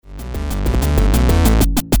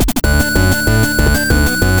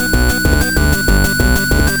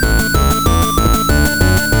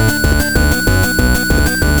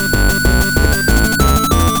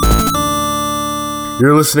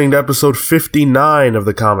You're listening to episode 59 of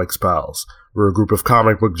the Comics Pals. We're a group of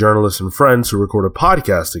comic book journalists and friends who record a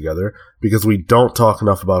podcast together because we don't talk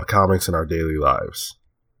enough about comics in our daily lives.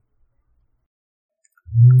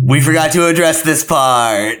 We forgot to address this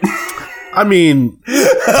part. I mean,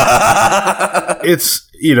 it's,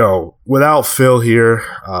 without Phil here,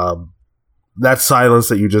 that silence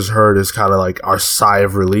that you just heard is kind of like our sigh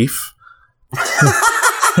of relief.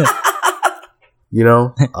 Miss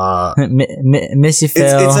you,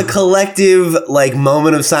 Phil. It's a collective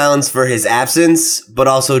moment of silence for his absence, but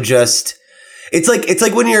also just it's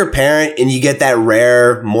like when you're a parent and you get that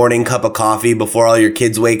rare morning cup of coffee before all your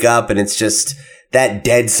kids wake up, and it's just that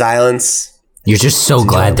dead silence. You're just so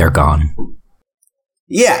glad they're gone.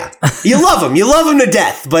 Yeah, you love them to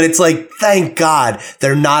death, but it's like, thank God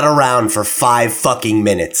they're not around for 5 fucking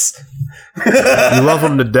minutes. You love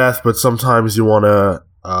them to death, but sometimes you want to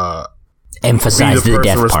emphasize be the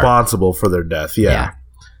death person part. responsible for their death. Yeah.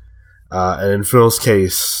 And in Phil's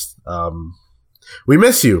case, we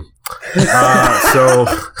miss you. So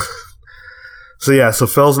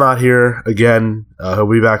Phil's not here again.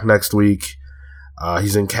 He'll be back next week.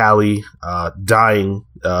 He's in Cali, dying.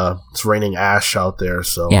 It's raining ash out there.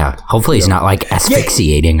 So yeah, hopefully he's not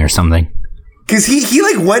asphyxiating or something. Because he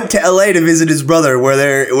went to LA to visit his brother,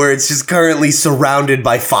 where it's just currently surrounded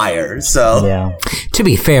by fire. So yeah. To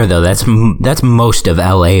be fair, though, that's most of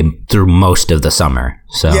LA through most of the summer.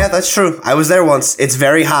 So yeah, that's true. I was there once. It's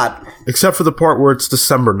very hot, except for the part where it's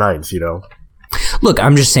December 9th, Look,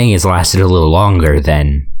 I'm just saying it's lasted a little longer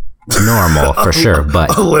than normal for sure,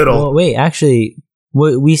 but a little. Well, wait, actually,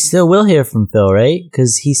 we still will hear from Phil, right?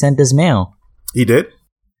 Because he sent us mail. He did?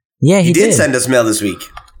 Yeah, he did send us mail this week.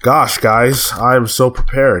 Gosh, guys, I'm so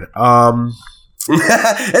prepared.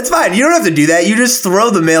 That's fine. You don't have to do that. You just throw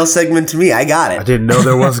the mail segment to me. I got it. I didn't know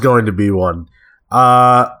there was going to be one.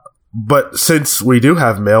 But since we do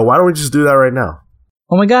have mail, why don't we just do that right now?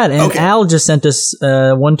 Oh my God! And okay. Al just sent us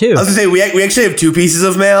one too. I was gonna say we actually have 2 pieces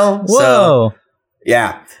of mail. Whoa! So,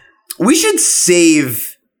 yeah, we should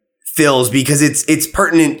save Phil's because it's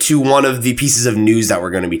pertinent to one of the pieces of news that we're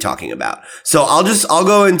going to be talking about. So I'll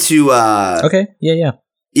go into okay.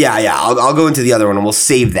 Yeah. I'll go into the other one and we'll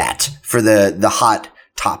save that for the hot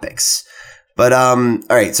topics. But all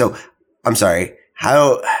right. So I'm sorry.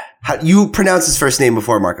 How you pronounce his first name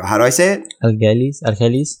before, Marco? How do I say it? Algelis.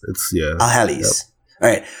 It's Algelis.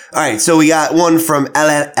 Yep. All right. So we got one from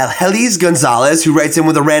Algelis Gonzalez, who writes in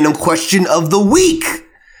with a random question of the week.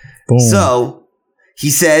 Boom. So he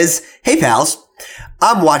says, "Hey pals,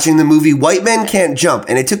 I'm watching the movie White Men Can't Jump,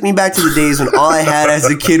 and it took me back to the days when all I had as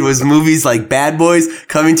a kid was movies like Bad Boys,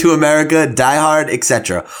 Coming to America, Die Hard,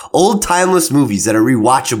 etc. Old timeless movies that are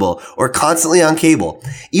rewatchable or constantly on cable.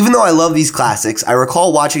 Even though I love these classics, I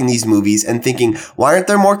recall watching these movies and thinking, why aren't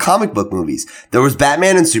there more comic book movies? There was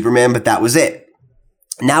Batman and Superman, but that was it.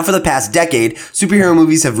 Now for the past decade, superhero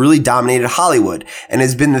movies have really dominated Hollywood and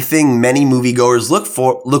has been the thing many moviegoers look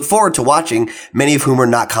forward to watching, many of whom are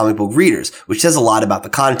not comic book readers, which says a lot about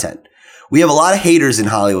the content. We have a lot of haters in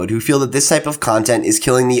Hollywood who feel that this type of content is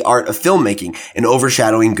killing the art of filmmaking and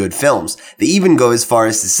overshadowing good films. They even go as far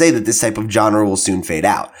as to say that this type of genre will soon fade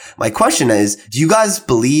out. My question is, do you guys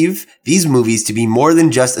believe these movies to be more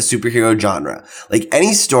than just a superhero genre? Like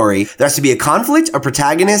any story, there has to be a conflict, a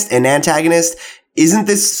protagonist, an antagonist. Isn't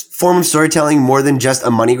this form of storytelling more than just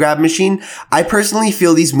a money grab machine? I personally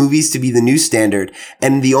feel these movies to be the new standard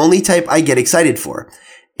and the only type I get excited for.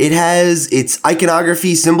 It has its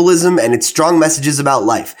iconography, symbolism, and its strong messages about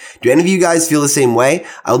life. Do any of you guys feel the same way?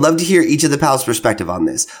 I would love to hear each of the pals' perspective on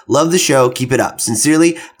this. Love the show. Keep it up.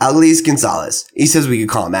 Sincerely, Algelis Gonzalez. He says we could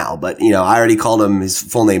call him Al, but I already called him his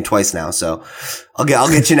full name twice now, so I'll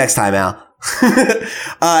get you next time, Al.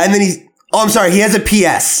 And then I'm sorry, he has a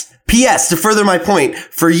PS. P.S. To further my point,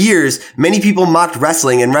 for years, many people mocked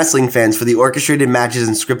wrestling and wrestling fans for the orchestrated matches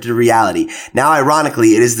and scripted reality. Now,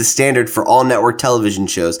 ironically, it is the standard for all network television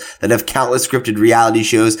shows that have countless scripted reality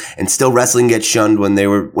shows, and still wrestling gets shunned when they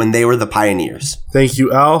were the pioneers. Thank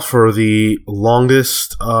you, Al, for the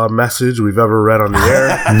longest message we've ever read on the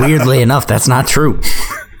air. Weirdly enough, that's not true.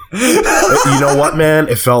 You know what, man?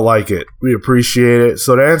 It felt like it. We appreciate it.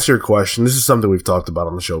 So to answer your question, this is something we've talked about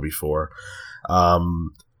on the show before.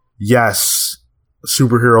 Yes,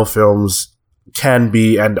 superhero films can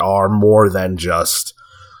be and are more than just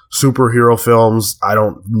superhero films. I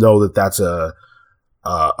don't know that that's a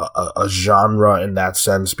genre in that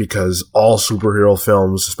sense, because all superhero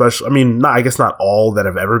films, especially, I guess not all that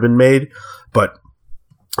have ever been made, but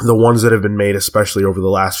the ones that have been made, especially over the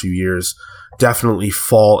last few years, definitely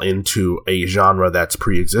fall into a genre that's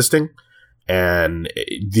pre-existing. And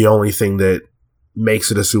the only thing that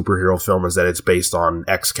makes it a superhero film is that it's based on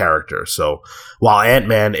X character. So while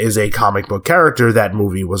Ant-Man is a comic book character, that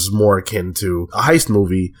movie was more akin to a heist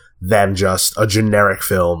movie than just a generic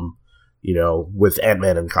film, with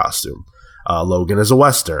Ant-Man in costume. Logan is a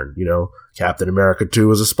Western, Captain America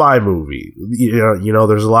 2 is a spy movie.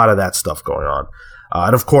 There's a lot of that stuff going on.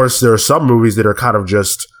 And of course, there are some movies that are kind of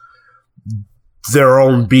just their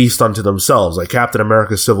own beast unto themselves. Like Captain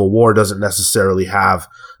America Civil War doesn't necessarily have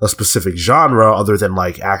a specific genre other than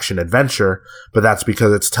like action adventure, but that's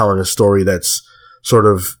because it's telling a story that's sort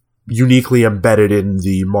of uniquely embedded in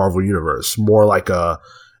the Marvel universe, more like an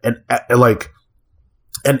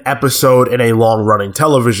episode in a long running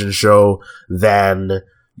television show than,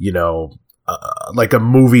 like a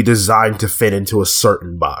movie designed to fit into a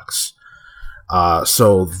certain box.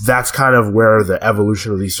 So that's kind of where the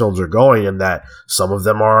evolution of these films are going, and that some of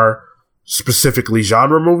them are specifically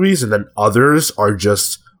genre movies, and then others are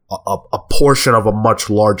just a portion of a much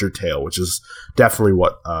larger tale, which is definitely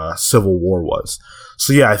what Civil War was.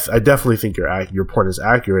 So yeah, I definitely think your point is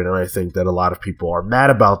accurate, and I think that a lot of people are mad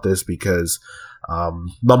about this because,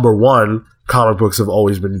 number one, comic books have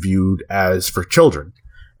always been viewed as for children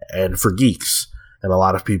and for geeks. And a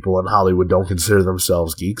lot of people in Hollywood don't consider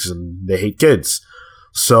themselves geeks and they hate kids.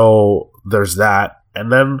 So there's that.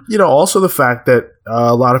 And then, also the fact that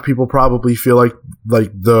a lot of people probably feel like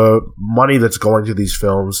the money that's going to these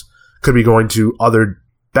films could be going to other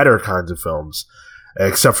better kinds of films.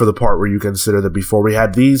 Except for the part where you consider that before we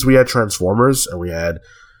had these, we had Transformers and we had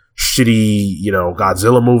shitty,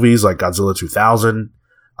 Godzilla movies like Godzilla 2000.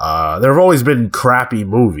 There have always been crappy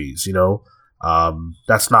movies,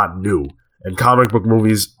 that's not new. And comic book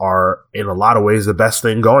movies are, in a lot of ways, the best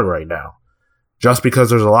thing going right now. Just because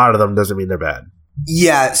there's a lot of them doesn't mean they're bad.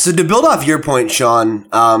 Yeah, so to build off your point, Sean,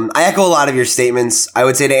 I echo a lot of your statements. I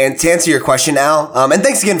would say to answer your question, Al, and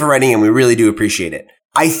thanks again for writing in. We really do appreciate it.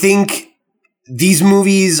 I think these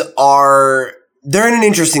movies they're in an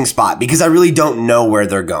interesting spot because I really don't know where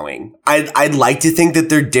they're going. I'd like to think that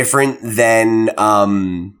they're different than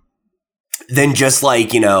just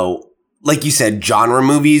like you said, genre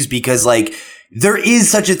movies, because like there is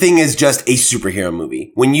such a thing as just a superhero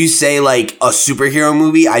movie. When you say like a superhero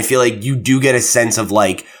movie, I feel like you do get a sense of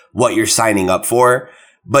like what you're signing up for.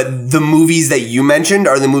 But the movies that you mentioned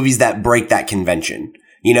are the movies that break that convention,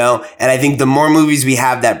 And I think the more movies we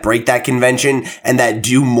have that break that convention and that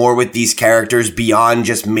do more with these characters beyond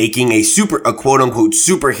just making a quote unquote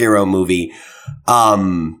superhero movie,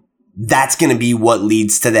 that's going to be what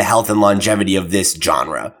leads to the health and longevity of this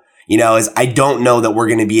genre. Is I don't know that we're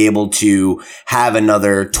going to be able to have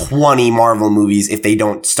another 20 Marvel movies if they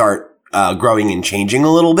don't start growing and changing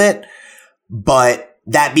a little bit. But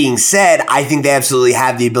that being said, I think they absolutely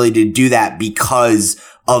have the ability to do that because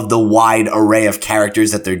of the wide array of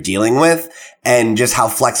characters that they're dealing with and just how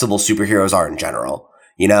flexible superheroes are in general.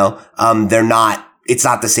 It's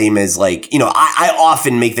not the same as like, I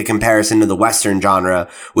often make the comparison to the Western genre,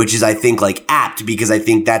 which is, I think, like apt because I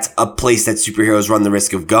think that's a place that superheroes run the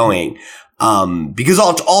risk of going. Because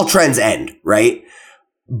all trends end, right?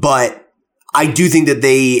 But I do think that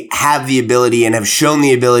they have the ability and have shown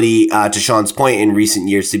the ability, to Sean's point in recent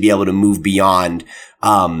years to be able to move beyond,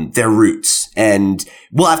 their roots. And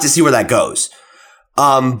we'll have to see where that goes.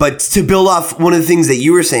 But to build off one of the things that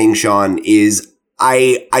you were saying, Sean, is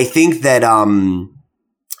I think that,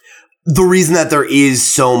 the reason that there is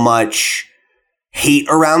so much hate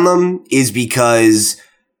around them is because,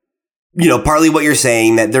 partly what you're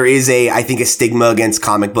saying, that there is I think a stigma against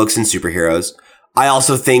comic books and superheroes. I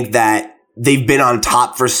also think that they've been on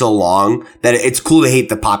top for so long that it's cool to hate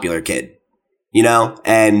the popular kid,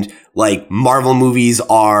 and like Marvel movies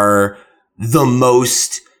are the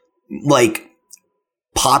most like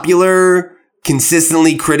popular,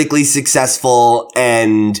 consistently critically successful,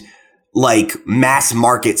 and like mass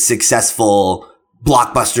market successful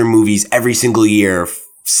blockbuster movies every single year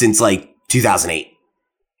since like 2008.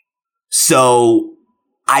 So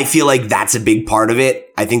I feel like that's a big part of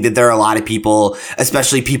it. I think that there are a lot of people,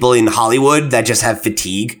 especially people in Hollywood, that just have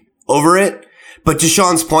fatigue over it. But to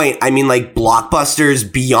Sean's point, I mean, like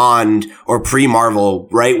blockbusters beyond or pre-Marvel,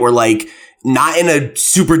 right? Were like not in a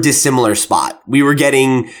super dissimilar spot. We were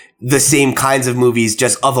getting the same kinds of movies,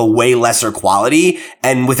 just of a way lesser quality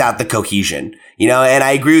and without the cohesion, and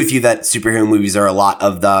I agree with you that superhero movies are a lot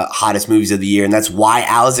of the hottest movies of the year. And that's why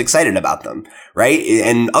Al is excited about them. Right.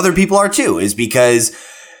 And other people are too, is because,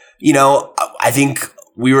 I think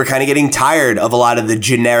we were kind of getting tired of a lot of the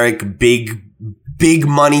generic big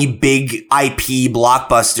money, big IP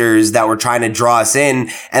blockbusters that were trying to draw us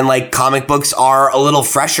in. And like comic books are a little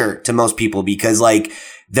fresher to most people because like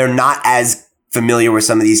they're not as familiar with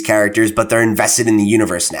some of these characters, but they're invested in the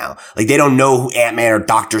universe now. Like, they don't know who Ant-Man or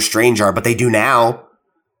Doctor Strange are, but they do now.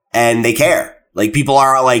 And they care. Like, people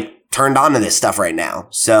are, like, turned on to this stuff right now.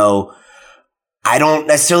 So I don't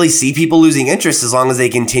necessarily see people losing interest as long as they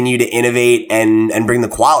continue to innovate and bring the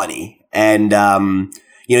quality. And,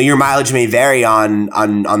 your mileage may vary on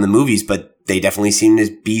the movies, but they definitely seem to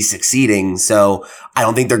be succeeding. So I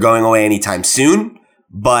don't think they're going away anytime soon,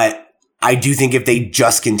 but I do think if they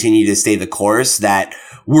just continue to stay the course, that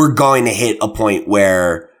we're going to hit a point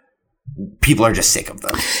where people are just sick of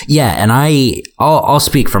them. Yeah, and I'll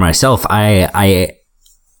speak for myself. I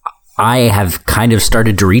have kind of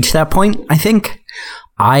started to reach that point, I think.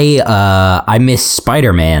 I miss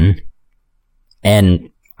Spider-Man, and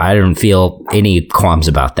I don't feel any qualms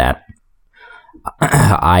about that.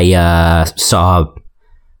 I saw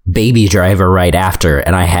Baby Driver right after,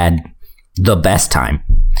 and I had the best time.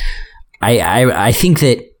 I think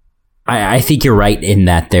that I think you're right in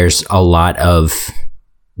that there's a lot of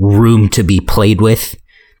room to be played with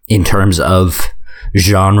in terms of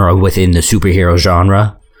genre within the superhero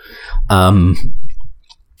genre. I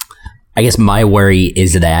guess my worry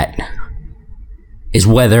is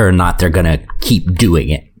whether or not they're gonna keep doing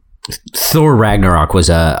it. Thor Ragnarok was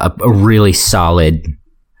a really solid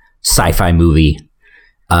sci-fi movie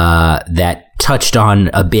that touched on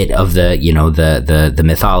a bit of the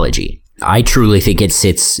mythology. I truly think it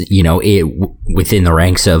sits within the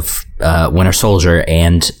ranks of Winter Soldier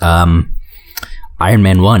and Iron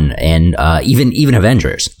Man 1 and even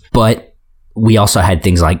Avengers. But we also had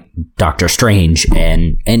things like Doctor Strange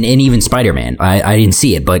and even Spider-Man. I didn't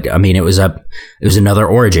see it, but I mean it was another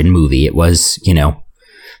origin movie. It was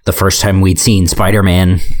the first time we'd seen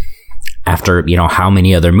Spider-Man after, how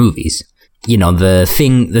many other movies. The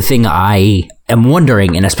thing I am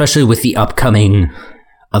wondering, and especially with the upcoming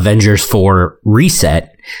Avengers 4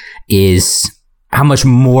 reset, is how much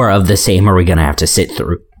more of the same are we going to have to sit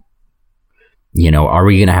through? Are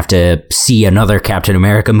we going to have to see another Captain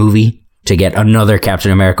America movie to get another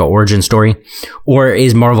Captain America origin story? Or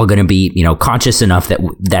is Marvel going to be, conscious enough that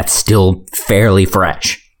that's still fairly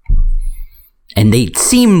fresh? And they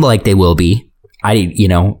seem like they will be.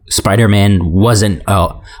 Spider-Man wasn't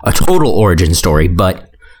a total origin story, but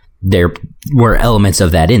there were elements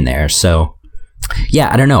of that in there. So, yeah,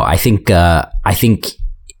 I don't know. I think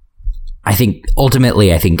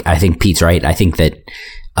ultimately, I think Pete's right. I think that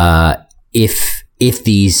if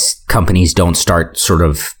these companies don't start sort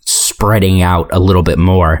of spreading out a little bit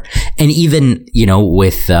more, and even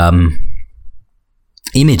with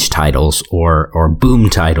Image titles or Boom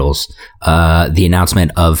titles, the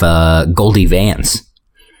announcement of Goldie Vance,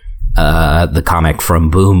 the comic from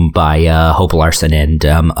Boom by Hope Larson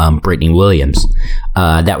and Brittany Williams,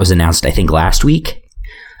 that was announced I think last week.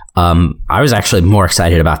 I was actually more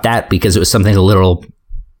excited about that because it was something a little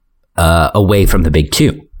away from the big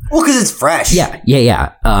two. Well, because it's fresh. Yeah.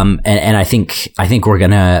 And I think we're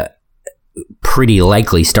gonna pretty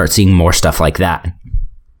likely start seeing more stuff like that.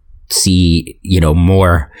 See,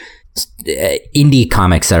 more indie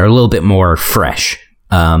comics that are a little bit more fresh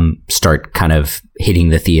start kind of hitting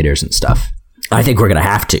the theaters and stuff. I think we're going to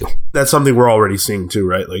have to. That's something we're already seeing too,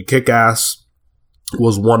 right? Like Kick-Ass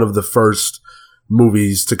was one of the first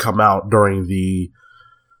movies to come out during the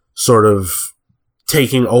sort of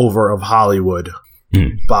taking over of Hollywood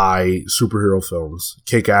by superhero films.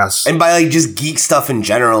 Kick-Ass. And by just geek stuff in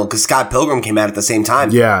general, because Scott Pilgrim came out at the same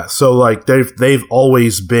time. Yeah, so they've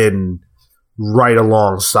always been right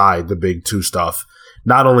alongside the big two stuff.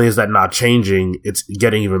 Not only is that not changing, it's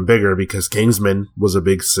getting even bigger because Kingsman was a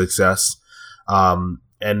big success. And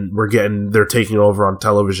they're taking over on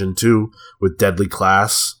television too with Deadly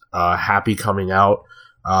Class, Happy coming out.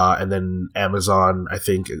 And then Amazon, I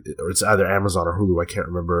think, or it's either Amazon or Hulu, I can't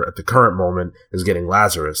remember, at the current moment, is getting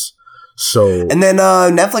Lazarus. So, and then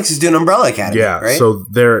Netflix is doing Umbrella Academy, right? So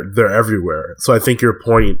they're everywhere. So I think your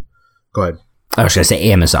point. Go ahead. I was going to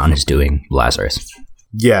say Amazon is doing Lazarus.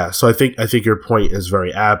 Yeah, so I think your point is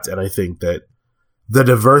very apt, and I think that the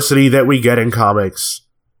diversity that we get in comics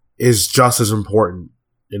is just as important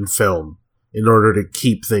in film in order to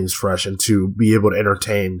keep things fresh and to be able to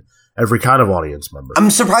entertain every kind of audience member. I'm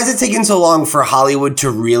surprised it's taken so long for Hollywood to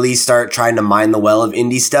really start trying to mine the well of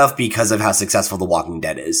indie stuff because of how successful The Walking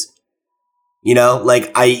Dead is.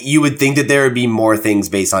 You would think that there would be more things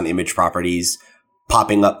based on Image properties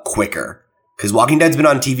popping up quicker. Because Walking Dead's been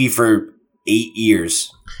on TV for 8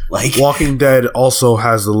 years. Walking Dead also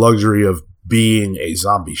has the luxury of being a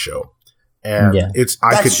zombie show. And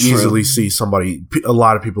I could easily see a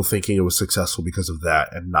lot of people thinking it was successful because of that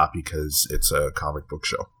and not because it's a comic book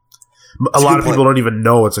show. A lot of people don't even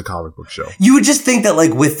know it's a comic book show. You would just think that,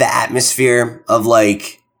 like, with the atmosphere of,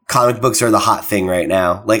 like, comic books are the hot thing right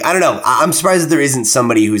now. Like, I don't know. I'm surprised that there isn't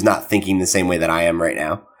somebody who's not thinking the same way that I am right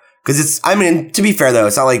now. Because to be fair, though,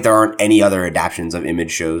 it's not like there aren't any other adaptions of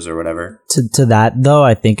Image shows or whatever. To that, though,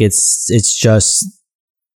 I think it's just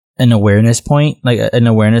an awareness point, like an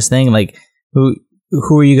awareness thing. Like, who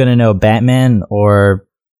are you going to know? Batman or...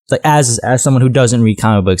 Like as someone who doesn't read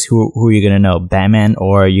comic books, who are you gonna know? Batman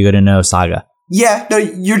or are you gonna know Saga? Yeah, no,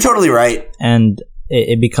 you're totally right. And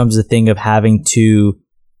it becomes a thing of having to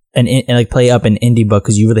and like play up an indie book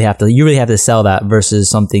because you really have to sell that versus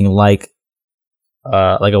something like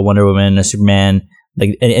a Wonder Woman, a Superman,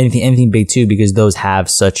 like anything big too, because those have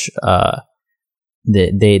such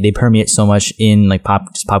they permeate so much in like pop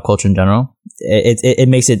culture in general. It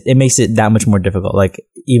makes it that much more difficult. Like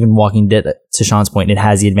even Walking Dead, to Sean's point, it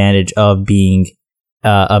has the advantage of being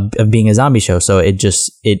a zombie show, so it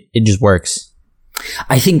just works.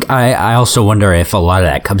 I think I also wonder if a lot of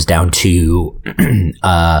that comes down to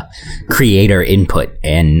creator input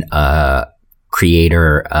and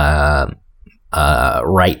creator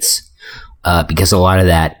rights, because a lot of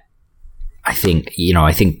that, I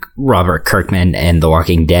think Robert Kirkman and The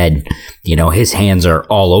Walking Dead, his hands are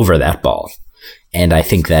all over that ball. And I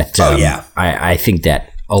think that, I think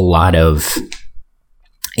that a lot of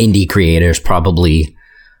indie creators probably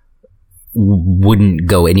wouldn't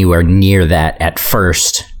go anywhere near that at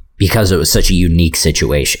first because it was such a unique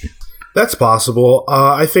situation. That's possible.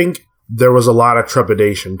 I think there was a lot of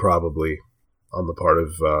trepidation probably on the part of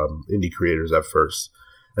indie creators at first.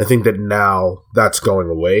 I think that now that's going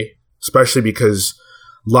away, especially because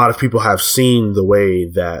a lot of people have seen the way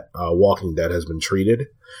that Walking Dead has been treated.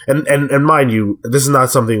 And mind you, this is not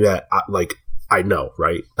something that I know,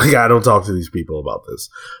 right? Like I don't talk to these people about this,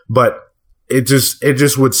 but it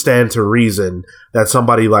just would stand to reason that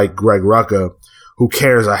somebody like Greg Rucka, who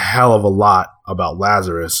cares a hell of a lot about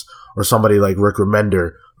Lazarus, or somebody like Rick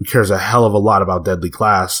Remender, who cares a hell of a lot about Deadly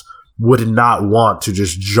Class, would not want to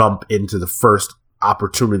just jump into the first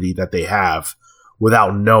opportunity that they have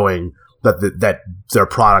without knowing that their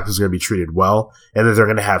product is going to be treated well and that they're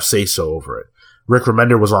going to have say-so over it. Rick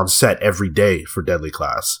Remender was on set every day for Deadly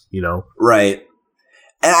Class, Right.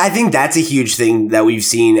 And I think that's a huge thing that we've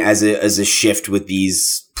seen as a shift with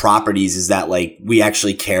these properties, is that like we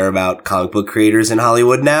actually care about comic book creators in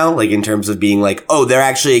Hollywood now, like in terms of being like, oh, they're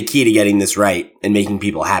actually a key to getting this right and making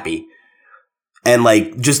people happy. And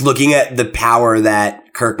like just looking at the power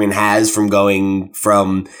that Kirkman has from going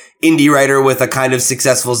from indie writer with a kind of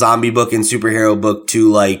successful zombie book and superhero book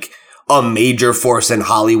to like a major force in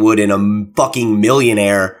Hollywood and a fucking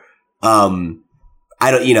millionaire. I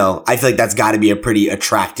feel like that's got to be a pretty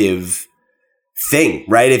attractive thing,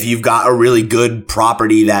 right? If you've got a really good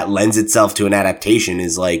property that lends itself to an adaptation,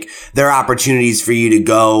 is like there are opportunities for you to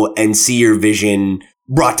go and see your vision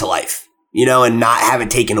brought to life, and not have it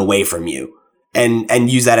taken away from you, and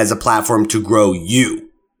use that as a platform to grow you,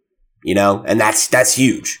 and that's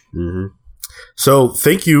huge. Mm-hmm. So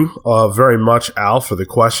thank you very much, Al, for the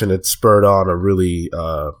question. It spurred on a really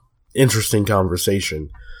interesting conversation.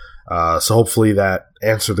 So hopefully that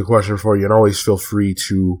answered the question for you, and always feel free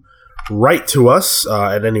to write to us,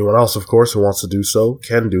 and anyone else, of course, who wants to do so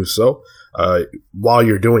can do so. While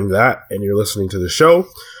you're doing that and you're listening to the show,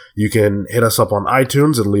 you can hit us up on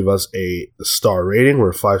iTunes and leave us a star rating. We're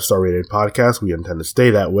a 5-star rated podcast. We intend to stay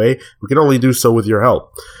that way. We can only do so with your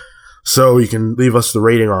help. So you can leave us the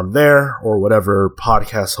rating on there or whatever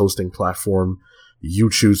podcast hosting platform you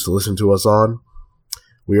choose to listen to us on.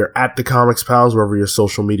 We are at The Comics Pals, wherever your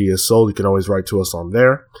social media is sold. You can always write to us on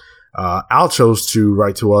there. Al chose to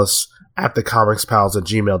write to us at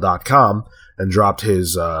thecomicspals@gmail.com and dropped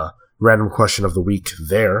his random question of the week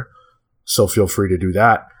there. So feel free to do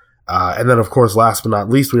that. And then, of course, last but not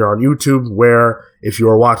least, we are on YouTube, where if you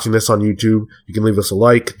are watching this on YouTube, you can leave us a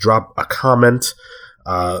like, drop a comment,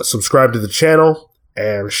 subscribe to the channel,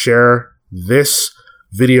 and share this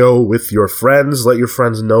video with your friends. Let your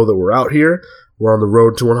friends know that we're out here. We're on the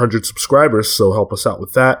road to 100 subscribers, so help us out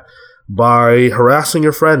with that by harassing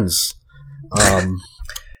your friends.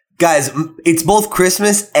 Guys, it's both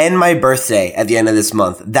Christmas and my birthday at the end of this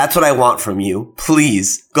month. That's what I want from you.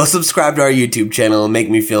 Please, go subscribe to our YouTube channel and make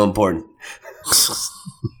me feel important.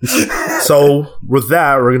 So, with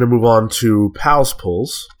that, we're going to move on to Pals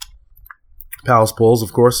Pulls. Pals Pulls,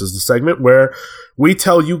 of course, is the segment where we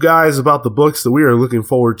tell you guys about the books that we are looking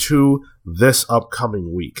forward to this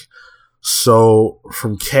upcoming week. So,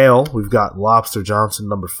 from Kale, we've got Lobster Johnson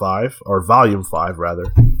number 5, or volume 5, rather.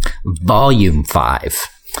 Volume 5.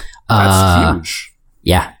 That's huge.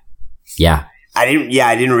 Yeah. I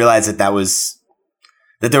didn't realize that was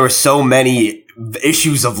that there were so many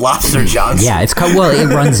issues of Lobster Johnson. Yeah, it's called, well,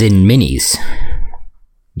 it runs in minis.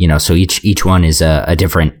 So each one is a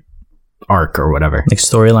different arc or whatever. Like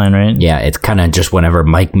storyline, right? Yeah, it's kind of just whenever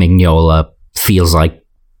Mike Mignola feels like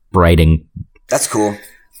writing. That's cool.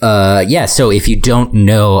 Yeah, so if you don't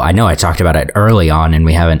know, I know I talked about it early on and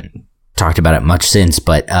we haven't talked about it much since,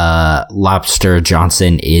 but Lobster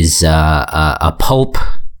Johnson is a pulp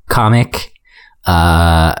comic,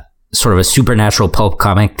 sort of a supernatural pulp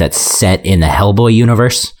comic that's set in the Hellboy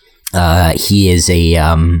universe. He is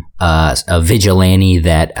a vigilante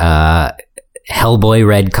that Hellboy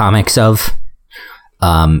read comics of.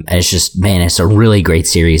 And it's just, man, it's a really great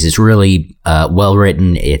series. It's really well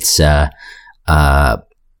written. It's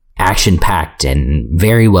action packed and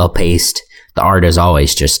very well paced. The art is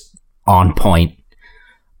always just on point.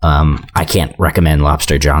 I can't recommend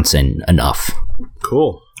Lobster Johnson enough.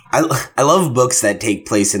 Cool. I love books that take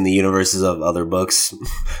place in the universes of other books.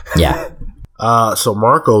 Yeah. So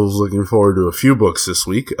Marco's looking forward to a few books this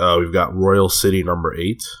week. We've got Royal City number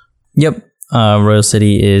 8. Yep. Royal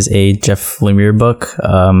City is a Jeff Lemire book.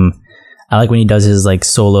 I like when he does his like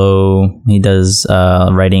solo. He does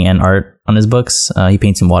writing and art on his books. He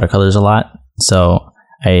paints in watercolors a lot, so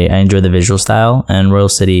I enjoy the visual style. And Royal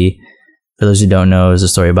City, for those who don't know, is a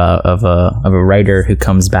story of a writer who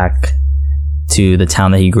comes back to the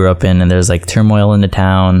town that he grew up in, and there's like turmoil in the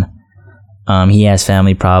town. He has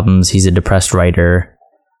family problems. He's a depressed writer.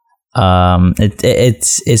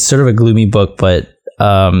 It's sort of a gloomy book, but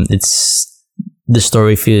the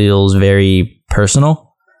story feels very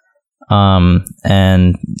personal.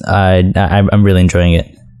 And I'm really enjoying it.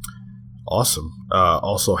 Awesome.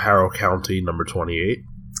 Also Harrow County number 28.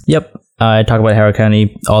 Yep. I talk about Harrow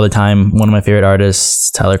County all the time. One of my favorite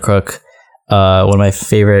artists, Tyler Crook. One of my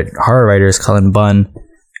favorite horror writers, Cullen Bunn.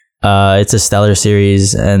 It's a stellar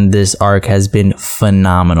series, and this arc has been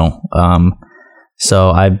phenomenal.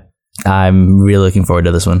 So I'm really looking forward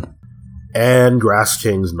to this one. And Grass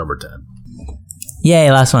Kings number 10.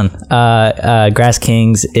 Yay, last one. Grass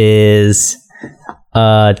Kings is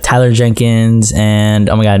Tyler Jenkins and,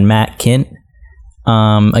 oh my god, Matt Kint.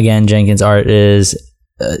 Again, Jenkins' art is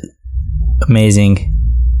amazing.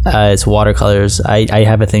 It's watercolors. I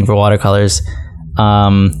have a thing for watercolors.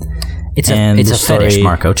 It's a fetish,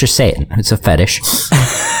 Marco. Just say it. It's a fetish.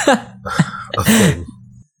 A thing.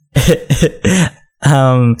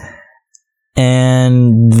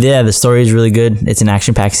 And yeah, the story is really good. It's an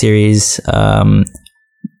action-packed series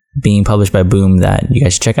being published by Boom that you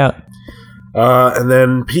guys should check out. And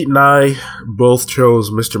then Pete and I both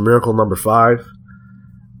chose Mr. Miracle number 5.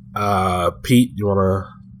 Pete, you want to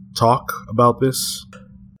talk about this?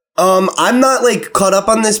 I'm not like caught up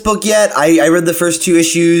on this book yet. I read the first 2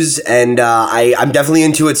 issues, and I'm definitely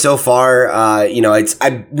into it so far.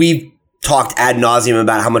 We've talked ad nauseum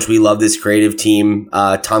about how much we love this creative team.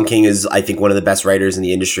 Tom King is, I think, one of the best writers in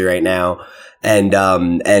the industry right now. And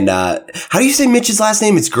how do you say Mitch's last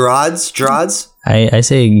name? It's Gerards? I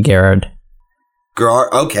say Gerard.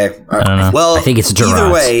 Gerard? Okay. I don't know. Well, I think it's Gerards.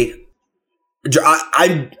 Either way,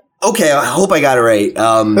 okay. I hope I got it right.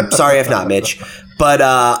 Sorry if not, Mitch. But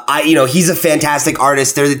he's a fantastic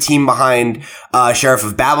artist. They're the team behind Sheriff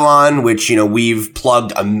of Babylon, which we've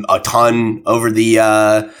plugged a ton over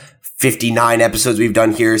the 59 episodes we've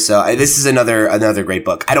done here. So this is another great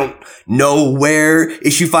book. I don't know where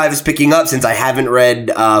issue 5 is picking up since I haven't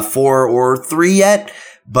read 4 or 3 yet.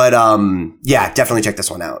 But yeah, definitely check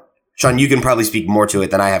this one out. Sean, you can probably speak more to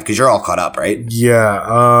it than I have because you're all caught up, right?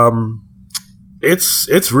 Yeah,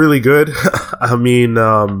 it's really good. I mean,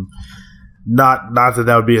 not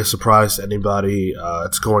that would be a surprise to anybody.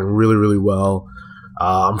 It's going really, really well.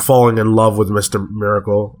 I'm falling in love with Mr.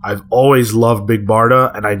 Miracle. I've always loved Big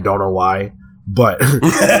Barda, and I don't know why, but I'm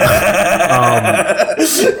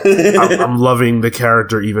loving the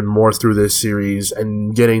character even more through this series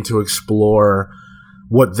and getting to explore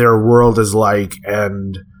what their world is like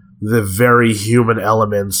and the very human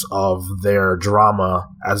elements of their drama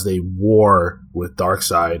as they war with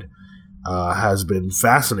Darkseid has been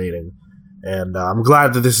fascinating. And I'm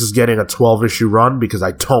glad that this is getting a 12-issue run because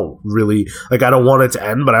I don't really I don't want it to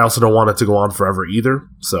end, but I also don't want it to go on forever either.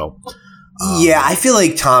 So, yeah, I feel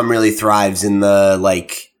like Tom really thrives in the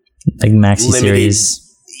like maxi series.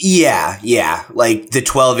 Yeah, like the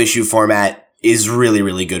 12-issue format is really,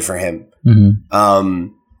 really good for him. Mm-hmm.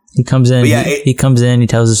 He comes in. Yeah, he comes in. He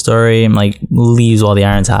tells a story and like leaves while the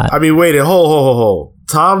iron's hot. I mean, wait, hold.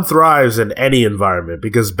 Tom thrives in any environment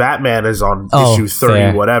because Batman is on issue 30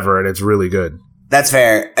 fair. Whatever, and it's really good. That's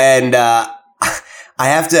fair. And I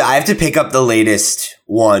have to pick up the latest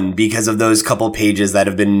one because of those couple pages that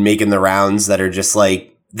have been making the rounds that are just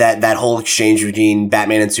like that whole exchange between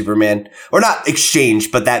Batman and Superman, or not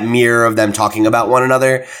exchange, but that mirror of them talking about one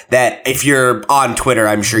another, that if you're on Twitter,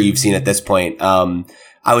 I'm sure you've seen at this point.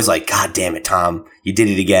 I was like, God damn it, Tom, you did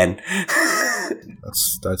it again.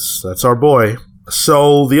 That's our boy.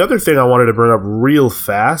 So the other thing I wanted to bring up real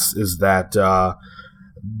fast is that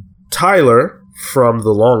Tyler from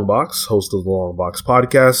The Long Box, host of The Long Box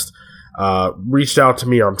podcast, reached out to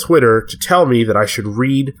me on Twitter to tell me that I should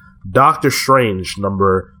read Doctor Strange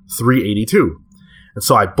number 382. And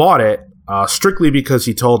so I bought it strictly because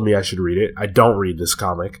he told me I should read it. I don't read this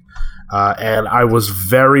comic. And I was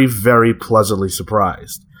very, very pleasantly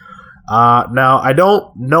surprised. Now, I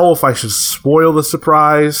don't know if I should spoil the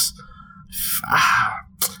surprise. I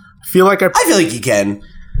feel like you can.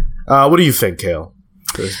 What do you think, Kale?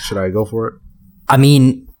 Should I go for it? I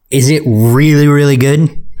mean, is it really, really good?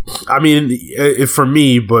 I mean, for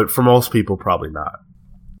me, but for most people, probably not.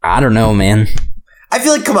 I don't know, man. I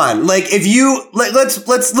feel like, come on, like if you let's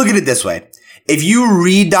look at it this way. If you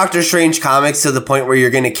read Doctor Strange comics to the point where you're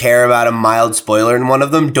going to care about a mild spoiler in one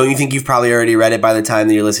of them, don't you think you've probably already read it by the time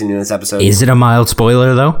that you're listening to this episode? Is it a mild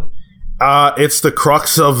spoiler though? It's the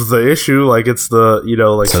crux of the issue. Like it's the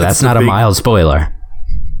So that's not a mild spoiler.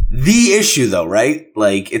 The issue, though, right?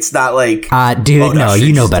 Like, it's not like... dude, no,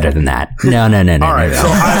 you know better than that. No. All right, so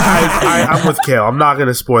I'm with Kale. I'm not going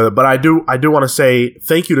to spoil it, but I do want to say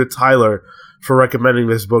thank you to Tyler for recommending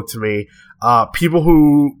this book to me. People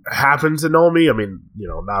who happen to know me, I mean,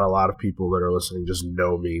 not a lot of people that are listening just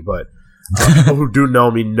know me, but people who do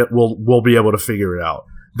know me will be able to figure it out.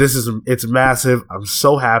 It's massive. I'm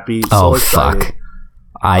so happy, so excited. Fuck.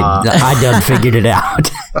 I done figured it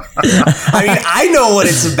out. I mean, I know what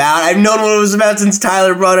it's about. I've known what it was about since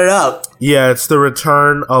Tyler brought it up. Yeah, it's the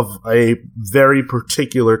return of a very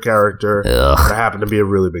particular character that I happen to be a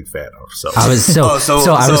really big fan of. So I was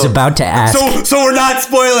I was about to ask. So we're not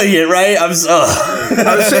spoiling it, right? I was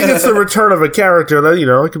saying it's the return of a character that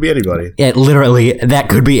it could be anybody. Yeah, literally, that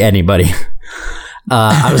could be anybody.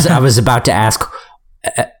 I was about to ask,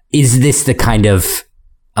 is this the kind of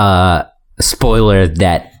spoiler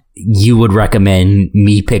that you would recommend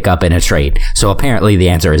me pick up in a trade? So apparently the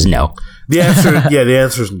answer is no. The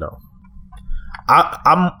answer is no.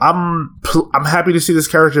 I'm happy to see this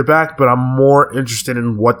character back, but I'm more interested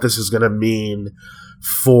in what this is going to mean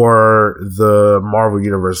for the Marvel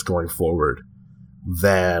Universe going forward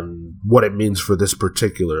than what it means for this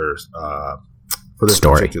particular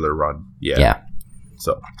particular run. Yeah.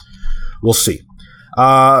 So we'll see.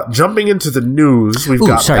 Jumping into the news, we've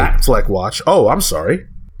got Batfleck Watch. Oh, I'm sorry.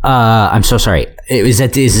 I'm so sorry. Is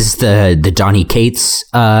this the Donny Cates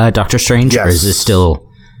Doctor Strange, or is this still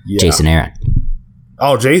Jason Aaron?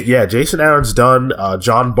 Oh, Jason Aaron's done.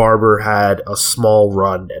 John Barber had a small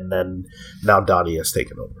run, and then now Donny has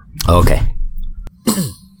taken over. Okay.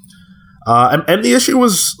 And the issue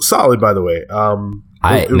was solid, by the way.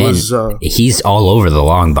 He's all over the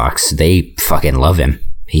Long Box. They fucking love him.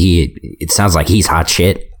 It sounds like he's hot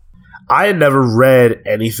shit. I had never read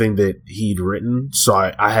anything that he'd written, so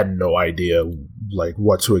I had no idea like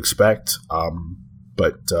what to expect.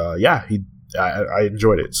 But I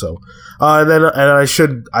enjoyed it. So,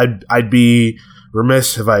 I'd be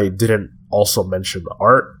remiss if I didn't also mention the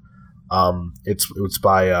art. It's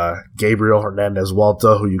by Gabriel Hernandez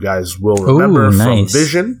Walta, who you guys will remember from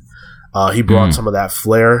Vision. He brought some of that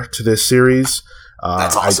flair to this series.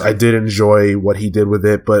 That's awesome. I did enjoy what he did with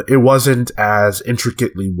it, but it wasn't as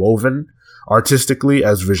intricately woven artistically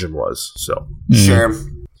as Vision was. So sure,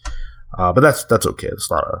 but that's okay.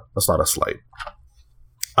 That's not a slight.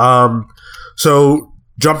 So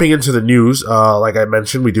jumping into the news, like I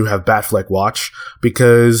mentioned, we do have Batfleck Watch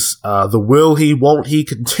because the will he won't he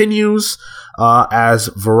continues as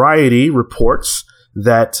Variety reports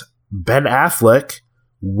that Ben Affleck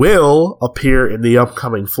will appear in the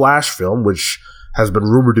upcoming Flash film, which has been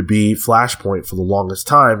rumored to be Flashpoint for the longest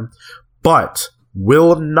time, but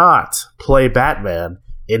will not play Batman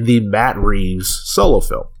in the Matt Reeves solo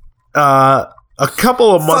film. A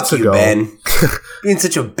couple of months ago, Ben. Being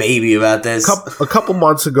such a baby about this. A couple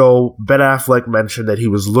months ago, Ben Affleck mentioned that he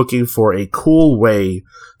was looking for a cool way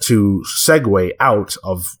to segue out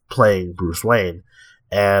of playing Bruce Wayne,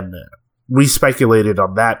 and we speculated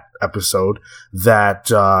on that episode that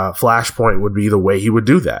Flashpoint would be the way he would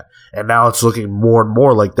do that. And now it's looking more and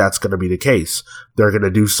more like that's going to be the case. They're going to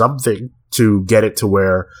do something to get it to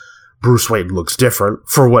where Bruce Wayne looks different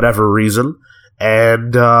for whatever reason.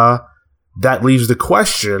 And that leaves the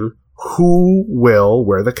question, who will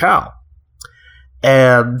wear the cowl?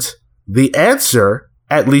 And the answer,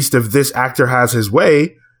 at least if this actor has his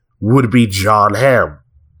way, would be Jon Hamm.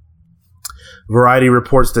 Variety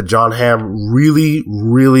reports that John Hamm really,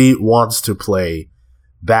 really wants to play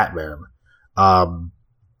Batman.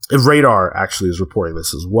 Radar actually is reporting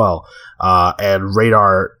this as well. And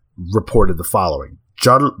Radar reported the following.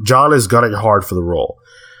 John is gunning hard for the role.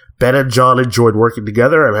 Ben and John enjoyed working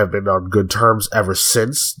together and have been on good terms ever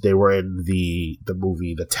since they were in the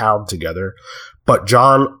movie The Town together. But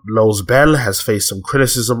John knows Ben has faced some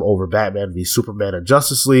criticism over Batman v Superman and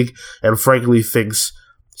Justice League, and frankly thinks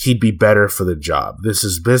he'd be better for the job. This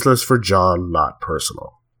is business for John, not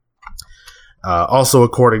personal. Also,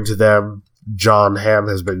 according to them, John Hamm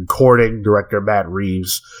has been courting director Matt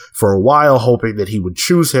Reeves for a while, hoping that he would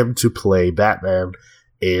choose him to play Batman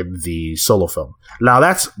in the solo film. Now,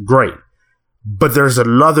 that's great, but there's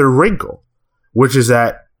another wrinkle, which is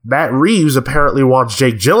that Matt Reeves apparently wants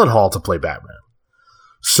Jake Gyllenhaal to play Batman.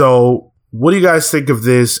 So, what do you guys think of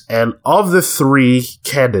this? And of the three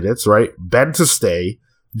candidates, right, Ben to stay,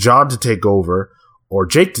 John to take over, or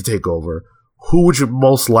Jake to take over, who would you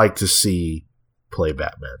most like to see play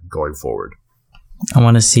Batman going forward? I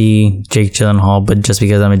want to see Jake Gyllenhaal, but just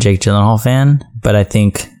because I'm a Jake Gyllenhaal fan, but I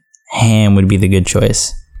think Hamm would be the good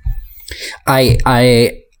choice. I'm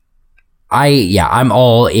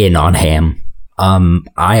all in on Hamm.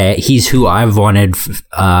 He's who I've wanted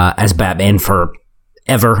as Batman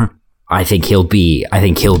forever. I think he'll be.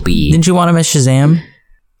 Didn't you want him as Shazam?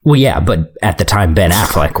 Well, yeah, but at the time Ben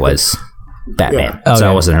Affleck was Batman, Yeah. so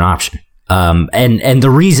that wasn't an option. And the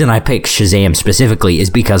reason I picked Shazam specifically is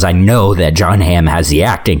because I know that John Hamm has the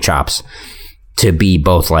acting chops to be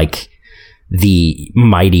both like the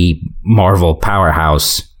mighty Marvel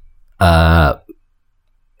powerhouse, but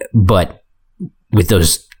with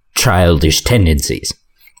those childish tendencies.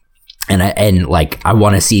 And I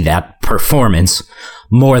want to see that performance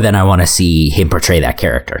more than I want to see him portray that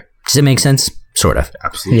character. Does it make sense? Sort of.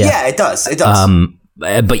 Absolutely. Yeah, it does. It does.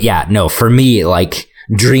 But yeah, no, for me, like,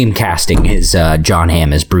 dream casting is John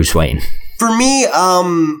Hamm as Bruce Wayne. For me,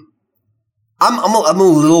 I'm a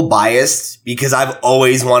little biased because I've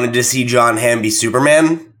always wanted to see John Hamm be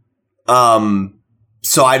Superman.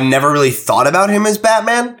 So I've never really thought about him as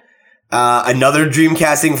Batman. Another dream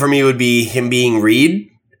casting for me would be him being Reed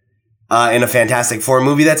in a Fantastic Four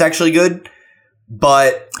movie that's actually good.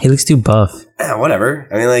 But He looks too buff. whatever.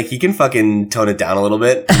 I mean, like, he can fucking tone it down a little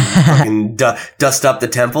bit, fucking dust up the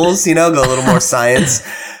temples, go a little more science.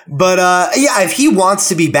 But yeah, if he wants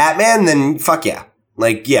to be Batman, then fuck yeah.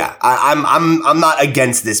 Like, yeah, I'm not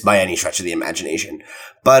against this by any stretch of the imagination.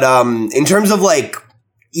 But in terms of like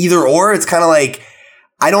either or, it's kind of like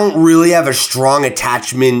I don't really have a strong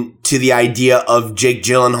attachment to the idea of Jake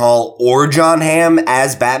Gyllenhaal or John Hamm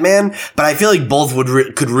as Batman, but I feel like both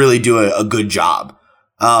could really do a good job.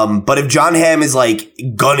 But if John Hamm is like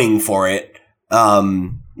gunning for it,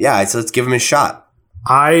 yeah, so let's give him a shot.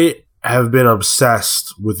 I have been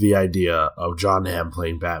obsessed with the idea of John Hamm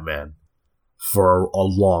playing Batman for a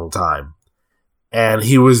long time. And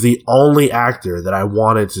he was the only actor that I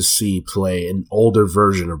wanted to see play an older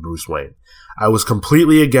version of Bruce Wayne. I was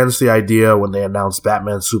completely against the idea when they announced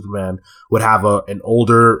Batman Superman would have an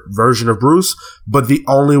older version of Bruce, but the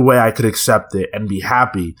only way I could accept it and be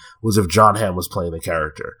happy was if John Hamm was playing the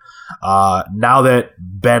character. Now that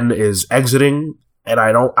Ben is exiting, and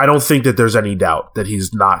I don't think that there's any doubt that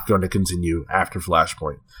he's not going to continue after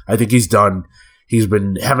Flashpoint. I think he's done. He's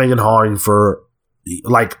been hemming and hawing for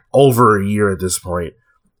like over a year at this point.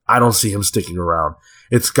 I don't see him sticking around.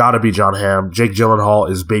 It's got to be John Hamm. Jake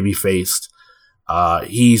Gyllenhaal is baby-faced.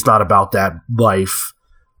 He's not about that life.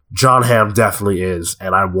 John Hamm definitely is,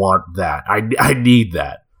 and I want that. I need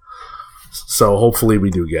that. So hopefully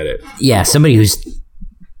we do get it. Yeah, somebody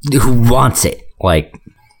who wants it. Like,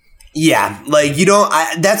 Yeah, like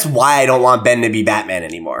that's why I don't want Ben to be Batman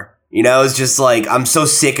anymore. It's just like I'm so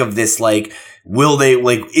sick of this. Like, will they?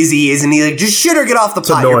 Like, is he? Isn't he? Like, just shit or get off the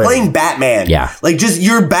pot. You're playing Batman. Yeah. Like, just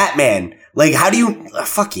you're Batman. Like, how do you?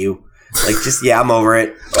 Fuck you. Like, just, yeah, I'm over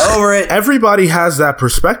it. Over it. Everybody has that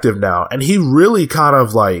perspective now, and he really kind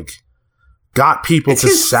of like got people to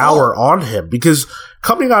sour on him because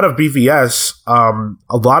coming out of BVS,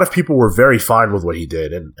 a lot of people were very fine with what he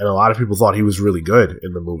did, and a lot of people thought he was really good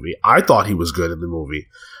in the movie. I thought he was good in the movie.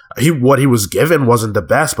 What he was given wasn't the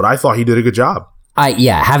best, but I thought he did a good job.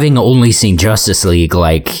 Having only seen Justice League,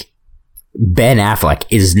 like, Ben Affleck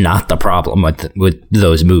is not the problem with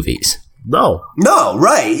those movies. No,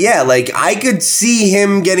 right. Yeah, like, I could see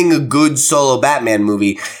him getting a good solo Batman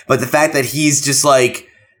movie, but the fact that he's just, like,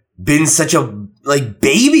 been such a, like,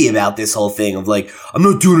 baby about this whole thing of, like, I'm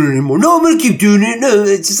not doing it anymore. No, I'm gonna keep doing it. No,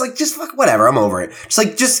 it's just like, just fuck, whatever. I'm over it.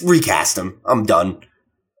 Just recast him. I'm done.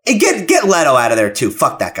 And get Leto out of there too.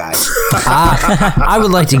 Fuck that guy. I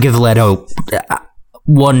would like to give Leto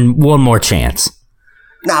one more chance.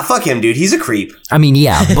 Nah, fuck him, dude. He's a creep. I mean,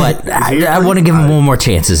 yeah, but I want to give him one more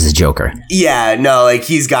chance as a Joker. Yeah, no, like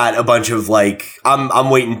he's got a bunch of like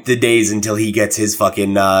I'm waiting the days until he gets his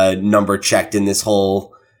fucking number checked in this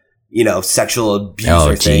whole, sexual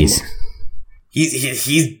abuser thing. Jeez.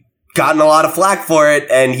 He's gotten a lot of flack for it,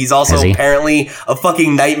 and he's also apparently a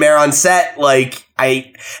fucking nightmare on set. Like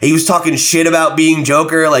he was talking shit about being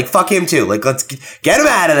Joker. Like fuck him too. Like let's get him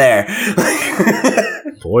out of there.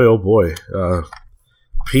 Boy, oh boy.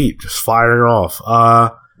 Pete just firing off.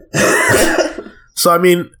 So I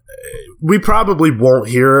mean, we probably won't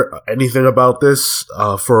hear anything about this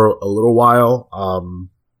for a little while.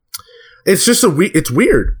 It's just it's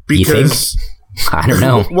weird because I don't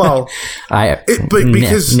know. Well,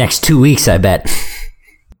 because next 2 weeks, I bet.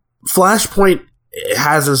 Flashpoint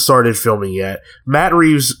hasn't started filming yet. Matt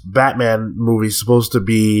Reeves' Batman movie is supposed to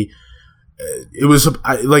be.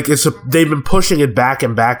 They've been pushing it back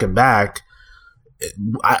and back and back.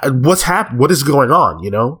 What's happened? What is going on?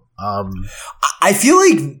 I feel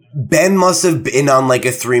like Ben must have been on like a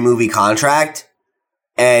 3-movie contract,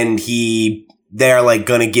 and they're like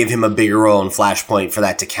gonna give him a bigger role in Flashpoint for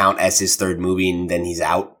that to count as his 3rd movie, and then he's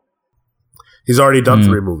out. He's already done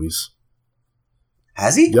 3 movies.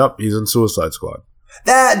 Has he? Yep, he's in Suicide Squad.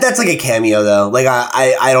 That's like a cameo though. Like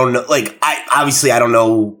I don't know. Like I don't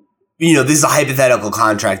know. This is a hypothetical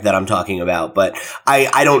contract that I'm talking about, but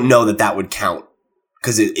I don't know that would count.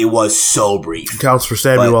 Because it was so brief. It counts for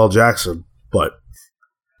Samuel L. Jackson, but...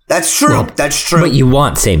 That's true. Well, that's true. But you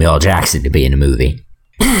want Samuel L. Jackson to be in a movie.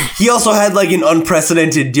 He also had like an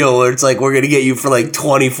unprecedented deal where it's like, we're going to get you for like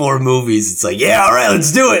 24 movies. It's like, yeah, all right,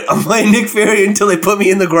 let's do it. I'm playing Nick Fury until they put me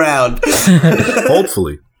in the ground.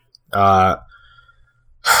 Hopefully. Yeah,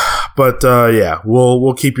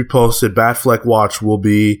 we'll keep you posted. Batfleck Watch will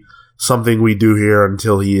be something we do here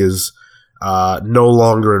until he is... no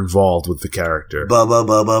longer involved with the character.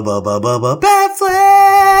 Batfleck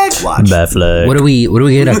Watch. Batfleck. What are we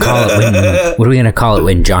gonna call it? What are we gonna call it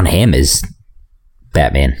when John Hamm is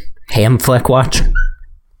Batman? Hamfleck Watch.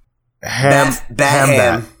 Bat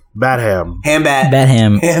Ham.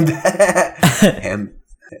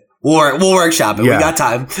 We'll workshop it. Yeah. We got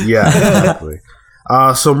time. Yeah, exactly.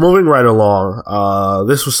 So moving right along,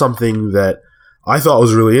 this was something that I thought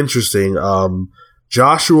was really interesting.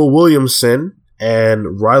 Joshua Williamson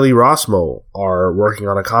and Riley Rossmo are working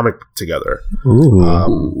on a comic together. Ooh.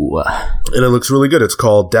 And it looks really good. It's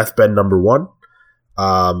called Deathbed Number 1.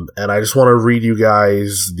 And I just want to read you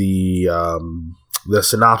guys the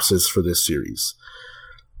synopsis for this series.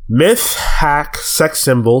 Myth, hack, sex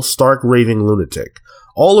symbol, stark raving lunatic.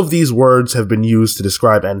 All of these words have been used to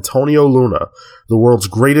describe Antonio Luna, the world's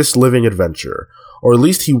greatest living adventurer. Or at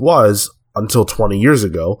least he was, until 20 years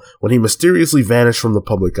ago, when he mysteriously vanished from the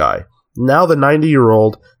public eye. Now the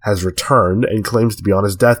 90-year-old has returned and claims to be on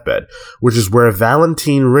his deathbed, which is where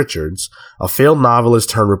Valentine Richards, a failed novelist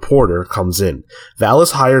turned reporter, comes in. Val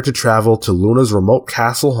is hired to travel to Luna's remote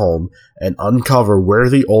castle home and uncover where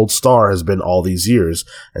the old star has been all these years,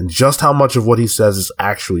 and just how much of what he says is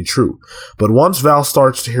actually true. But once Val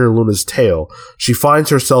starts to hear Luna's tale, she finds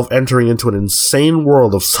herself entering into an insane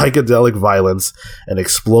world of psychedelic violence and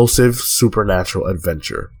explosive supernatural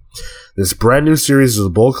adventure. This brand new series is a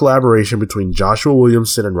bold collaboration between Joshua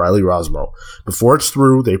Williamson and Riley Rossmo. Before it's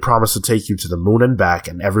through, they promise to take you to the moon and back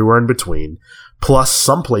and everywhere in between, plus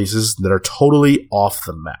some places that are totally off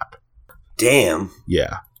the map. Damn.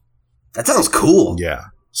 Yeah. That sounds cool. Yeah.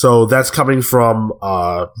 So that's coming from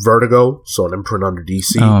Vertigo, so an imprint under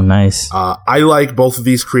DC. Oh, nice. I like both of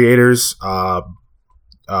these creators.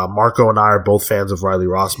 Marco and I are both fans of Riley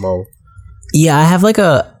Rossmo. Yeah, I have like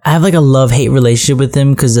a love-hate relationship with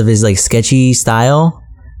him because of his like sketchy style.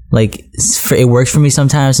 Like it works for me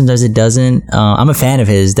sometimes it doesn't. I'm a fan of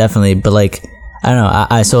his, definitely, but like I don't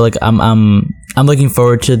know. I'm looking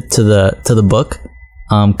forward to the book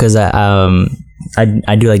because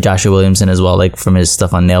I do like Joshua Williamson as well, like from his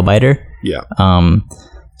stuff on Nailbiter. Yeah.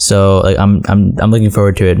 So like I'm looking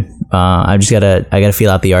forward to it. I gotta feel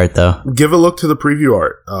out the art though. Give a look to the preview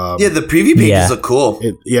art. Yeah, the preview pages look cool.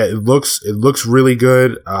 It looks really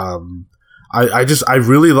good. I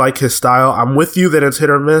really like his style. I'm with you that it's hit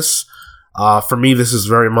or miss. For me, this is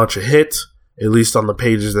very much a hit, at least on the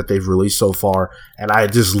pages that they've released so far. And I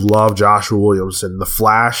just love Joshua Williamson. The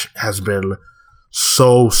Flash has been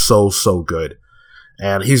so good,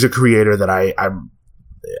 and he's a creator that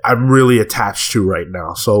I'm really attached to right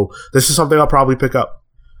now. So this is something I'll probably pick up.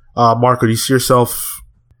 Marco, do you see yourself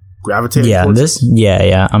gravitating towards this?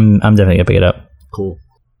 Yeah. I'm definitely gonna pick it up. Cool.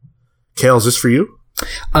 Kale, is this for you?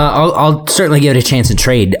 I'll certainly give it a chance in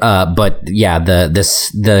trade. But yeah, the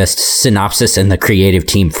synopsis and the creative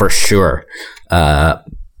team for sure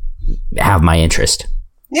have my interest.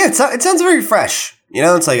 Yeah, it sounds very fresh. You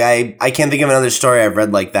know, it's like I can't think of another story I've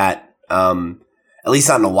read like that. At least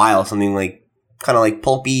not in a while. Something like kind of like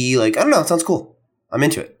pulpy. Like, I don't know. It sounds cool. I'm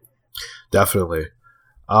into it. Definitely.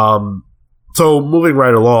 So moving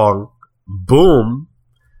right along, Boom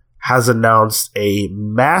has announced a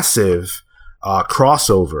massive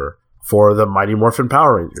crossover for the Mighty Morphin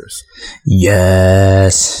Power Rangers.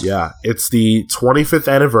 Yes. Yeah, it's the 25th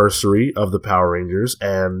anniversary of the Power Rangers,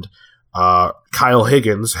 and Kyle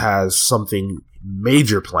Higgins has something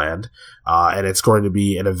major planned, and it's going to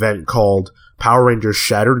be an event called Power Rangers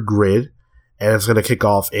Shattered Grid, and it's going to kick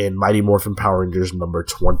off in Mighty Morphin Power Rangers number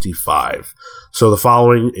 25. So the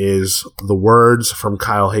following is the words from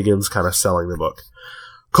Kyle Higgins kind of selling the book.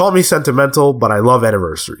 Call me sentimental, but I love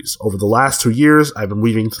anniversaries. Over the last 2 years, I've been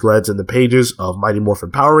weaving threads in the pages of Mighty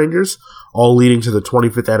Morphin Power Rangers, all leading to the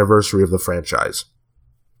 25th anniversary of the franchise.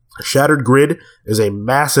 Shattered Grid is a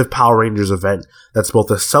massive Power Rangers event that's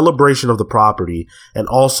both a celebration of the property and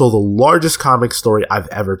also the largest comic story I've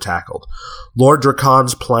ever tackled. Lord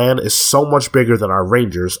Drakon's plan is so much bigger than our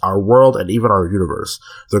Rangers, our world, and even our universe.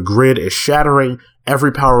 The grid is shattering.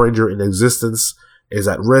 Every Power Ranger in existence is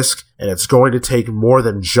at risk, and it's going to take more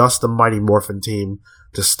than just the Mighty Morphin team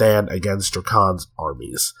to stand against Drakon's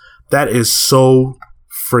armies. That is so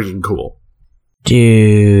freaking cool.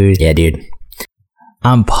 Dude. Yeah, dude.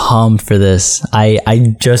 I'm pumped for this.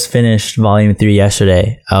 I just finished volume 3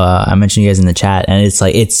 yesterday. I mentioned you guys in the chat, and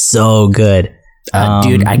it's so good.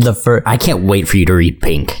 Dude, I can't wait for you to read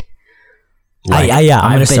Pink. I'm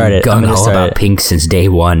gonna start it. I've been gung-ho about Pink since day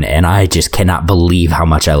one, and I just cannot believe how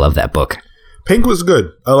much I love that book. Pink was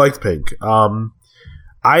good. I liked Pink.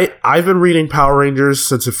 I've been reading Power Rangers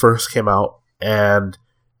since it first came out, and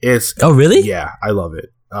it's really? Yeah, I love it.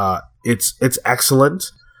 It's excellent.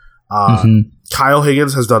 Kyle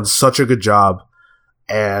Higgins has done such a good job,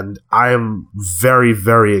 and I am very,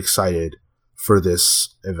 very excited for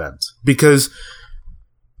this event because,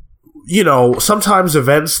 you know, sometimes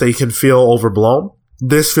events, they can feel overblown.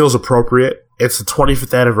 This feels appropriate. It's the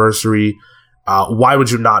 25th anniversary. Why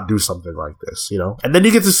would you not do something like this, you know? And then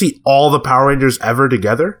you get to see all the Power Rangers ever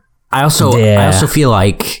together. I also feel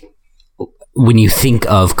like when you think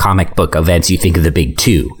of comic book events, you think of the big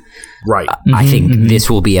two. Right. I think this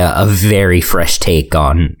will be a very fresh take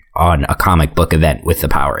on a comic book event with the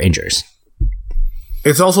Power Rangers.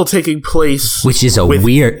 It's also taking place, which is a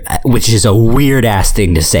weird ass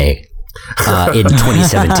thing to say in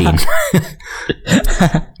 2017.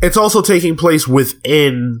 It's also taking place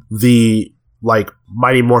within the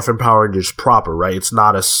Mighty Morphin Power Rangers proper, right? It's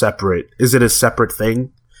not a separate. Is it a separate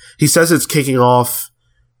thing? He says it's kicking off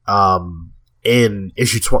in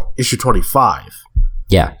issue 25.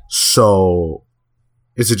 Yeah. So,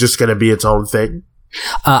 is it just going to be its own thing?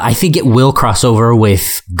 I think it will cross over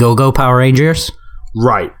with Go-Go Power Rangers.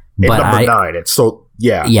 Right. But number 9. It's so,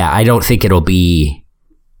 yeah. Yeah, I don't think it'll be...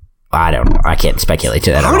 I don't know. I can't speculate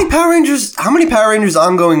to that. How many Power Rangers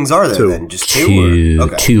ongoings are there 2. Then? Just 2?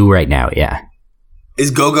 Okay. 2 right now, yeah.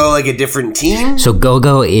 Is Go-Go like a different team? So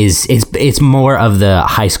Go-Go it's more of the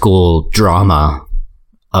high school drama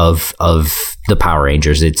of the Power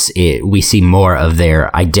Rangers. We see more of their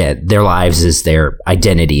lives as their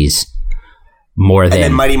identities more than. And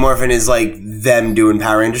then Mighty Morphin is like them doing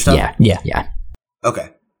Power Ranger stuff. Yeah.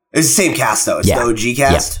 Okay, it's the same cast though. It's the OG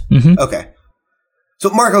cast. Yeah. Mm-hmm. Okay. So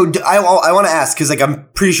Marco, I want to ask because I'm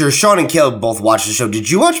pretty sure Sean and Caleb both watched the show. Did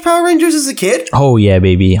you watch Power Rangers as a kid? Oh yeah,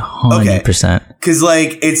 baby, 100%. Because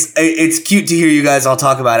it's cute to hear you guys all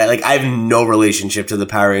talk about it. Like I have no relationship to the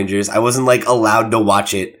Power Rangers. I wasn't allowed to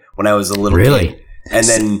watch it when I was a little kid. And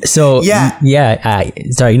then sorry,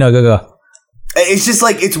 go. It's just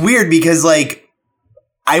it's weird because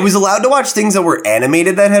I was allowed to watch things that were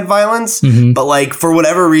animated that had violence, but for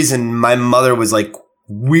whatever reason, my mother was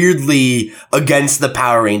weirdly against the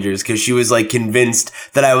Power Rangers because she was convinced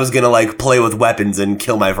that I was gonna play with weapons and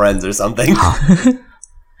kill my friends or something.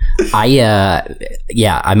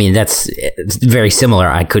 I mean it's very similar.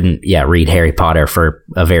 I couldn't read Harry Potter for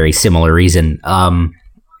a very similar reason.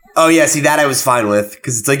 Oh yeah, see that I was fine with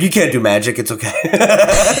because it's you can't do magic. It's okay.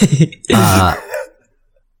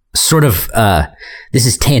 This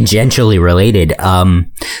is tangentially related.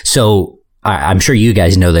 So I'm sure you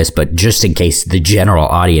guys know this, but just in case the general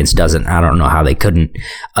audience doesn't, I don't know how they couldn't.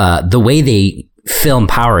 The way they film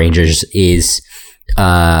Power Rangers is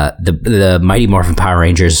the Mighty Morphin Power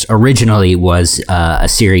Rangers originally was a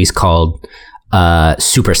series called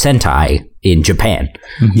Super Sentai in Japan.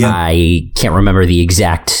 Yeah. I can't remember the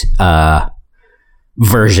exact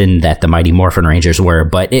version that the Mighty Morphin Rangers were,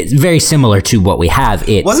 but it's very similar to what we have.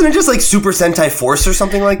 Wasn't it just like Super Sentai Force or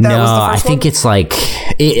something like that? No, was the I first think one? it's like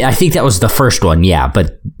I think that was the first one, yeah,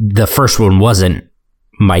 but the first one wasn't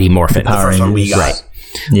Mighty Morphin. the first one we got. Right.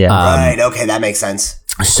 Yeah. Right. Okay, that makes sense.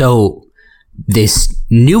 So this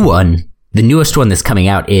new one, the newest one that's coming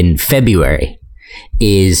out in February,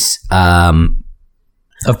 is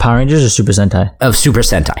of Power Rangers or Super Sentai? of Super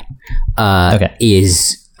Sentai. Okay.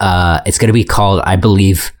 Is it's going to be called, I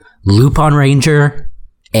believe, Lupin Ranger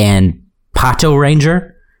and Pato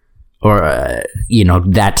Ranger, or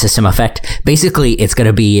that to some effect. Basically, it's going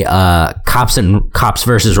to be cops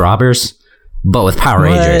versus robbers, but with Power What?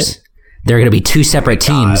 Rangers. There are going to be two separate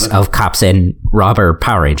teams of cops and robber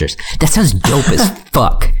Power Rangers. That sounds dope as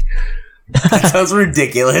fuck. That sounds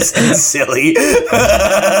ridiculous and silly.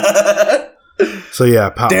 So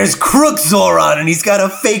yeah, There's Crook Zoran, and he's got a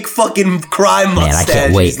fake fucking crime Man, I mustache.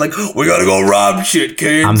 can't wait. He's like, we gotta go rob shit,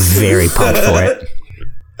 kids. I'm very pumped for it.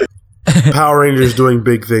 Power Rangers doing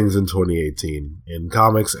big things in 2018 in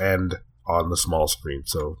comics and on the small screen.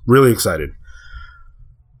 So really excited.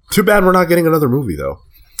 Too bad we're not getting another movie though.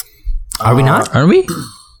 Are we not? Aren't we?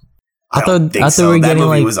 I don't think thought so. we were That getting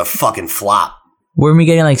movie like was a fucking flop. weren't we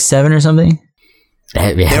getting like 7 or something?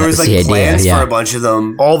 Yeah, There was that's like the plans idea, for a bunch of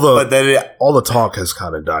them. But then all the talk has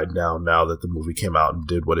kind of died down now that the movie came out and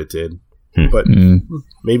did what it did. But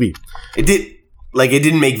maybe it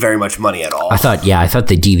didn't make very much money at all. I thought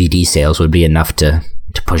the DVD sales would be enough to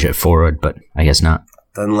push it forward, but I guess not.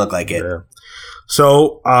 Doesn't look like it. Yeah.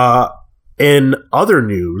 So in other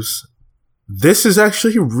news, this is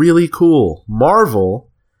actually really cool. Marvel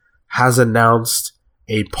has announced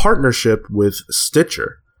a partnership with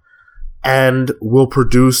Stitcher and will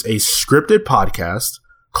produce a scripted podcast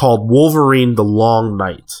called Wolverine: The Long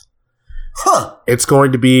Night. Huh. It's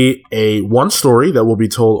going to be a one story that will be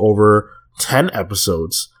told over 10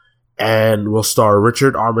 episodes and will star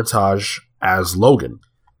Richard Armitage as Logan.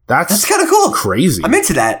 That's kind of cool. Crazy. I'm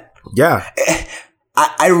into that. Yeah.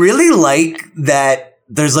 I really like that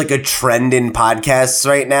there's like a trend in podcasts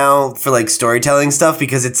right now for like storytelling stuff,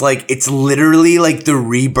 because it's literally like the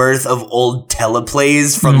rebirth of old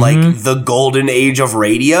teleplays from like the golden age of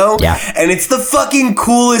radio. Yeah. And it's the fucking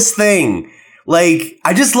coolest thing. Like,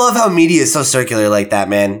 I just love how media is so circular like that,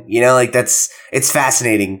 man. Like it's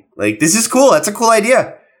fascinating. Like, this is cool. That's a cool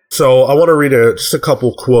idea. So I want to read just a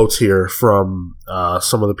couple quotes here from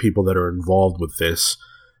some of the people that are involved with this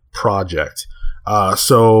project.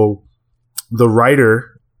 So the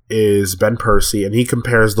writer is Ben Percy, and he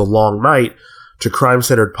compares The Long Night to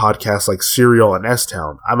crime-centered podcasts like Serial and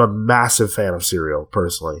S-Town. I'm a massive fan of Serial,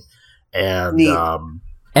 personally. And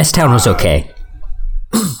S-Town was okay.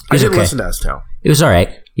 I didn't listen to S-Town. It was all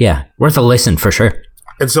right. Yeah, worth a listen for sure.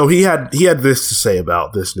 And so he had this to say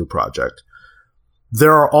about this new project.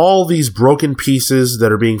 There are all these broken pieces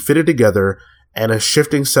that are being fitted together and a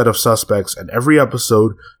shifting set of suspects, and every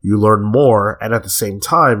episode you learn more and at the same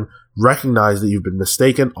time recognize that you've been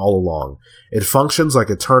mistaken all along. It functions like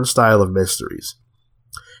a turnstile of mysteries.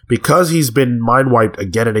 Because he's been mind-wiped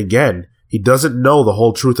again and again, he doesn't know the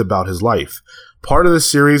whole truth about his life. Part of the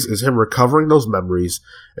series is him recovering those memories,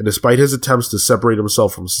 and despite his attempts to separate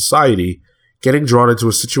himself from society, getting drawn into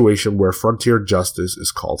a situation where frontier justice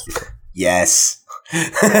is called for. Yes.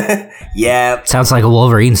 Yeah. Sounds like a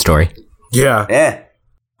Wolverine story. Yeah. Yeah.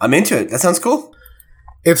 I'm into it. That sounds cool.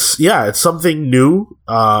 It's something new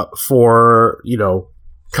for,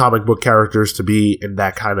 comic book characters to be in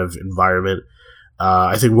that kind of environment.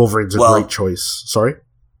 I think Wolverine's a great choice. Sorry?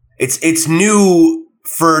 It's new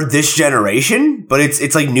for this generation, but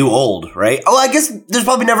it's like new old, right? Oh, I guess there's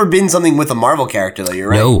probably never been something with a Marvel character, though. You're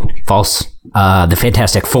right. No, false. The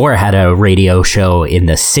Fantastic Four had a radio show in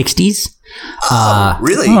the 60s.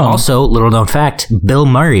 Really? Also, little known fact, Bill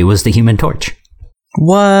Murray was the Human Torch.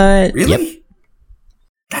 What? Really? Yep.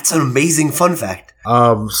 That's an amazing fun fact.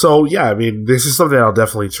 So yeah, I mean, this is something I'll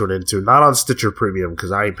definitely tune into. Not on Stitcher Premium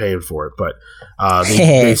because I ain't paying for it, but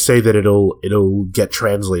they say that it'll get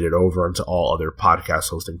translated over into all other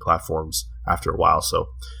podcast hosting platforms after a while. So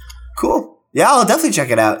Cool. Yeah, I'll definitely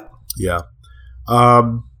check it out. yeah.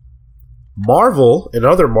 Marvel, in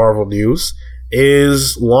other Marvel news,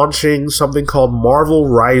 is launching something called Marvel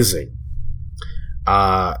Rising.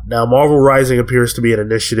 Now, Marvel Rising appears to be an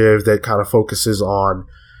initiative that kind of focuses on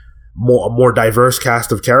a more diverse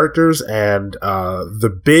cast of characters, and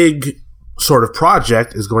the big sort of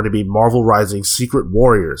project is going to be Marvel Rising Secret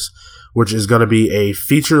Warriors, which is going to be a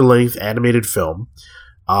feature-length animated film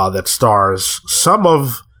that stars some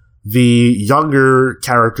of the younger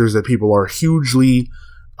characters that people are hugely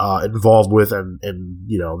involved with, and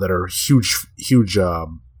that are huge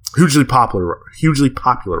hugely popular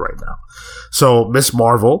right now. So Miss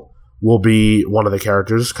Marvel will be one of the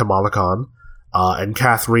characters, Kamala Khan, and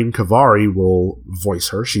Catherine Kavari will voice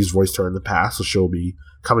her. She's voiced her in the past, so she'll be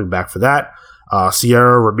coming back for that.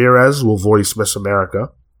 Sierra Ramirez will voice Miss America,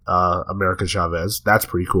 America Chavez. That's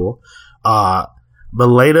pretty cool.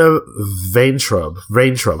 Milana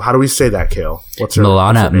Vaintrub. How do we say that, Kale? What's her name?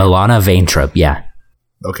 Milana Vaintrub, yeah.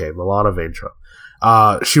 Okay, Milana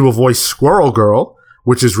Vaintrub. She will voice Squirrel Girl,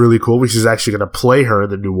 which is really cool. She's actually going to play her in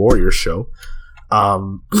the new Warriors show.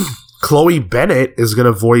 Chloe Bennett is going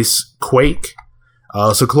to voice Quake.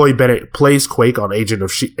 So Chloe Bennett plays Quake on Agents of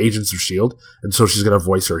S.H.I.E.L.D., and so she's going to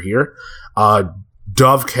voice her here.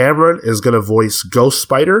 Dove Cameron is going to voice Ghost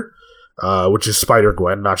Spider, which is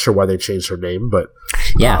Spider-Gwen. Not sure why they changed her name, but...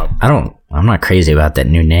 Yeah, I'm not crazy about that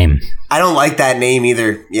new name. I don't like that name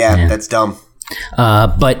either. Yeah. That's dumb.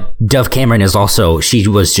 But Dove Cameron is also... She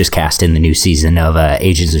was just cast in the new season of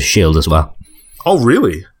Agents of S.H.I.E.L.D. as well. Oh,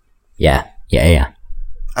 really? Yeah.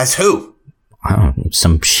 As who?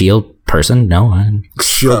 Some S.H.I.E.L.D. person? No.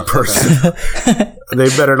 S.H.I.E.L.D. person. They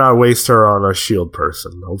better not waste her on a S.H.I.E.L.D.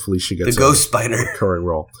 person. Hopefully she gets the Ghost Spider recurring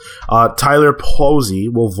role. Tyler Posey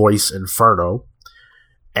will voice Inferno.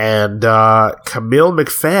 And Camille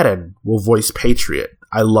McFadden will voice Patriot.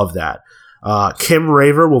 I love that. Kim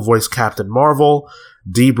Raver will voice Captain Marvel.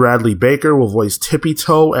 D. Bradley Baker will voice Tippy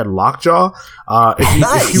Toe and Lockjaw.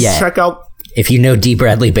 If you check out... If you know D.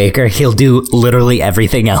 Bradley Baker, he'll do literally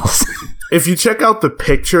everything else. If you check out the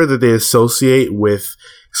picture that they associate with,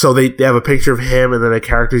 so they have a picture of him and then a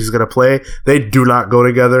character he's going to play, they do not go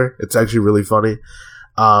together. It's actually really funny.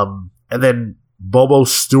 And then Bobo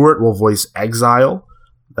Stewart will voice Exile.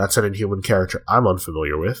 That's an Inhuman character I'm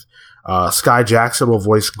unfamiliar with. Sky Jackson will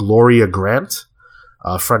voice Gloria Grant,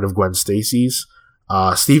 a friend of Gwen Stacy's.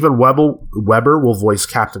 Stephen Weber will voice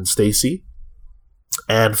Captain Stacy.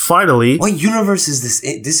 And finally... What universe is this?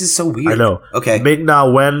 This is so weird. I know. Okay. Ming-Na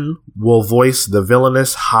Wen will voice the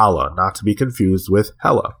villainous Hala, not to be confused with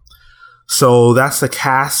Hela. So that's the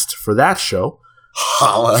cast for that show.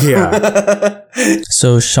 Hala. Yeah.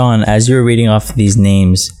 So, Sean, as you were reading off these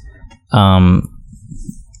names,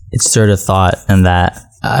 it stirred a thought, and that,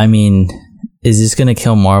 I mean, is this going to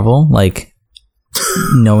kill Marvel? Like,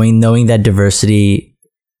 knowing that diversity,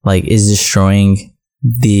 like, is destroying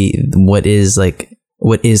what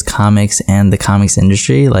is comics and the comics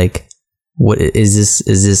industry? Like, what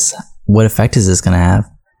effect is this going to have?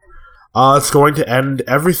 It's going to end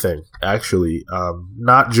everything, actually.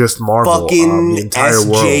 Not just Marvel, fucking the entire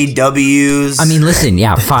SJWs. I mean, listen,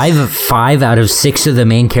 yeah, five out of 6 of the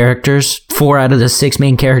main characters, 4 out of the 6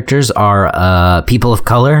 main characters are people of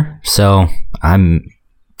color. So and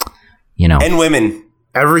women.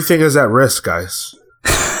 Everything is at risk, guys.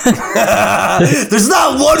 There's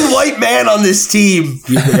not one white man on this team.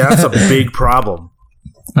 Yeah, that's a big problem.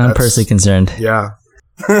 I'm personally concerned. Yeah.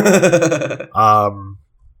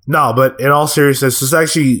 No, but in all seriousness, this is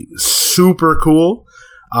actually super cool.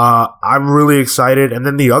 I'm really excited. And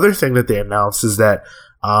then the other thing that they announced is that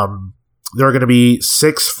there are going to be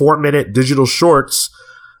 6 4-minute digital shorts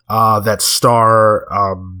that star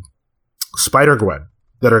Spider-Gwen,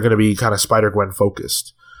 that are going to be kind of Spider-Gwen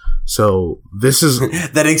focused. So this is...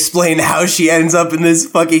 that explain how she ends up in this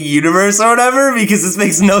fucking universe or whatever, because this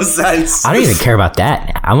makes no sense. I don't even care about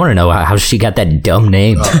that. I want to know how she got that dumb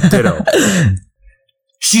name. Ditto.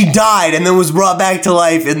 She died and then was brought back to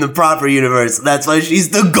life in the proper universe. That's why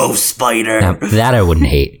she's the Ghost Spider. Now, that I wouldn't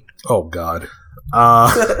hate. Oh, God.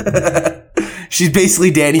 She's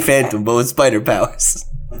basically Danny Phantom, but with spider powers.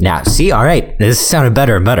 Now, see, all right. This sounded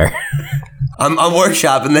better and better. I'm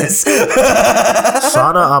workshopping this.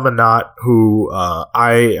 Sana Amanat, who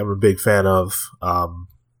I am a big fan of,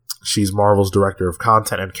 she's Marvel's director of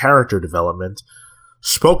content and character development,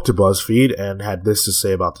 spoke to BuzzFeed and had this to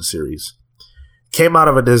say about the series. Came out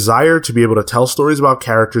of a desire to be able to tell stories about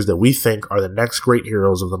characters that we think are the next great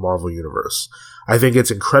heroes of the Marvel Universe. I think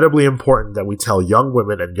it's incredibly important that we tell young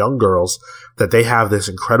women and young girls that they have this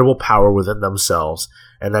incredible power within themselves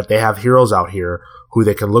and that they have heroes out here who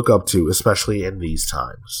they can look up to, especially in these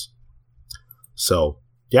times. So,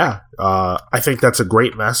 yeah, I think that's a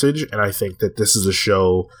great message, and I think that this is a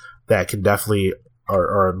show that can definitely,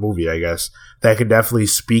 or a movie, I guess, that can definitely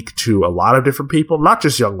speak to a lot of different people, not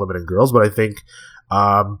just young women and girls, but I think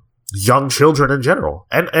young children in general,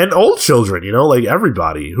 and old children, like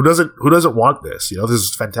everybody who doesn't want this. This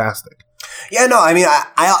is fantastic. Yeah, no, I mean,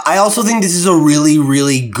 I also think this is a really,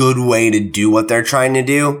 really good way to do what they're trying to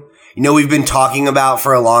do. We've been talking about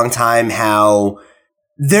for a long time how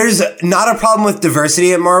there's not a problem with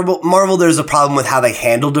diversity at Marvel. There's a problem with how they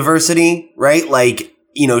handle diversity, right? Like,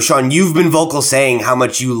 Sean, you've been vocal saying how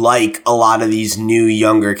much you like a lot of these new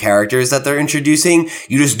younger characters that they're introducing.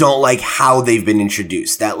 You just don't like how they've been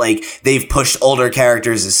introduced. That like they've pushed older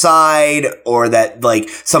characters aside, or that like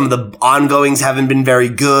some of the ongoings haven't been very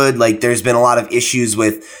good. Like there's been a lot of issues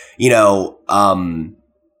with,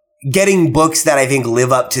 getting books that I think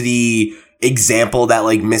live up to the example that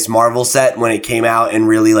like Miss Marvel set when it came out and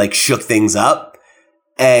really like shook things up.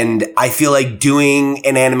 And I feel like doing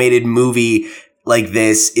an animated movie like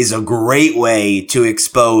this is a great way to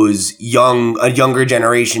expose a younger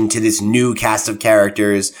generation to this new cast of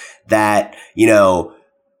characters that,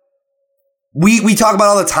 we talk about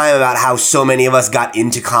all the time about how so many of us got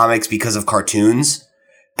into comics because of cartoons,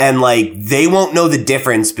 and like they won't know the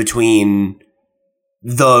difference between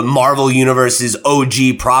the Marvel Universe's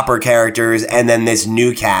OG proper characters and then this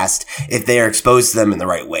new cast if they are exposed to them in the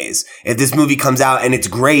right ways. If this movie comes out and it's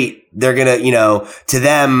great, they're gonna, to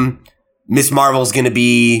them, Miss Marvel's going to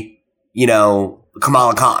be,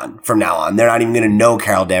 Kamala Khan from now on. They're not even going to know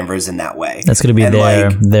Carol Danvers in that way. That's going to be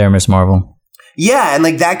their Miss Marvel. Yeah, and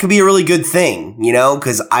like that could be a really good thing,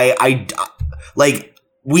 because I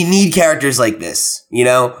we need characters like this,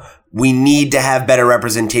 We need to have better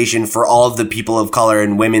representation for all of the people of color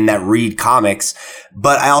and women that read comics.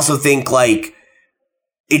 But I also think like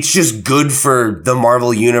it's just good for the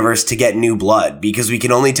Marvel universe to get new blood, because we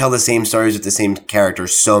can only tell the same stories with the same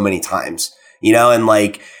characters so many times, and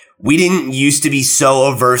like we didn't used to be so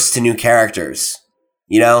averse to new characters,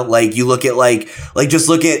 like you look at like just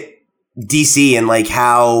look at DC and like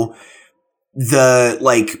how the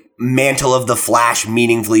like mantle of the Flash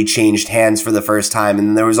meaningfully changed hands for the first time.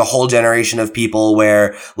 And there was a whole generation of people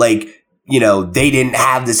where like, they didn't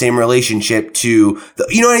have the same relationship to,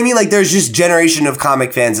 you know what I mean? Like there's just generation of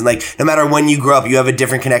comic fans, and like no matter when you grow up, you have a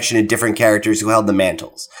different connection to different characters who held the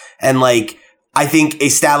mantles. And like, I think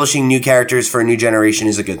establishing new characters for a new generation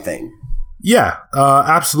is a good thing. Yeah,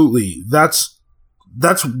 absolutely. That's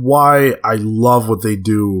why I love what they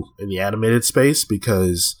do in the animated space,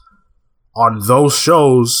 because on those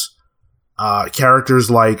shows, characters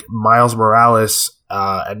like Miles Morales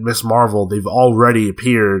and Miss Marvel, they've already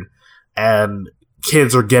appeared, and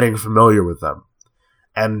kids are getting familiar with them.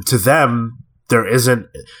 And to them, there isn't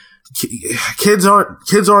kids aren't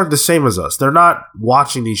the same as us. They're not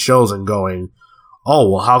watching these shows and going,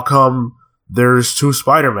 "Oh, well, how come there's two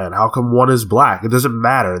Spider-Man? How come one is black?" It doesn't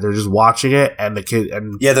matter. They're just watching it, and the kid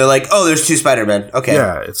and yeah, they're like, "Oh, there's two Spider-Man." Okay,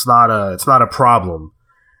 yeah, it's not a problem.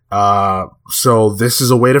 So this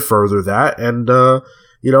is a way to further that, and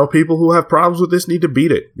people who have problems with this need to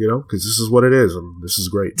beat it, because this is what it is, and this is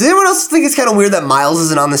great. Does anyone else think it's kind of weird that Miles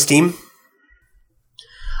isn't on this team?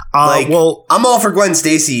 Well, I'm all for Gwen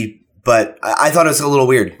Stacy, but I thought it was a little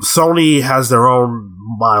weird. Sony has their own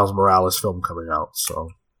Miles Morales film coming out, so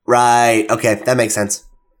right. Okay, that makes sense.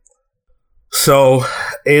 So,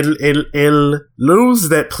 in news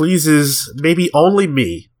that pleases maybe only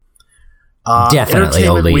me, definitely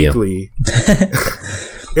only Weekly,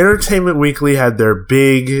 Entertainment Weekly had their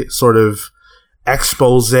big sort of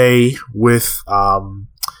expose with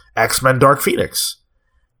X-Men Dark Phoenix.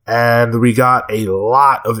 And we got a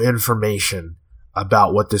lot of information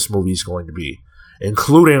about what this movie is going to be,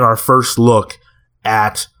 including our first look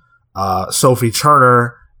at Sophie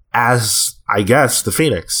Turner as, I guess, the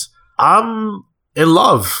Phoenix. I'm in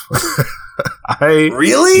love.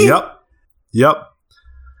 Really? Yep.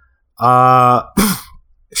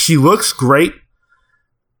 She looks great.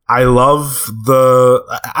 I love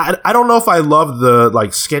I don't know if I love the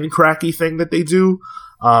like skin cracky thing that they do.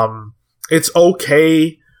 It's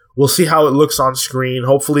okay. We'll see how it looks on screen.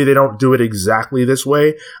 Hopefully they don't do it exactly this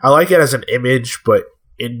way. I like it as an image, but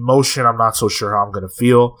in motion, I'm not so sure how I'm going to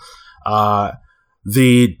feel.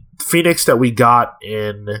 The Phoenix that we got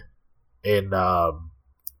in The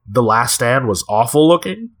Last Stand was awful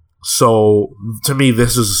looking. So to me,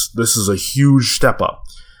 this is a huge step up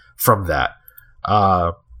from that.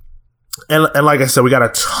 And like I said, we got a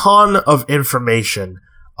ton of information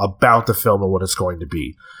about the film and what it's going to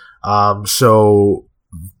be. So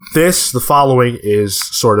the following is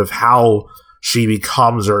sort of how she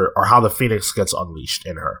becomes or how the Phoenix gets unleashed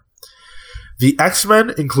in her. The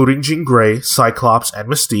X-Men, including Jean Grey, Cyclops, and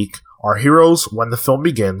Mystique, are heroes when the film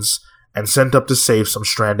begins and sent up to save some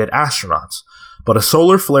stranded astronauts. But a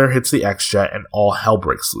solar flare hits the X-Jet and all hell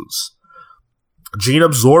breaks loose. Jean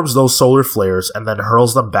absorbs those solar flares and then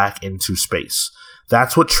hurls them back into space.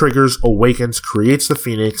 That's what triggers, awakens, creates the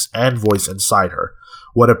Phoenix and voice inside her.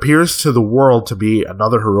 What appears to the world to be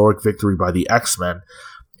another heroic victory by the X-Men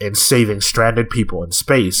in saving stranded people in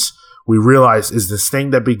space, we realize is this thing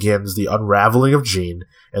that begins the unraveling of Jean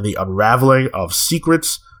and the unraveling of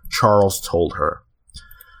secrets Charles told her.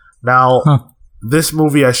 Now, this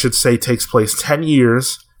movie, I should say, takes place 10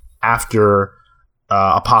 years after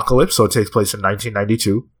Apocalypse, so it takes place in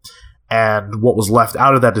 1992. And what was left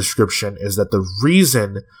out of that description is that the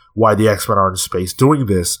reason why the X-Men are in space doing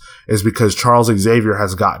this is because Charles Xavier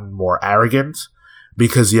has gotten more arrogant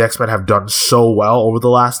because the X-Men have done so well over the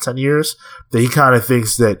last 10 years that he kind of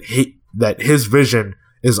thinks that his vision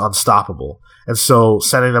is unstoppable. And so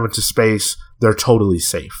sending them into space, they're totally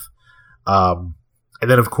safe. And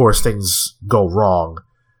then, of course, things go wrong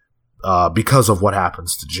because of what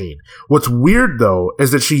happens to Jean. What's weird, though,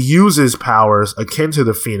 is that she uses powers akin to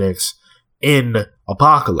the Phoenix in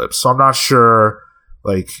Apocalypse. So I'm not sure,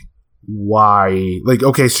 why.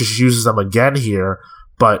 Okay, so she uses them again here,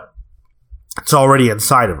 but it's already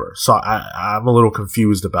inside of her. So I'm a little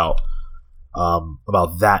confused about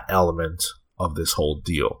that element of this whole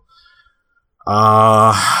deal.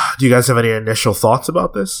 Do you guys have any initial thoughts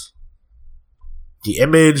about this? The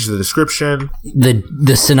image, the description?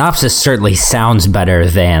 The synopsis certainly sounds better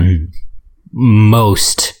than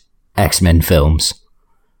most X-Men films.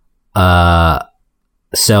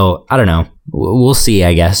 So I don't know. We'll see,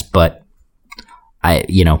 I guess, but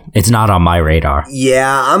it's not on my radar.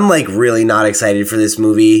 Yeah, I'm really not excited for this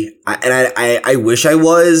movie. I wish I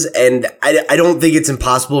was, and I don't think it's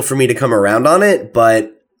impossible for me to come around on it,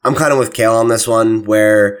 but I'm kind of with Kale on this one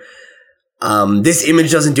where this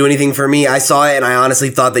image doesn't do anything for me. I saw it and I honestly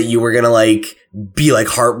thought that you were going to be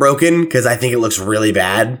heartbroken because I think it looks really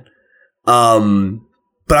bad.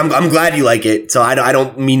 But I'm glad you like it. So I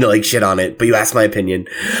don't mean to shit on it, but you asked my opinion.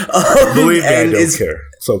 Believe me, I don't care.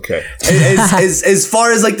 It's okay. as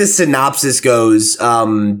far as the synopsis goes,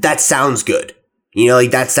 that sounds good.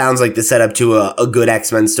 That sounds like the setup to a good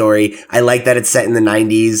X-Men story. I like that it's set in the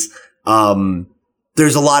 90s.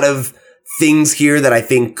 There's a lot of things here that I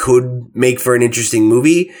think could make for an interesting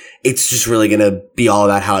movie. It's just really going to be all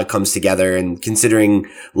about how it comes together. And considering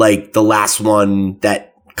the last one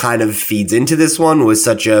that kind of feeds into this one was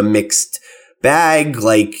such a mixed bag,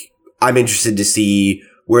 I'm interested to see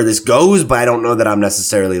where this goes, but I don't know that I'm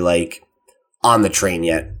necessarily on the train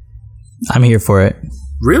yet. I'm here for it.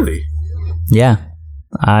 Really? Yeah.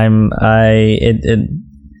 I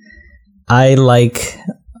like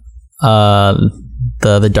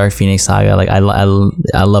the Dark Phoenix saga. I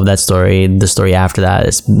love that story. The story after that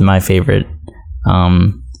is my favorite.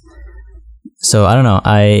 So I don't know.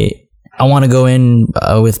 I want to go in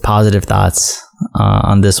with positive thoughts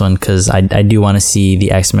on this one because I do want to see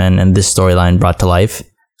the X-Men and this storyline brought to life,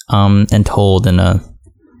 and told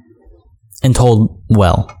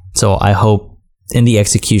well. So I hope in the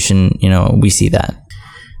execution, we see that.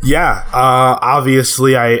 Yeah,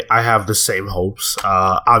 obviously I have the same hopes.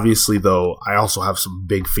 Obviously, though, I also have some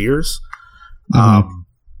big fears. Mm-hmm.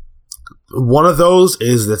 One of those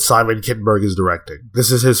is that Simon Kinberg is directing.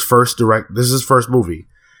 This is his first movie,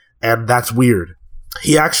 and that's weird.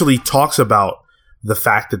 He actually talks about the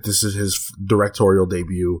fact that this is his directorial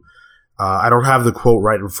debut. I don't have the quote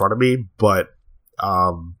right in front of me, but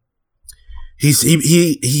he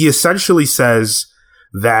essentially says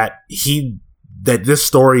that this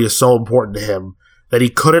story is so important to him that he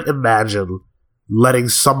couldn't imagine letting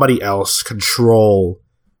somebody else control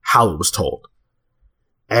how it was told.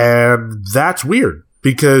 And that's weird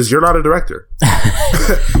because you're not a director.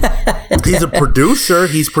 He's a producer.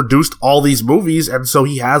 He's produced all these movies, and so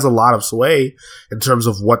he has a lot of sway in terms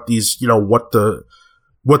of what these, what the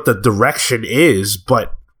direction is.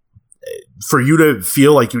 But for you to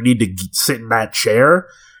feel like you need to sit in that chair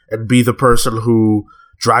and be the person who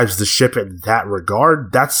drives the ship in that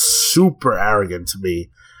regard, that's super arrogant to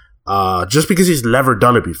me, just because he's never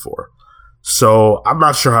done it before. So I'm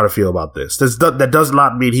not sure how to feel about this. That does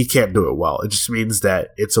not mean he can't do it well. It just means that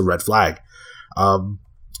it's a red flag.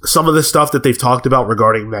 Some of the stuff that they've talked about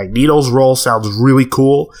regarding Magneto's role sounds really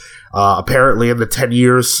cool. Apparently in the 10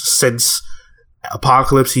 years since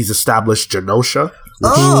Apocalypse, he's established Genosha,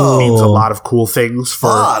 which means a lot of cool things for...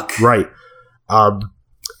 Right.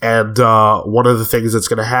 And one of the things that's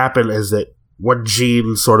going to happen is that when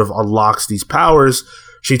Jean sort of unlocks these powers,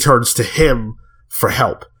 she turns to him for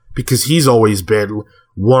help because he's always been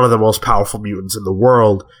one of the most powerful mutants in the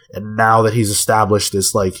world. And now that he's established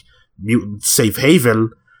this mutant safe haven,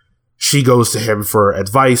 she goes to him for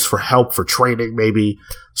advice, for help, for training, maybe.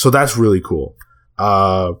 So that's really cool.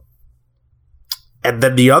 And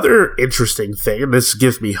then the other interesting thing, and this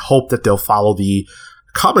gives me hope that they'll follow the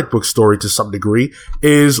comic book story to some degree,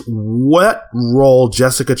 is what role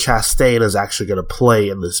Jessica Chastain is actually going to play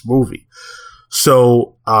in this movie.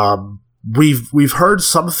 So we've heard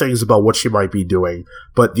some things about what she might be doing,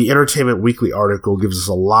 but the Entertainment Weekly article gives us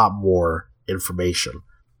a lot more information.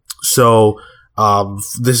 So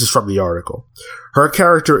This is from the article. Her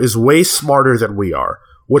character is way smarter than we are.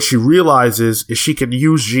 What she realizes is she can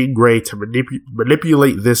use Jean Grey to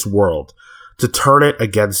manipulate this world, to turn it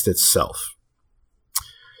against itself.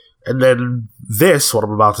 And then this, what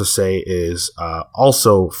I'm about to say, is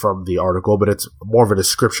also from the article, but it's more of a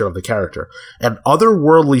description of the character. An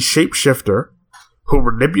otherworldly shapeshifter who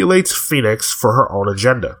manipulates Phoenix for her own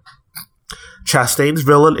agenda. Chastain's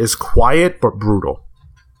villain is quiet but brutal.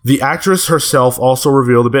 The actress herself also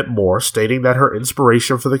revealed a bit more, stating that her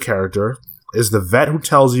inspiration for the character is the vet who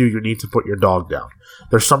tells you need to put your dog down.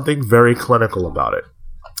 There's something very clinical about it.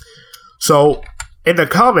 So, in the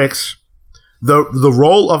comics, the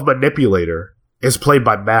role of manipulator is played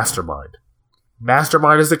by Mastermind.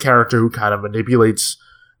 Mastermind is the character who kind of manipulates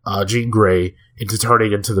Jean Grey into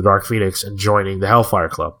turning into the Dark Phoenix and joining the Hellfire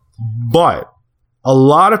Club. But a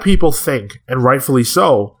lot of people think, and rightfully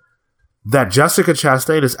so, that Jessica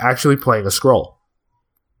Chastain is actually playing a Skrull.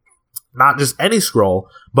 Not just any Skrull,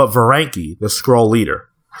 but Varanki, the Skrull leader.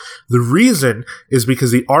 The reason is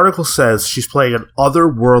because the article says she's playing an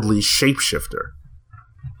otherworldly shapeshifter.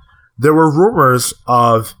 There were rumors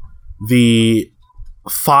of the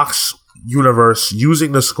Fox universe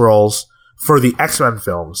using the Skrulls for the X-Men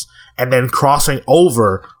films and then crossing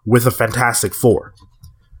over with the Fantastic Four.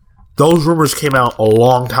 Those rumors came out a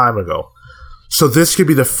long time ago. So this could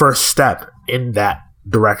be the first step in that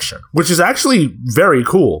direction, which is actually very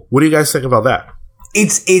cool. What do you guys think about that?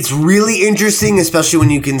 It's really interesting, especially when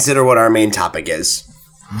you consider what our main topic is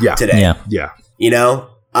today. Yeah. You know?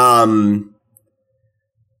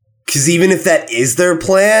 Because even if that is their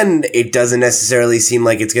plan, it doesn't necessarily seem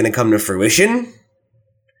like it's going to come to fruition.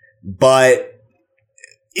 But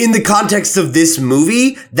in the context of this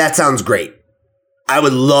movie, that sounds great. I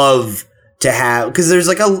would love to have, because there's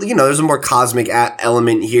like there's a more cosmic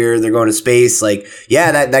element here. They're going to space. Like,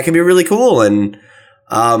 yeah, that could be really cool. And,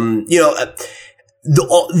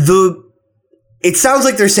 it sounds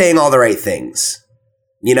like they're saying all the right things.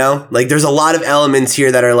 You know, like there's a lot of elements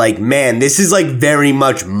here that are like, man, this is like very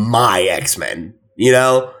much my X-Men, you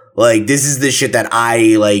know, like this is the shit that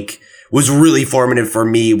I like was really formative for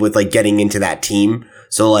me with like getting into that team.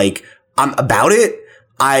 So like I'm about it.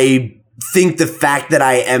 I think the fact that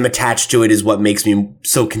I am attached to it is what makes me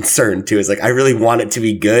so concerned too. Is like I really want it to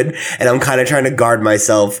be good, and I'm kind of trying to guard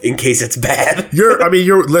myself in case it's bad. You're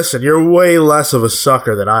way less of a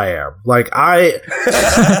sucker than I am. Like dude,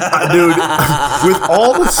 with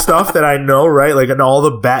all the stuff that I know, right? Like, and all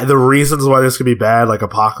the reasons why this could be bad, like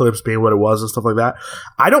Apocalypse being what it was and stuff like that.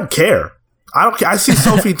 I don't care. I see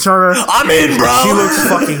Sophie Turner. I'm in, bro. She looks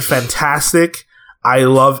fucking fantastic. I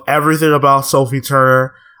love everything about Sophie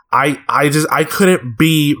Turner. I couldn't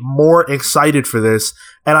be more excited for this,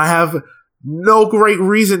 and I have no great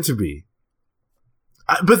reason to be.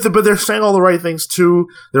 But they're saying all the right things too.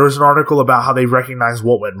 There was an article about how they recognize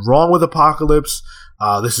what went wrong with Apocalypse.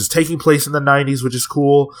 This is taking place in the 90s, which is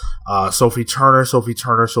cool. Sophie Turner.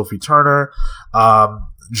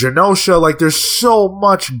 Genosha, like there's so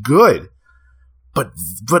much good. But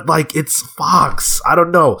like it's Fox. I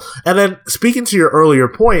don't know. And then speaking to your earlier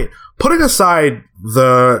point, putting aside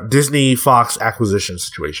the Disney Fox acquisition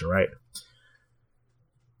situation, right?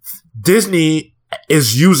 Disney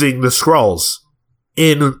is using the Skrulls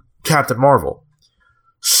in Captain Marvel.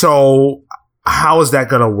 So how is that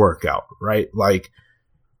going to work out, right? Like,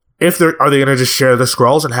 are they going to just share the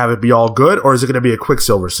Skrulls and have it be all good, or is it going to be a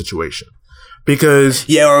Quicksilver situation? Because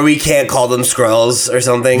or we can't call them Skrulls or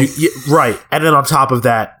something. Right. And then on top of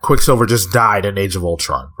that, Quicksilver just died in Age of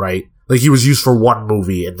Ultron, right? Like he was used for one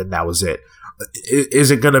movie and then that was it.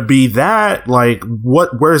 Is it going to be that? Like,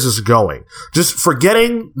 where is this going? Just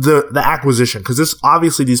forgetting the acquisition, because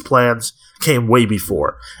these plans came way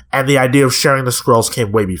before, and the idea of sharing the Skrulls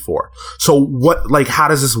came way before. So how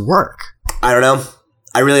does this work? I don't know.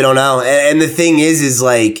 I really don't know. And the thing is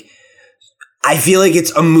like, I feel like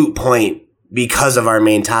it's a moot point because of our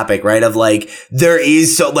main topic, right? Of like,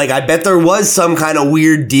 I bet there was some kind of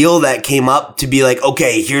weird deal that came up to be like,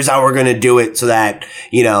 okay, here's how we're going to do it so that,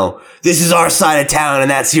 this is our side of town and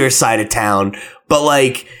that's your side of town. But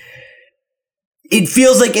like, it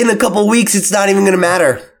feels like in a couple weeks, it's not even going to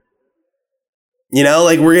matter.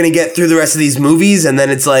 Like we're going to get through the rest of these movies and then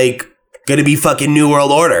it's like going to be fucking New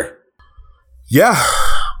World Order. Yeah.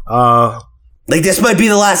 Like this might be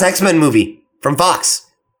the last X-Men movie from Fox.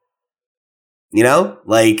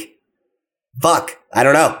 Like, fuck, I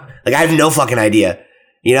don't know. Like, I have no fucking idea,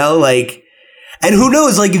 like, and who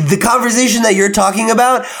knows, like, the conversation that you're talking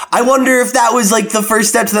about, I wonder if that was, like, the first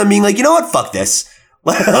step to them being like, you know what, fuck this.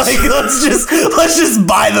 Like, let's just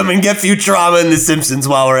buy them and get Futurama and The Simpsons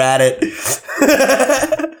while we're at it.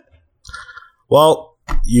 Well,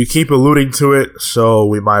 you keep alluding to it, so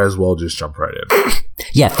we might as well just jump right in.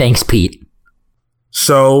 Yeah, thanks, Pete.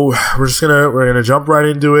 So we're gonna jump right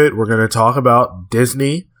into it. We're gonna talk about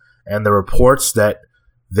Disney and the reports that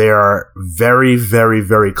they are very, very,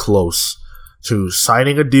 very close to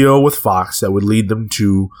signing a deal with Fox that would lead them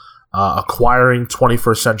to acquiring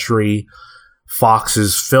 21st Century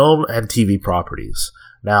Fox's film and TV properties.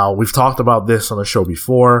 Now, we've talked about this on the show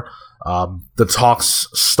before. The talks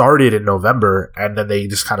started in November, and then they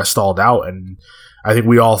just kind of stalled out, and I think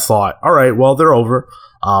we all thought, all right, well, they're over.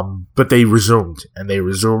 But they resumed, and they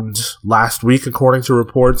resumed last week, according to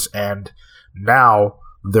reports, and now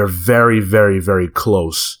they're very, very, very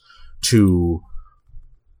close to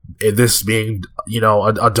this being,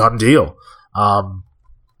 a done deal.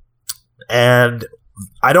 And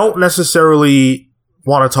I don't necessarily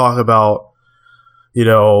want to talk about,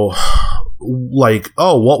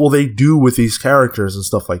 what will they do with these characters and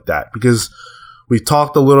stuff like that, because we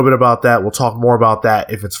talked a little bit about that. We'll talk more about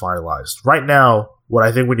that if it's finalized. Right now, what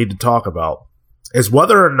I think we need to talk about is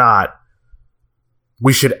whether or not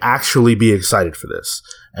we should actually be excited for this,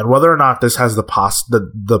 and whether or not this has the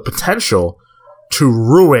potential to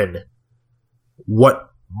ruin what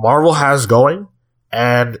Marvel has going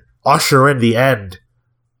and usher in the end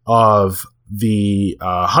of the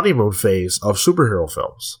honeymoon phase of superhero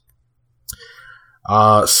films.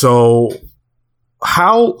 So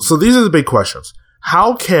these are the big questions.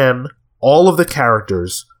 How can all of the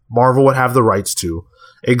characters Marvel would have the rights to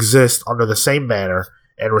exist under the same banner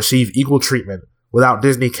and receive equal treatment without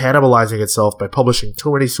Disney cannibalizing itself by publishing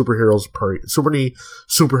too many superhero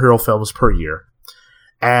films per year?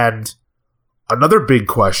 And another big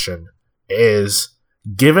question is,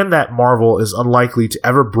 given that Marvel is unlikely to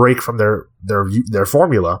ever break from their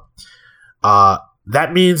formula,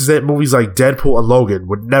 that means that movies like Deadpool and Logan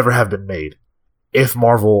would never have been made if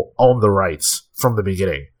Marvel owned the rights from the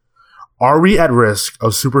beginning. Are we at risk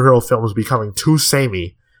of superhero films becoming too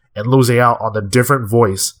samey and losing out on the different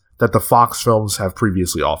voice that the Fox films have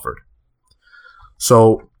previously offered?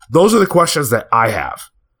 So those are the questions that I have.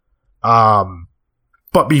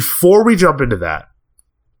 But before we jump into that,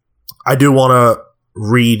 I do want to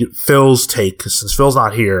read Phil's take, because since Phil's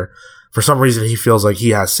not here, for some reason he feels like he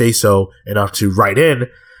has say-so enough to write in.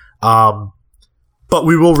 But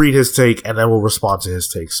we will read his take, and then we'll respond to his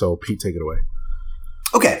take. So, Pete, take it away.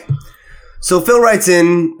 Okay. So Phil writes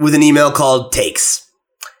in with an email called Takes.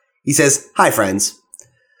 He says, "Hi, friends.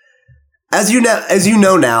 As you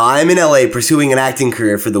know now, I am in LA pursuing an acting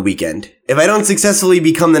career for the weekend. If I don't successfully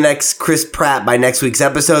become the next Chris Pratt by next week's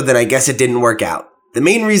episode, then I guess it didn't work out. The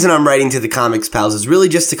main reason I'm writing to the Comics Pals is really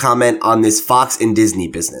just to comment on this Fox and Disney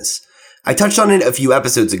business. I touched on it a few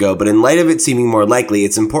episodes ago, but in light of it seeming more likely,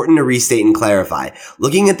 it's important to restate and clarify.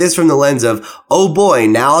 Looking at this from the lens of, oh boy,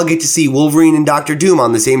 now I'll get to see Wolverine and Doctor Doom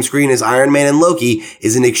on the same screen as Iron Man and Loki,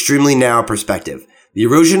 is an extremely narrow perspective. The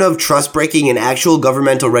erosion of trust-breaking and actual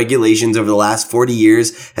governmental regulations over the last 40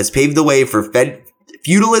 years has paved the way for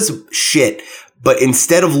feudalist shit, but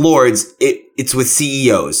instead of lords, it's with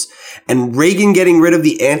CEOs. And Reagan getting rid of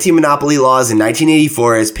the anti-monopoly laws in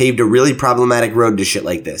 1984 has paved a really problematic road to shit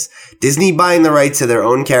like this. Disney buying the rights to their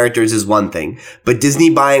own characters is one thing, but Disney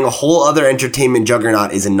buying a whole other entertainment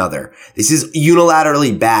juggernaut is another. This is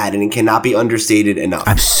unilaterally bad, and it cannot be understated enough."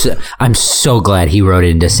 I'm so glad he wrote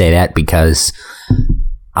in to say that, because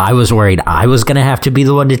I was worried I was going to have to be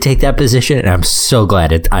the one to take that position, and I'm so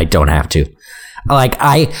glad I don't have to. Like,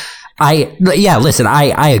 listen,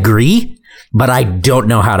 I agree, but I don't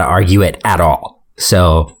know how to argue it at all.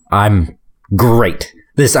 So I'm great.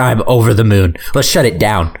 I'm over the moon. Let's shut it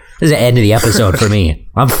down. This is the end of the episode for me.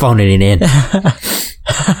 I'm phoning it in.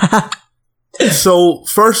 So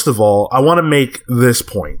first of all, I want to make this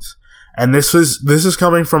point, and this is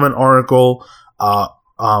coming from an article,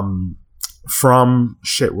 from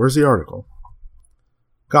shit. Where's the article?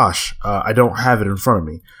 Gosh, I don't have it in front of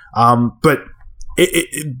me. But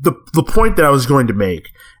the point that I was going to make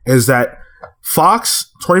is that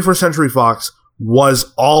Fox, 21st Century Fox,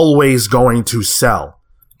 was always going to sell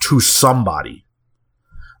to somebody.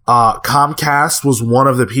 Comcast was one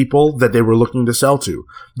of the people that they were looking to sell to.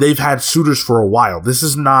 They've had suitors for a while. This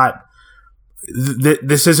isn't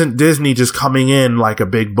Disney just coming in like a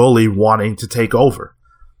big bully wanting to take over.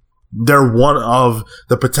 They're one of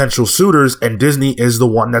the potential suitors, and Disney is the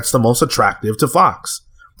one that's the most attractive to Fox.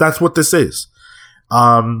 That's what this is.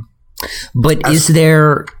 But is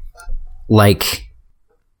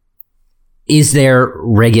there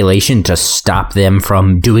regulation to stop them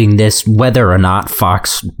from doing this, whether or not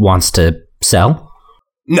Fox wants to sell?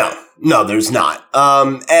 No, there's not.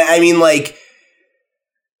 I mean, like,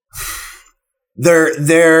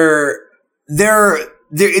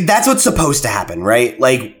 that's what's supposed to happen, right?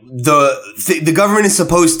 Like the government is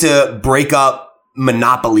supposed to break up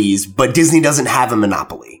monopolies, but Disney doesn't have a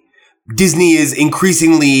monopoly. Disney is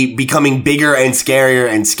increasingly becoming bigger and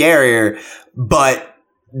scarier, but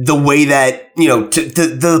the way that, you know, to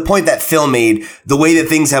the point that Phil made, the way that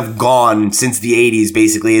things have gone since the 80s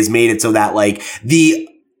basically has made it so that, like, the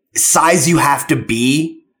size you have to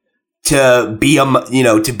be to be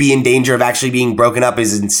in danger of actually being broken up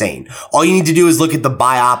is insane. All you need to do is look at the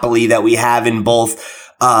biopoly that we have in both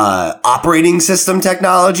operating system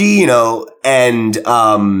technology, you know, and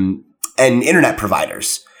internet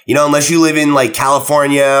providers. You know, unless you live in like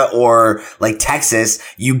California or like Texas,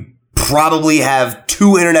 you probably have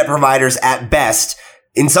 2 internet providers at best.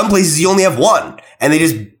 In some places, you only have 1, and they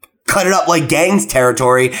just cut it up like gangs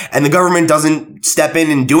territory, and the government doesn't step in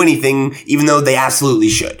and do anything, even though they absolutely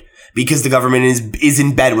should, because the government is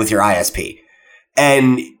in bed with your ISP.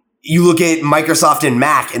 And you look at Microsoft and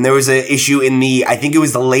Mac, and there was an issue in I think it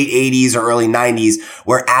was the late 80s or early 90s,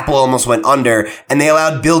 where Apple almost went under, and they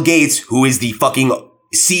allowed Bill Gates, who is the fucking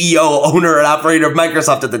CEO, owner, and operator of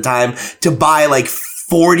Microsoft at the time, to buy like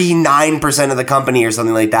 49% of the company or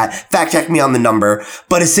something like that. Fact check me on the number,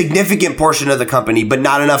 but a significant portion of the company, but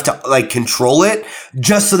not enough to like control it,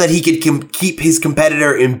 just so that he could keep his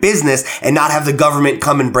competitor in business and not have the government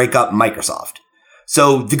come and break up Microsoft.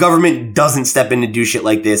 So the government doesn't step in to do shit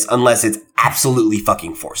like this unless it's absolutely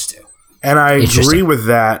fucking forced to. And I agree with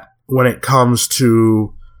that when it comes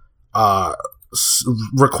to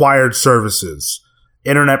required services.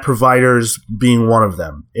 Internet providers being one of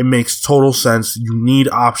them. It makes total sense. You need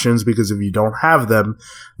options, because if you don't have them,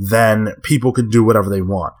 then people can do whatever they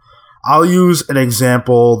want. I'll use an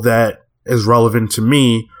example that is relevant to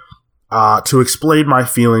me to explain my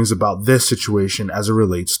feelings about this situation as it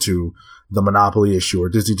relates to the monopoly issue or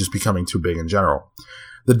Disney just becoming too big in general.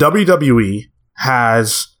 The WWE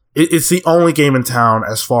it's the only game in town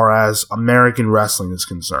as far as American wrestling is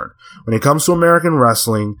concerned. When it comes to American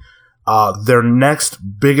wrestling, their next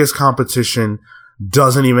biggest competition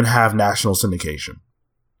doesn't even have national syndication.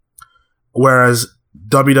 Whereas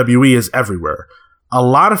WWE is everywhere. A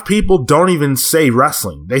lot of people don't even say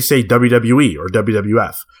wrestling. They say WWE or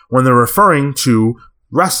WWF when they're referring to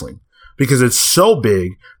wrestling, because it's so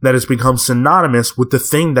big that it's become synonymous with the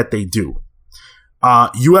thing that they do.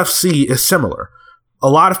 UFC is similar. A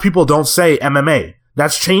lot of people don't say MMA.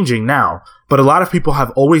 That's changing now. But a lot of people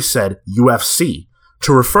have always said UFC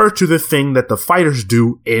to refer to the thing that the fighters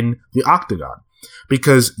do in the octagon,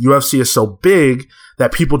 because UFC is so big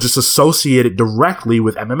that people just associate it directly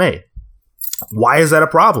with MMA. Why is that a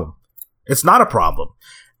problem? It's not a problem.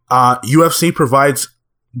 UFC provides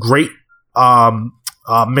great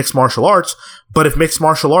mixed martial arts, but if mixed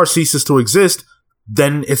martial arts ceases to exist,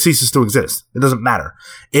 then it ceases to exist. It doesn't matter.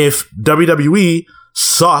 If WWE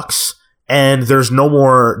sucks and there's no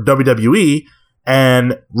more WWE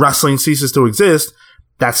and wrestling ceases to exist,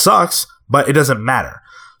 that sucks, but it doesn't matter.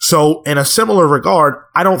 So in a similar regard,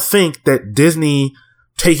 I don't think that Disney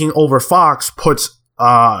taking over Fox puts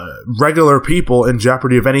regular people in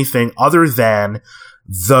jeopardy of anything other than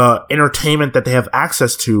the entertainment that they have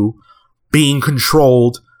access to being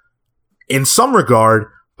controlled in some regard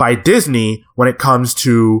by Disney when it comes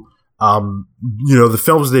to the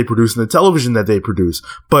films they produce and the television that they produce.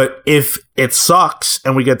 But if it sucks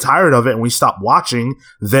and we get tired of it and we stop watching,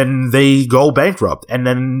 then they go bankrupt and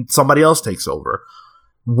then somebody else takes over.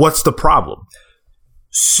 What's the problem?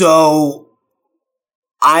 So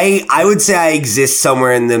I would say I exist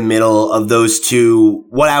somewhere in the middle of those two.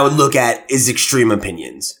 What I would look at is extreme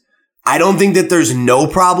opinions. I don't think that there's no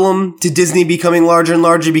problem to Disney becoming larger and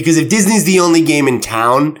larger, because if Disney's the only game in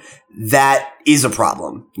town, that is a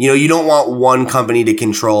problem. You know, you don't want one company to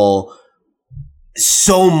control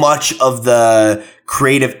so much of the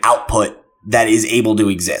creative output that is able to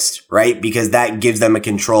exist, right? Because that gives them a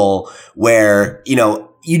control where, you know,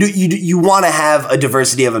 you want to have a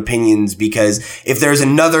diversity of opinions, because if there's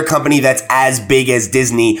another company that's as big as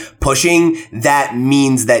Disney pushing, that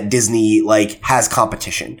means that Disney like has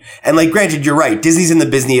competition. And like, granted, you're right. Disney's in the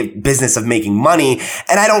business of making money.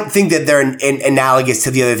 And I don't think that they're analogous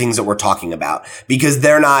to the other things that we're talking about, because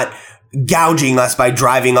they're not gouging us by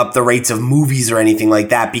driving up the rates of movies or anything like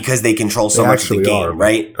that, because they control so much of the game,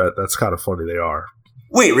 right? That's kind of funny. They are.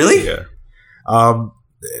 Wait, really? Yeah.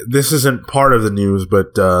 This isn't part of the news,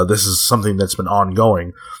 but this is something that's been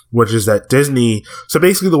ongoing, which is that Disney. So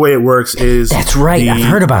basically, the way it works is that's right. I've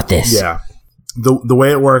heard about this. Yeah, the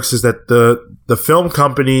way it works is that the film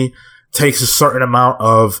company takes a certain amount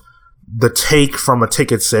of the take from a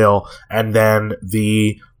ticket sale, and then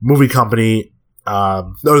the movie company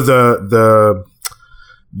or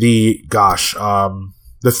the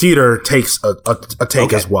theater takes a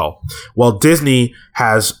take as well. Well, Disney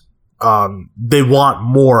has they want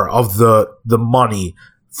more of the money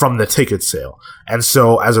from the ticket sale, and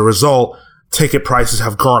so as a result, ticket prices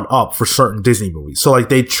have gone up for certain Disney movies. So like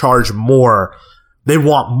they charge more. They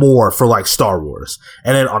want more for like Star Wars.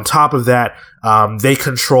 And then on top of that, they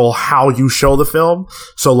control how you show the film.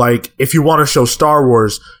 So like if you want to show Star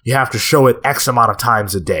Wars, you have to show it X amount of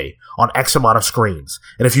times a day on X amount of screens.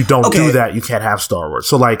 And if you don't do that, you can't have Star Wars.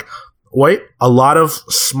 So like, a lot of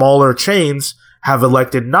smaller chains have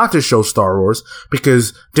elected not to show Star Wars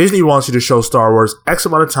because Disney wants you to show Star Wars X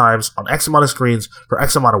amount of times on X amount of screens for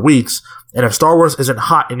X amount of weeks. And if Star Wars isn't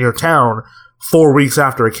hot in your town 4 weeks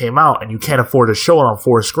after it came out and you can't afford to show it on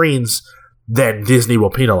 4 screens, then Disney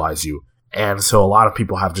will penalize you. And so a lot of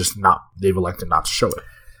people have they've elected not to show it.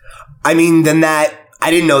 I mean, I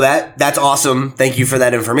didn't know that. That's awesome. Thank you for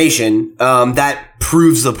that information. That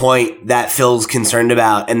proves the point that Phil's concerned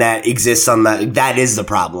about and that exists that is the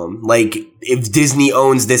problem. Like, if Disney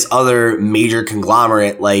owns this other major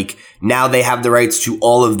conglomerate, like, now they have the rights to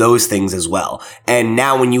all of those things as well. And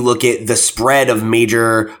now when you look at the spread of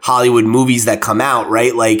major Hollywood movies that come out,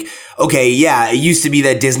 right? Like, okay, yeah, it used to be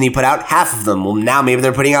that Disney put out half of them. Well, now maybe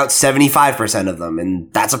they're putting out 75% of them.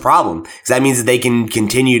 And that's a problem because that means that they can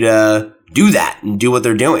continue to do that and do what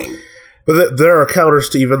they're doing. But there are counters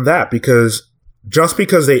to even that, because just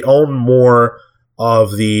because they own more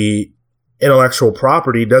of the intellectual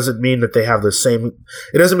property doesn't mean that they have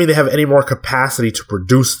it doesn't mean they have any more capacity to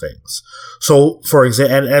produce things. So, for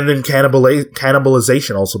example, and then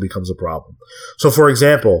cannibalization also becomes a problem. So, for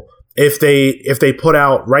example, if they put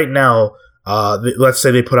out right now, let's say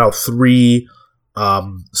they put out 3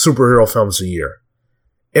 superhero films a year.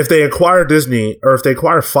 If they acquire Disney or if they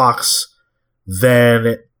acquire Fox,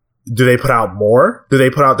 then do they put out more? Do they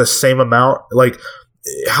put out the same amount? Like,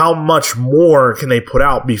 how much more can they put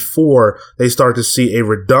out before they start to see a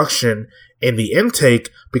reduction in the intake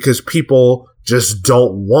because people just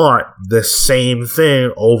don't want the same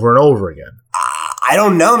thing over and over again? I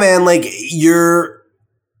don't know, man. Like,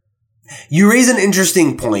 you raise an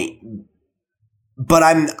interesting point, but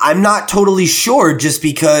I'm not totally sure just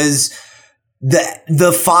because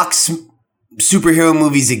the Fox superhero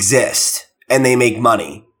movies exist and they make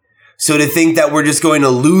money. So to think that we're just going to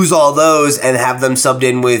lose all those and have them subbed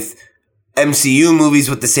in with MCU movies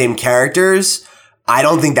with the same characters, I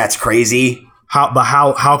don't think that's crazy.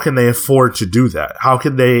 How can they afford to do that? How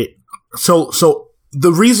can they? So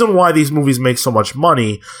the reason why these movies make so much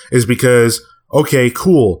money is because, okay,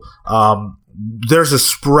 cool. There's a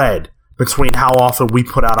spread between how often we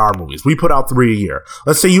put out our movies. We put out 3 a year.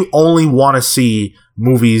 Let's say you only want to see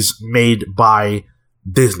movies made by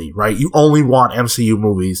Disney, right? You only want MCU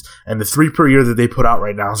movies, and the 3 per year that they put out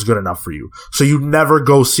right now is good enough for you. So you never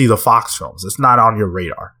go see the Fox films. It's not on your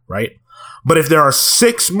radar, right? But if there are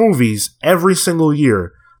 6 movies every single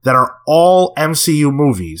year that are all MCU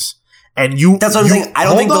movies, and that's what I'm saying. I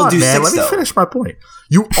don't think they'll do 6. Let me finish my point.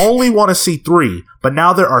 You only want to see 3, but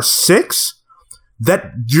now there are 6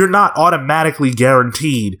 that you're not automatically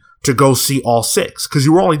guaranteed to go see all 6 because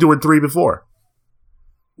you were only doing 3 before.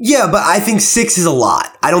 Yeah, but I think 6 is a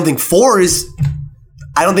lot. I don't think 4 is.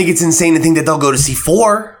 I don't think it's insane to think that they'll go to see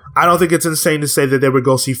 4. I don't think it's insane to say that they would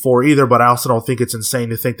go see 4 either, but I also don't think it's insane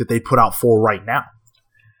to think that they put out 4 right now.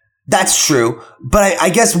 That's true, but I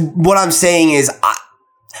guess what I'm saying is,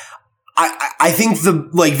 I think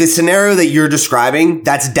the scenario that you're describing,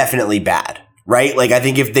 that's definitely bad, right? Like, I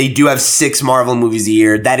think if they do have 6 Marvel movies a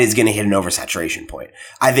year, that is going to hit an oversaturation point.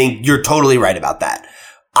 I think you're totally right about that.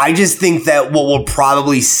 I just think that what we'll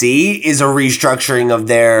probably see is a restructuring of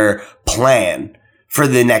their plan for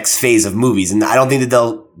the next phase of movies. And I don't think that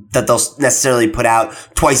they'll necessarily put out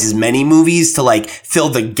twice as many movies to like fill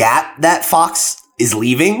the gap that Fox is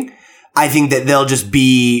leaving. I think that they'll just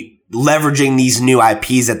be leveraging these new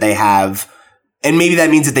IPs that they have. And maybe that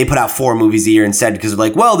means that they put out 4 movies a year instead because they're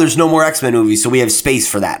like, well, there's no more X-Men movies, so we have space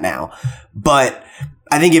for that now. But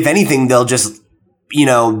I think if anything, they'll just,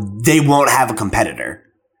 they won't have a competitor.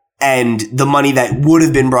 And the money that would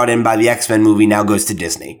have been brought in by the X-Men movie now goes to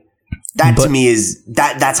Disney. To me is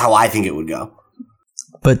that's how I think it would go.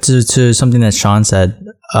 But to something that Sean said,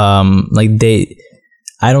 I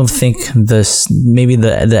don't think maybe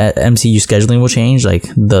the MCU scheduling will change, like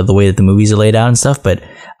the way that the movies are laid out and stuff, but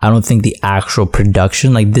I don't think the actual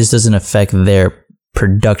production, like this doesn't affect their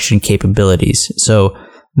production capabilities. So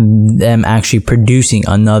them actually producing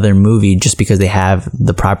another movie just because they have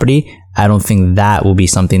the property, I don't think that will be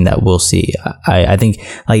something that we'll see. I think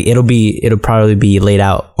like it'll probably be laid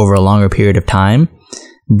out over a longer period of time,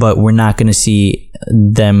 but we're not going to see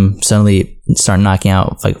them suddenly start knocking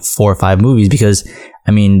out like 4 or 5 movies because,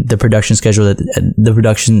 I mean, the production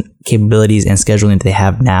capabilities and scheduling that they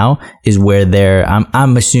have now is where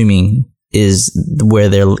I'm assuming is where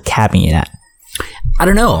they're capping it at. I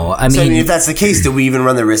don't know. I mean, if that's the case, do we even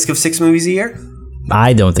run the risk of 6 movies a year?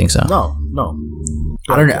 I don't think so. No.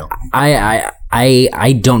 I don't know.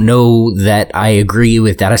 I don't know that I agree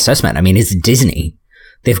with that assessment. I mean, it's Disney.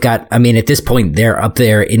 They've got, I mean, at this point, they're up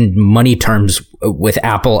there in money terms with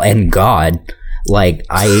Apple and God. Like,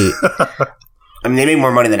 I mean, they make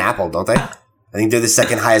more money than Apple, don't they? I think they're the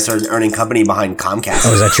second highest earning company behind Comcast.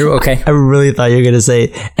 Oh, is that true? Okay. I really thought you were going to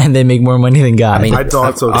say, and they make more money than God. I mean, I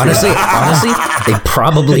thought so too. Honestly, they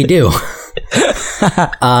probably do.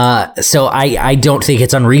 So I don't think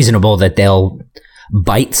it's unreasonable that they'll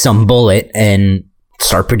bite some bullet and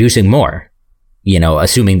start producing more. You know,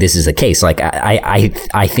 assuming this is the case, like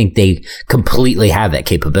I think they completely have that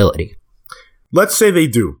capability. Let's say they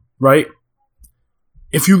do, right?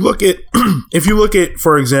 If you look at,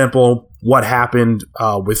 for example, what happened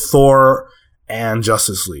with Thor and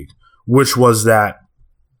Justice League, which was that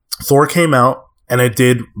Thor came out and it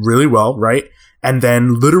did really well, right? And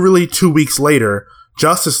then literally 2 weeks later,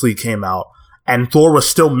 Justice League came out and Thor was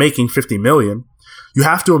still making $50 million. You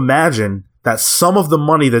have to imagine that some of the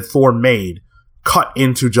money that Thor made cut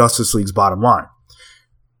into Justice League's bottom line.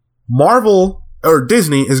 Marvel or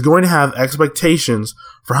Disney is going to have expectations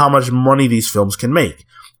for how much money these films can make.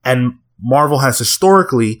 And Marvel has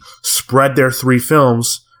historically spread their 3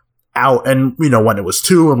 films out, and, you know, when it was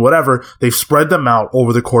 2 and whatever, they've spread them out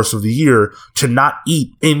over the course of the year to not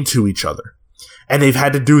eat into each other. And they've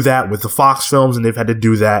had to do that with the Fox films, and they've had to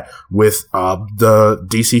do that with the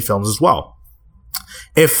DC films as well.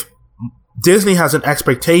 If Disney has an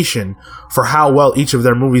expectation for how well each of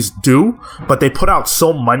their movies do, but they put out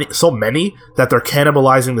so many that they're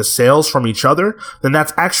cannibalizing the sales from each other, then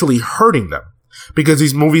that's actually hurting them because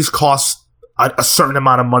these movies cost a certain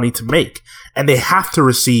amount of money to make and they have to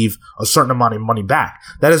receive a certain amount of money back.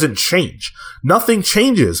 That doesn't change. Nothing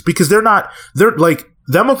changes because they're like,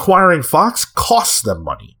 them acquiring Fox costs them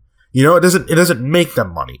money. You know, it doesn't make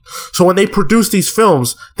them money. So when they produce these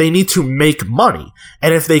films, they need to make money.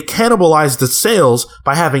 And if they cannibalize the sales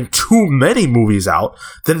by having too many movies out,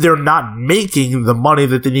 then they're not making the money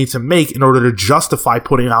that they need to make in order to justify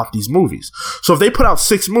putting out these movies. So if they put out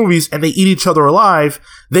 6 movies and they eat each other alive,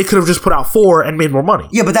 they could have just put out 4 and made more money.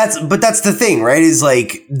 Yeah, but that's the thing, right? Is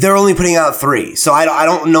like they're only putting out 3. So I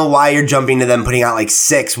don't know why you're jumping to them putting out like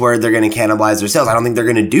 6 where they're going to cannibalize their sales. I don't think they're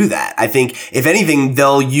going to do that. I think if anything,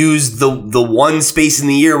 they'll use the one space in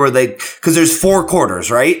the year where because there's 4 quarters,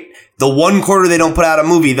 right? The one quarter they don't put out a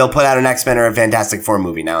movie, they'll put out an X-Men or a Fantastic Four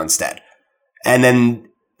movie now instead. And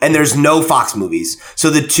there's no Fox movies. So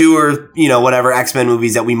the 2 or, you know, whatever X-Men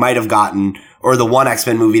movies that we might have gotten, or the 1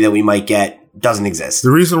 X-Men movie that we might get, doesn't exist.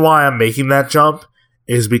 The reason why I'm making that jump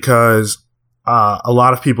is because a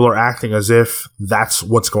lot of people are acting as if that's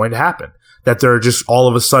what's going to happen. That they're just all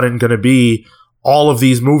of a sudden going to be all of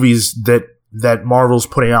these movies that Marvel's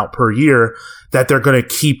putting out per year, that they're going to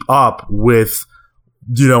keep up with,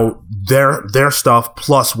 you know, their stuff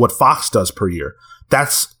plus what Fox does per year.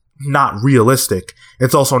 That's not realistic.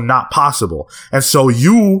 It's also not possible. And so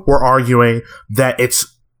you were arguing that it's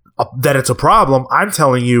a problem. I'm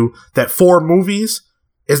telling you that 4 movies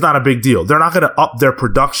is not a big deal. They're not going to up their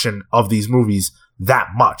production of these movies that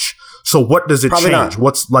much. So what does it Probably change? Not.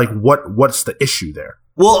 What's the issue there?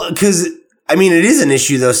 Well, because I mean, it is an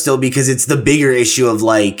issue though still because it's the bigger issue of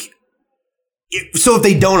like, so if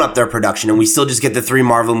they don't up their production and we still just get the 3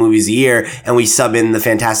 Marvel movies a year and we sub in the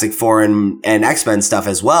Fantastic Four and X-Men stuff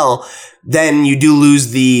as well, then you do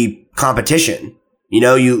lose the competition. You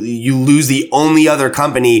know, you lose the only other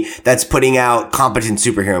company that's putting out competent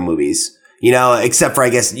superhero movies. You know, except for, I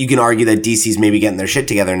guess you can argue that DC's maybe getting their shit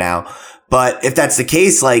together now. But if that's the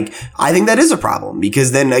case, like, I think that is a problem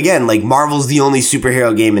because then again, like, Marvel's the only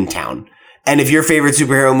superhero game in town. And if your favorite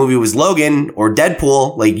superhero movie was Logan or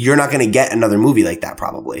Deadpool, like, you're not going to get another movie like that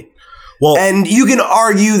probably. Well, and you can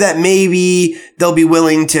argue that maybe they'll be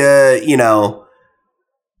willing to, you know,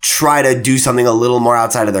 try to do something a little more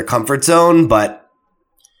outside of their comfort zone, but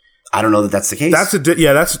I don't know that that's the case.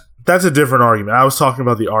 That's a different argument. I was talking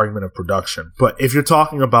about the argument of production. But if you're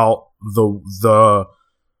talking about the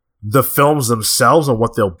films themselves and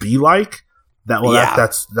what they'll be like,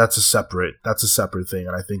 that's a separate thing,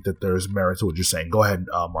 and I think that there's merit to what you're saying. Go ahead,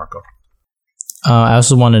 Marco. I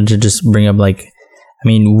also wanted to just bring up, like, I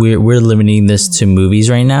mean, we're limiting this to movies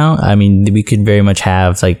right now. I mean, we could very much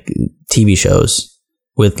have like TV shows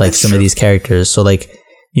with like some of these characters. So like,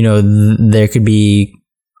 you know, there could be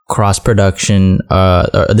cross production,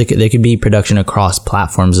 or they could be production across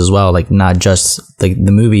platforms as well, like not just the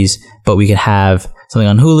movies, but we could have something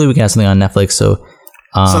on Hulu, we could have something on Netflix, so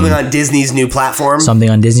something on Disney's new platform.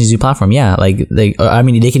 Yeah, like they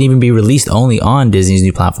can even be released only on Disney's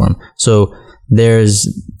new platform. So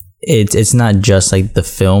it's not just like the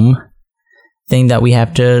film thing that we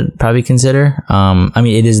have to probably consider.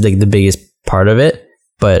 It is like the biggest part of it,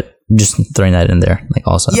 but just throwing that in there, like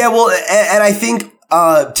also. Yeah, well, and I think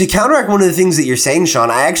to counteract one of the things that you're saying, Sean,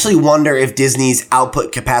 I actually wonder if Disney's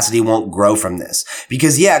output capacity won't grow from this.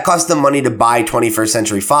 Because, yeah, it costs them money to buy 21st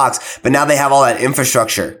Century Fox, but now they have all that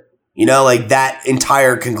infrastructure. You know, like that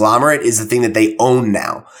entire conglomerate is the thing that they own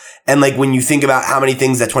now. And like when you think about how many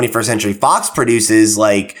things that 21st Century Fox produces,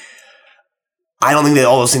 like, I don't think that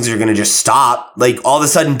all those things are going to just stop. Like all of a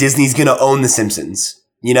sudden Disney's going to own The Simpsons,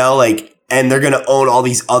 you know, like, and they're going to own all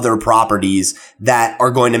these other properties that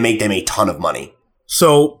are going to make them a ton of money.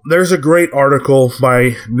 So there's a great article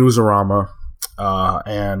by Newsarama,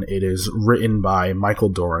 and it is written by Michael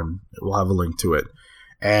Doran. We'll have a link to it.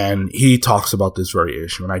 And he talks about this very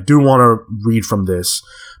issue. And I do want to read from this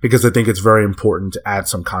because I think it's very important to add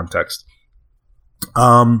some context.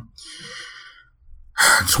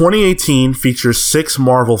 2018 features 6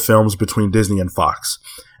 Marvel films between Disney and Fox.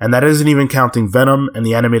 And that isn't even counting Venom and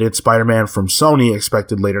the animated Spider-Man from Sony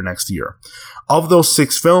expected later next year. Of those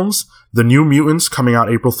 6 films, The New Mutants coming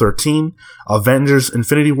out April 13, Avengers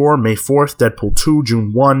Infinity War May 4th, Deadpool 2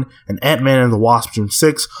 June 1, and Ant-Man and the Wasp June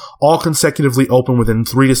 6, all consecutively open within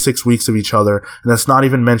 3 to 6 weeks of each other, and that's not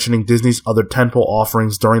even mentioning Disney's other tentpole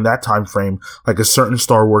offerings during that time frame, like a certain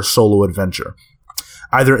Star Wars solo adventure.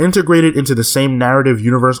 Either integrated into the same narrative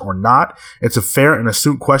universe or not, it's a fair and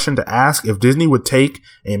astute question to ask if Disney would take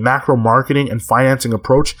a macro marketing and financing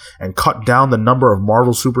approach and cut down the number of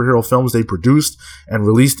Marvel superhero films they produced and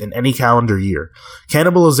released in any calendar year.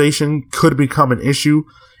 Cannibalization could become an issue,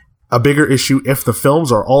 a bigger issue, if the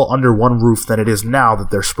films are all under one roof than it is now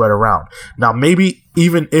that they're spread around. Now, maybe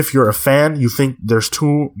even if you're a fan, you think there's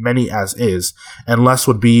too many as is, and less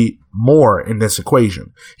would be more in this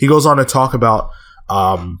equation. He goes on to talk about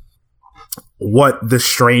what the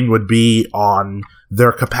strain would be on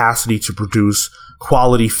their capacity to produce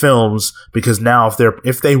quality films, because now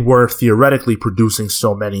if they were theoretically producing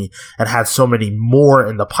so many and had so many more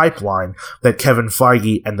in the pipeline, that Kevin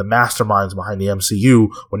Feige and the masterminds behind the MCU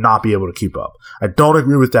would not be able to keep up. I don't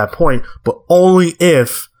agree with that point, but only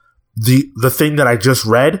if the thing that I just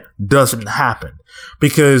read doesn't happen.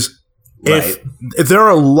 Because if there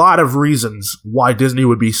are a lot of reasons why Disney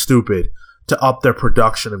would be stupid to up their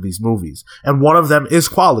production of these movies. And one of them is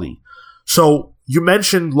quality. So you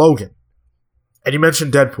mentioned Logan and you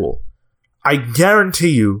mentioned Deadpool. I guarantee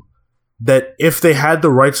you that if they had the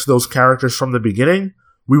rights to those characters from the beginning,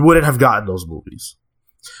 we wouldn't have gotten those movies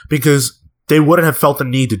because they wouldn't have felt the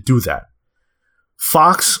need to do that.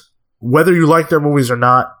 Fox, whether you like their movies or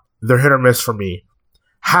not, they're hit or miss for me,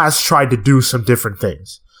 has tried to do some different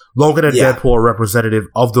things. Logan and Deadpool are representative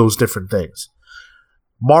of those different things.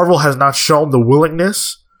 Marvel has not shown the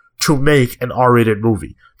willingness to make an R-rated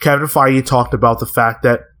movie. Kevin Feige talked about the fact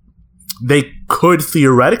that they could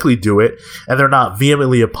theoretically do it, and they're not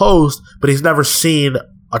vehemently opposed, but he's never seen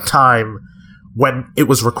a time when it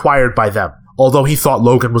was required by them, although he thought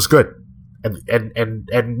Logan was good and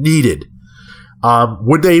needed.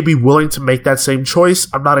 Would they be willing to make that same choice?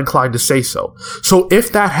 I'm not inclined to say so. So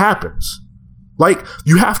if that happens, like,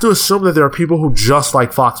 you have to assume that there are people who just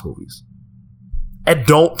like Fox movies and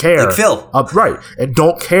don't care. Like Phil. Right. And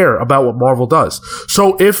don't care about what Marvel does.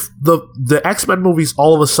 So if the X-Men movies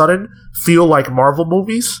all of a sudden feel like Marvel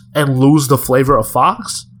movies and lose the flavor of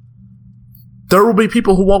Fox, there will be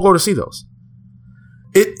people who won't go to see those.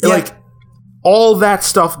 Like, all that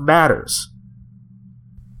stuff matters.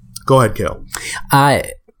 Go ahead, Kale.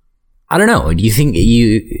 I don't know. Do you think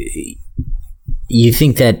you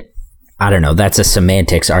think that, I don't know, that's a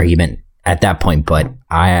semantics argument at that point, but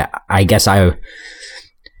I guess I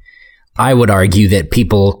would argue that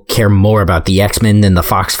people care more about the X-Men than the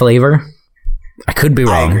Fox flavor. I could be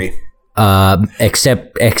wrong. I agree.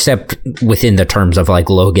 Except within the terms of like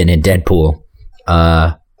Logan and Deadpool.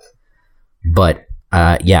 But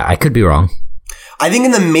I could be wrong. I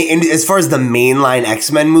think as far as the mainline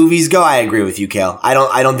X-Men movies go, I agree with you, Kale. I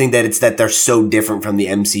don't think that it's that they're so different from the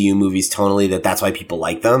MCU movies tonally that's why people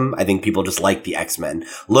like them. I think people just like the X-Men.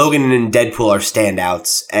 Logan and Deadpool are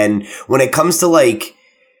standouts. And when it comes to like,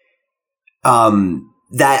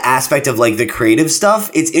 that aspect of like the creative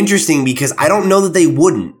stuff, it's interesting because I don't know that they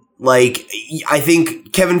wouldn't. Like, I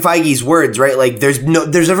think Kevin Feige's words, right? Like, there's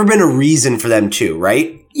never been a reason for them to,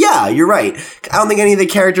 right? Yeah, you're right. I don't think any of the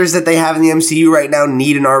characters that they have in the MCU right now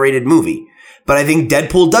need an R-rated movie. But I think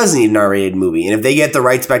Deadpool does need an R-rated movie. And if they get the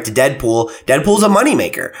rights back to Deadpool, Deadpool's a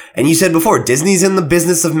moneymaker. And you said before, Disney's in the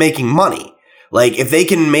business of making money. Like, if they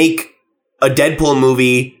can make a Deadpool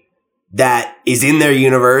movie that is in their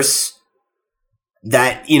universe,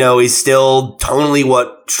 that, you know, is still tonally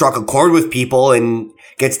what struck a chord with people and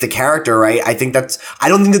gets the character right, I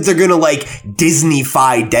don't think that they're gonna, like,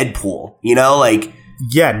 Disney-fy Deadpool, you know? Like,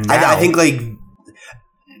 yeah, now. I think, like,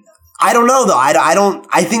 I don't know though.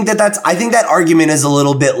 I think that argument is a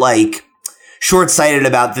little bit like short-sighted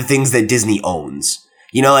about the things that Disney owns.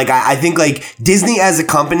 You know, like I think like Disney as a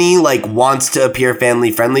company like wants to appear family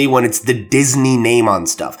friendly when it's the Disney name on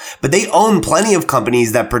stuff. But they own plenty of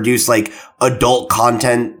companies that produce like adult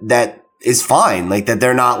content that is fine. Like that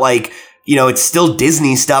they're not like, you know, it's still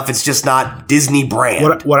Disney stuff. It's just not Disney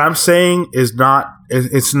brand. What I'm saying is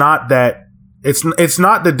it's not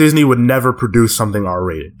that Disney would never produce something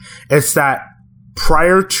R-rated. It's that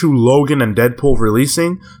prior to Logan and Deadpool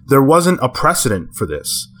releasing, there wasn't a precedent for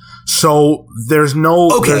this. So there's no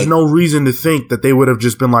reason to think that they would have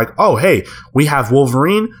just been like, oh, hey, we have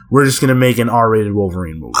Wolverine. We're just going to make an R-rated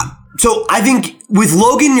Wolverine movie. So I think with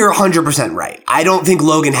Logan, you're 100% right. I don't think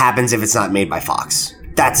Logan happens if it's not made by Fox.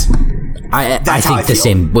 I think the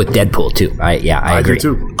same with Deadpool too. I agree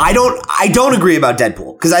too. I don't agree about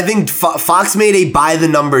Deadpool because I think Fox made a by the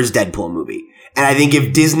numbers Deadpool movie, and I think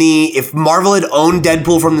if Marvel had owned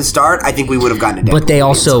Deadpool from the start, I think we would have gotten a Deadpool. But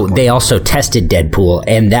they also tested Deadpool,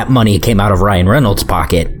 and that money came out of Ryan Reynolds'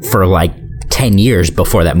 pocket for like 10 years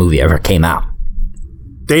before that movie ever came out.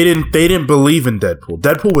 They didn't believe in Deadpool.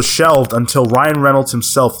 Deadpool was shelved until Ryan Reynolds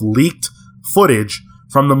himself leaked footage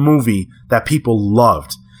from the movie that people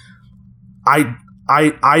loved.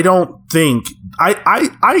 I don't think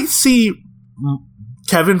I see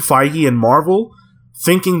Kevin Feige and Marvel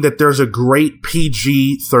thinking that there's a great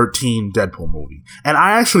PG-13 Deadpool movie. And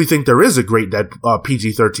I actually think there is a great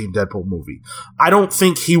PG-13 Deadpool movie. I don't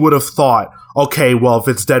think he would have thought, okay, well, if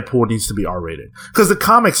it's Deadpool, it needs to be R-rated. Because the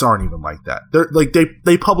comics aren't even like that. They're like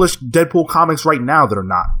they publish Deadpool comics right now that are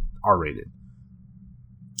not R-rated.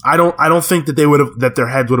 I don't think that that their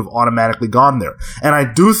heads would have automatically gone there. And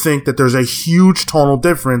I do think that there's a huge tonal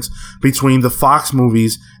difference between the Fox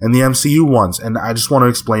movies and the MCU ones. And I just want to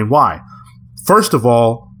explain why. First of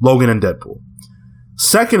all, Logan and Deadpool.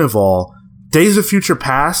 Second of all, Days of Future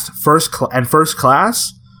Past and First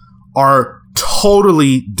Class are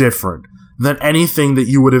totally different than anything that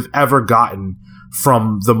you would have ever gotten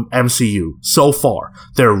from the MCU so far.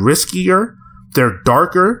 They're riskier. They're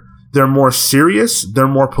darker. They're more serious. They're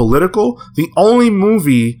more political. The only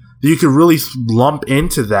movie that you could really lump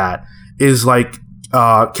into that is like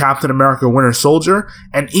Captain America Winter Soldier.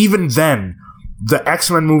 And even then, the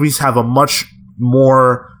X-Men movies have a much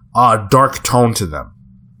more dark tone to them.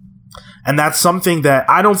 And that's something that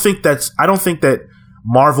I don't think that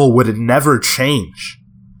Marvel would never change.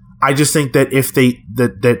 I just think that if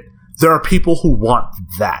that there are people who want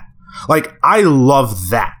that. Like, I love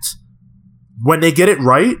that. When they get it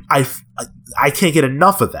right, I can't get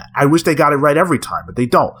enough of that. I wish they got it right every time, but they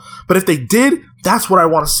don't. But if they did, that's what I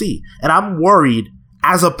want to see. And I'm worried,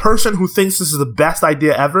 as a person who thinks this is the best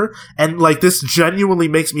idea ever, and like this genuinely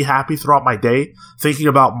makes me happy throughout my day, thinking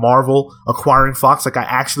about Marvel acquiring Fox, like I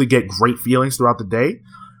actually get great feelings throughout the day,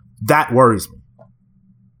 that worries me.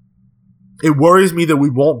 It worries me that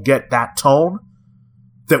we won't get that tone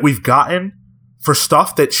that we've gotten for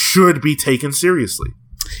stuff that should be taken seriously.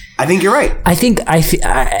 I think you're right. I think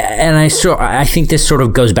this sort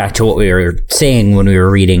of goes back to what we were saying when we were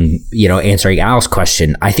reading, answering Al's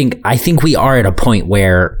question. I think we are at a point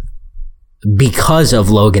where, because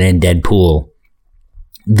of Logan and Deadpool,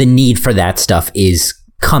 the need for that stuff is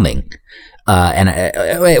coming, and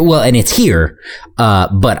it's here.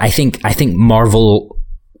 But I think Marvel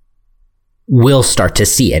will start to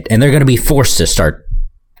see it, and they're going to be forced to start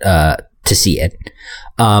to see it.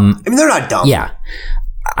 I mean, they're not dumb. Yeah.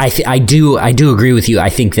 I do agree with you. I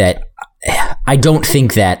don't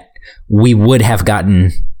think that we would have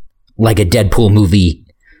gotten like a Deadpool movie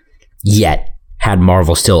yet had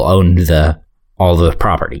Marvel still owned all the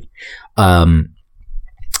property.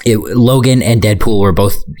 Logan and Deadpool were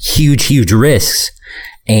both huge risks,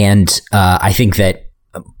 and I think that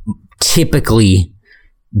typically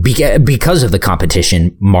because of the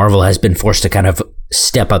competition, Marvel has been forced to kind of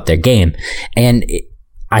step up their game. And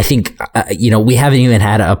I think, we haven't even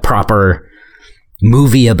had a proper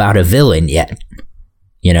movie about a villain yet,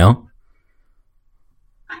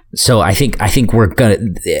 So I think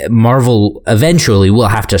Marvel eventually will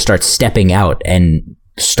have to start stepping out and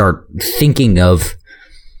start thinking of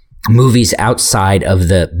movies outside of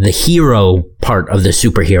the hero part of the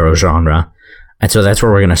superhero genre. And so that's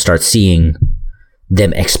where we're going to start seeing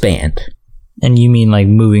them expand. And you mean like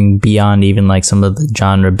moving beyond even like some of the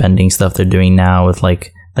genre bending stuff they're doing now with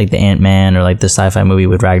like the Ant-Man or like the sci-fi movie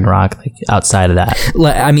with Ragnarok, like outside of that?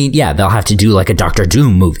 I mean, yeah, they'll have to do like a Doctor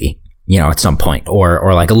Doom movie, at some point,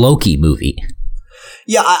 or like a Loki movie.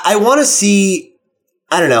 Yeah, I want to see,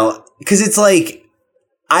 I don't know, because it's like,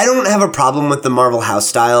 I don't have a problem with the Marvel house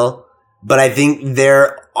style, but I think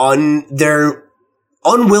their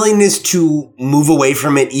unwillingness to move away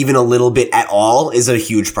from it even a little bit at all is a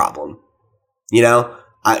huge problem.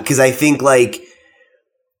 Because I think like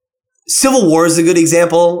Civil War is a good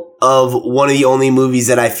example of one of the only movies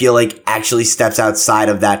that I feel like actually steps outside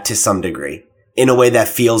of that to some degree in a way that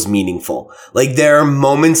feels meaningful. Like there are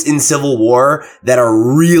moments in Civil War that are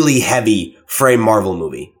really heavy for a Marvel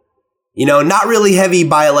movie. Not really heavy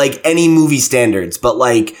by like any movie standards, but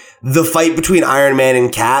like the fight between Iron Man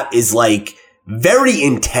and Cap is like very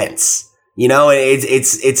intense.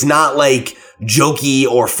 It's not like jokey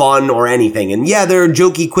or fun or anything. And yeah, there are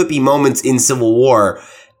jokey, quippy moments in Civil War,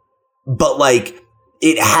 but like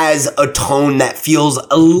it has a tone that feels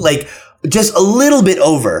like just a little bit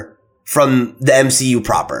over from the MCU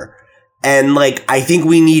proper. And like, I think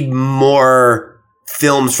we need more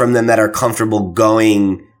films from them that are comfortable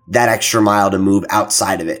going that extra mile to move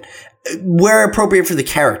outside of it, where appropriate for the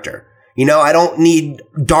character. I don't need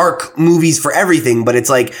dark movies for everything, but it's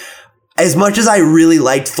like, as much as I really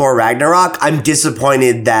liked Thor Ragnarok, I'm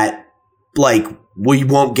disappointed that like we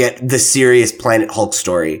won't get the serious Planet Hulk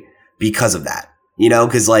story because of that.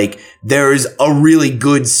 Because like there's a really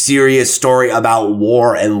good serious story about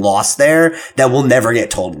war and loss there that will never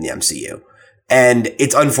get told in the MCU. And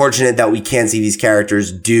it's unfortunate that we can't see these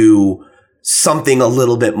characters do something a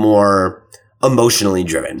little bit more emotionally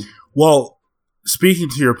driven. Well, speaking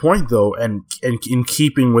to your point though, and in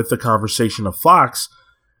keeping with the conversation of Fox,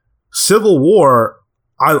 Civil War,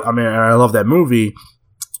 I mean, I love that movie.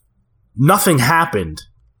 Nothing happened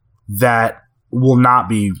that will not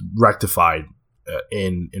be rectified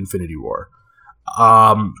in Infinity War.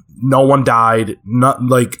 No one died. Not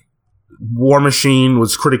like War Machine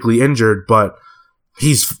was critically injured, but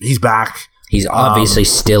he's back. He's obviously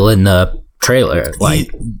still in the trailer.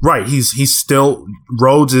 He's still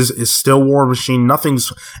Rhodes is still War Machine.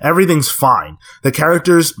 Everything's fine. The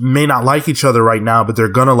characters may not like each other right now, but they're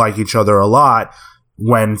gonna like each other a lot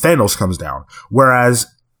when Thanos comes down. Whereas,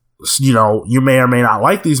 you may or may not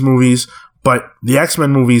like these movies, but the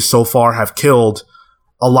X-Men movies so far have killed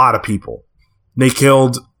a lot of people. They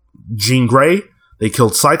killed Jean Grey. They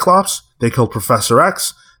killed Cyclops. They killed Professor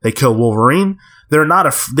X. They killed Wolverine.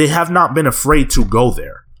 They have not been afraid to go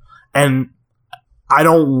there. And I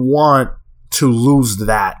don't want to lose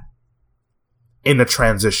that in the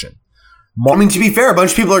transition. I mean, to be fair, a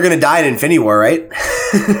bunch of people are going to die in Infinity War, right?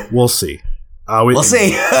 We'll see. We'll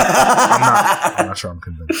see. I'm not sure I'm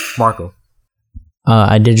convinced. Marco.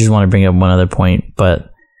 I did just want to bring up one other point,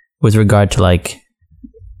 but with regard to like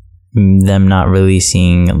them not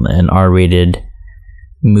releasing an R-rated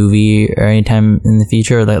movie or anytime in the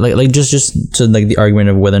future, like just to like the argument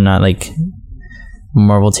of whether or not like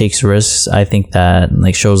Marvel takes risks, I think that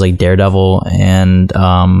like shows like Daredevil and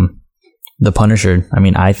The Punisher, I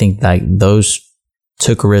mean, I think that those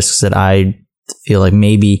took risks that I feel like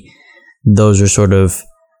maybe those are sort of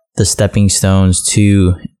the stepping stones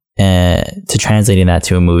to translating that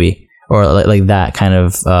to a movie, or like that kind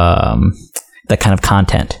of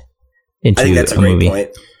content into I think that's a great movie. Point.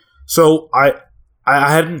 So I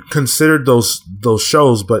hadn't considered those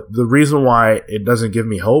shows, but the reason why it doesn't give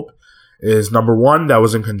me hope is, number one, that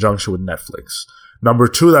was in conjunction with Netflix. Number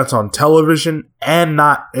two, that's on television, and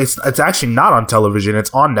it's actually not on television.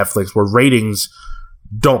 It's on Netflix, where ratings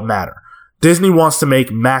don't matter. Disney wants to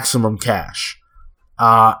make maximum cash.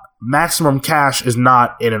 Maximum cash is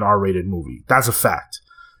not in an R-rated movie. That's a fact.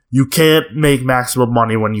 You can't make maximum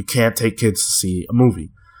money when you can't take kids to see a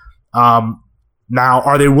movie. Now,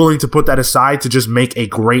 are they willing to put that aside to just make a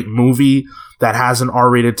great movie that has an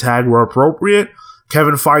R-rated tag where appropriate?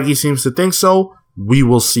 Kevin Feige seems to think so. We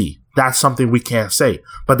will see. That's something we can't say.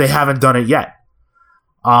 But they haven't done it yet.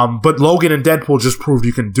 But Logan and Deadpool just proved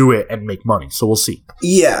you can do it and make money. So we'll see.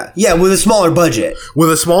 Yeah, with a smaller budget.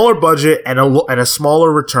 With a smaller budget and a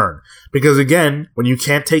smaller return. Because again, when you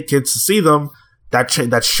can't take kids to see them, that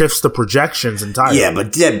shifts the projections entirely. Yeah,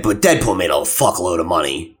 but Deadpool made a fuckload of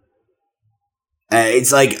money.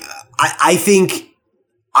 It's like, I think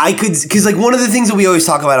I could, because like one of the things that we always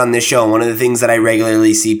talk about on this show, and one of the things that I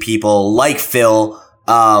regularly see people like Phil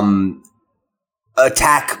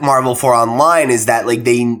attack Marvel for online is that like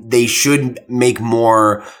they should make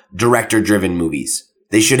more director driven movies.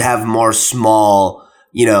 They should have more small,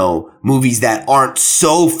 movies that aren't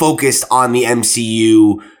so focused on the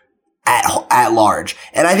MCU at large.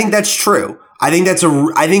 And I think that's true. I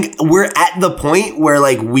think we're at the point where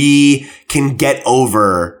like we can get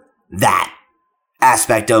over that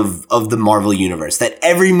aspect of the Marvel universe, that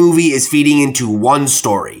every movie is feeding into one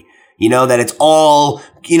story, that it's all,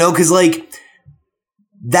 cause like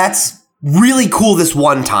that's really cool this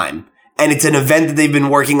one time. And it's an event that they've been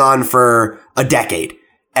working on for a decade.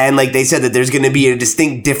 And like they said that there's going to be a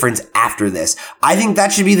distinct difference after this. I think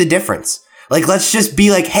that should be the difference. Like, let's just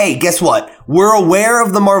be like, hey, guess what? We're aware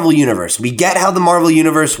of the Marvel Universe. We get how the Marvel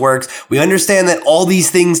Universe works. We understand that all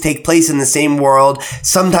these things take place in the same world.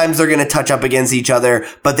 Sometimes they're going to touch up against each other,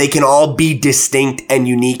 but they can all be distinct and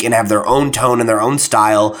unique and have their own tone and their own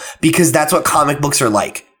style because that's what comic books are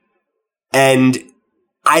like. And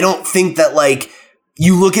I don't think that, like,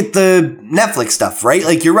 you look at the Netflix stuff, right?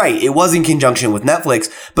 Like, you're right. It was in conjunction with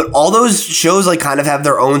Netflix, but all those shows, like, kind of have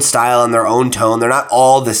their own style and their own tone. They're not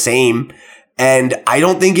all the same. And I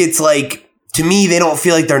don't think it's like, to me, they don't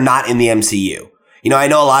feel like they're not in the MCU. I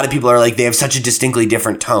know a lot of people are like, they have such a distinctly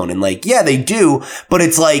different tone. And like, yeah, they do. But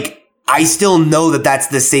it's like, I still know that that's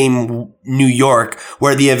the same New York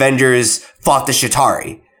where the Avengers fought the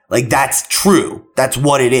Chitauri. Like, that's true. That's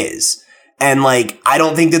what it is. And like, I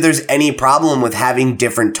don't think that there's any problem with having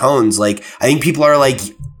different tones. Like, I think people are like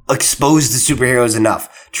exposed to superheroes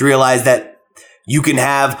enough to realize that you can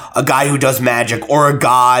have a guy who does magic or a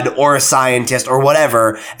god or a scientist or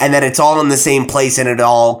whatever, and that it's all in the same place and it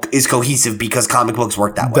all is cohesive because comic books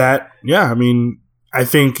work that way. I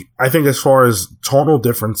think as far as tonal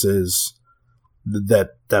differences,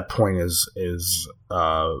 that point is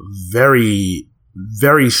very,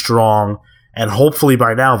 very strong and hopefully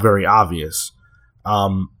by now very obvious.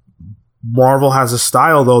 Marvel has a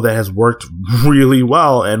style though that has worked really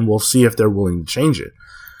well, and we'll see if they're willing to change it.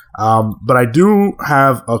 But I do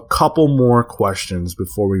have a couple more questions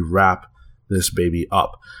before we wrap this baby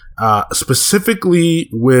up. Specifically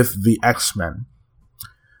with the X-Men.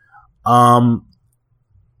 How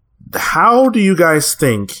do you guys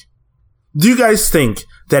think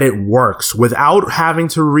that it works without having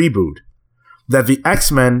to reboot? That the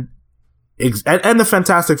X-Men and the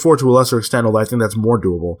Fantastic Four to a lesser extent, although I think that's more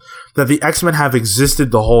doable, that the X-Men have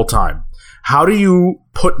existed the whole time. How do you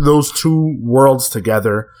put those two worlds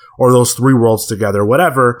together, or those three worlds together,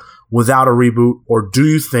 whatever, without a reboot? Or do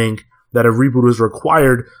you think that a reboot is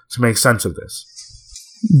required to make sense of this?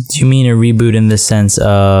 Do you mean a reboot in the sense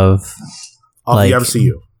of like, the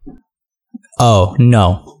MCU? Oh,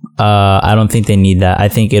 no. I don't think they need that. I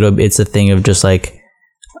think it's a thing of just like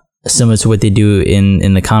similar to what they do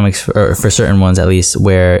in the comics for certain ones at least,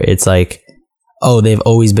 where it's like, oh, they've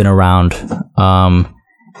always been around.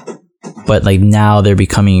 But like now they're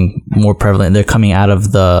becoming more prevalent. They're coming out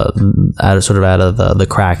of the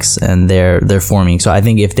cracks, and they're forming. So I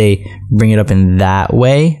think if they bring it up in that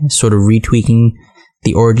way, sort of retweaking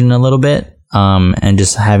the origin a little bit, and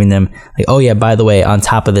just having them like, oh yeah, by the way, on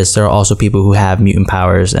top of this, there are also people who have mutant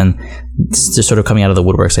powers, and just sort of coming out of the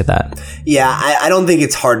woodworks like that. Yeah, I don't think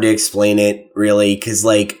it's hard to explain it really, because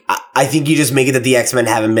like I think you just make it that the X-Men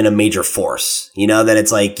haven't been a major force. That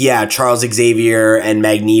it's like, yeah, Charles Xavier and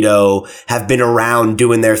Magneto have been around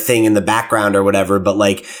doing their thing in the background or whatever, but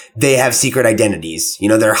like they have secret identities.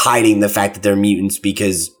 They're hiding the fact that they're mutants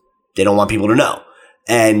because they don't want people to know.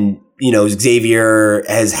 And Xavier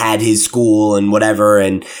has had his school and whatever.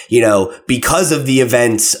 And, because of the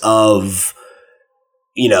events of,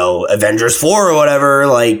 Avengers 4 or whatever,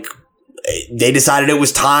 like they decided it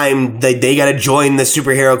was time that they got to join the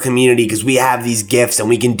superhero community because we have these gifts and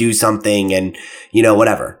we can do something and,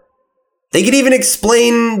 whatever. They could even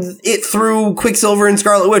explain it through Quicksilver and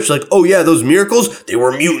Scarlet Witch. Like, oh yeah, those miracles, they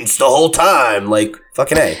were mutants the whole time. Like,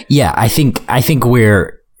 fucking A. Yeah, I think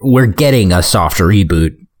we're getting a soft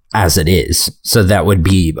reboot as it is. So that would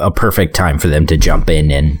be a perfect time for them to jump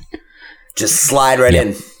in and just slide right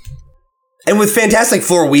in. And with Fantastic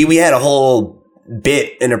Four, we had a whole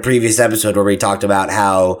bit in a previous episode where we talked about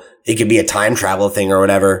how it could be a time travel thing or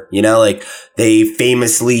whatever, like they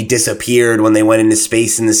famously disappeared when they went into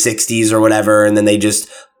space in the 60s or whatever. And then they just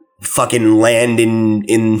fucking land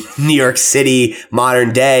in New York City,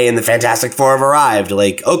 modern day, and the Fantastic Four have arrived.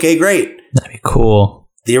 Like, okay, great. That'd be cool.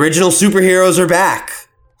 The original superheroes are back.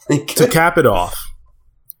 To cap it off,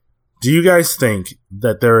 do you guys think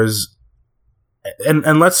that there is,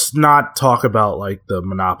 and let's not talk about like the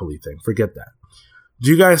monopoly thing, forget that.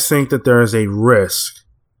 Do you guys think that there is a risk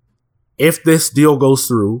if this deal goes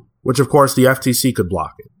through, which of course the FTC could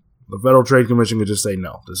block it, The Federal Trade Commission could just say,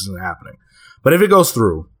 no, this isn't happening. But if it goes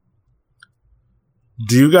through,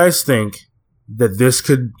 do you guys think that this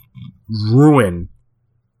could ruin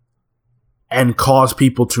and cause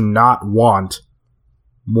people to not want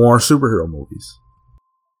more superhero movies?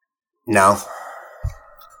 No.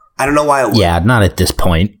 I don't know why it would. Yeah, not at this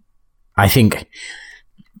point. I think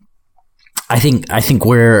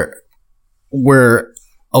we're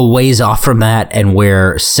a ways off from that, and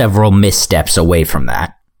we're several missteps away from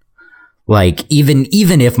that. Like, even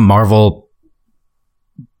if Marvel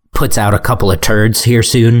puts out a couple of turds here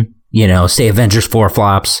soon, say Avengers 4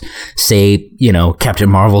 flops, say, Captain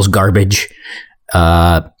Marvel's garbage,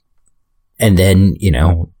 and then,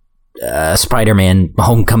 Spider-Man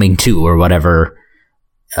Homecoming 2 or whatever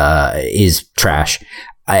is trash.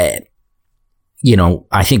 I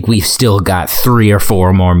think we've still got 3 or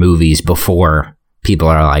 4 more movies before people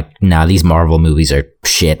are like, nah, these Marvel movies are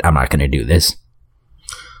shit. I'm not going to do this.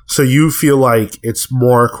 So you feel like it's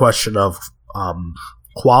more a question of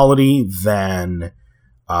quality than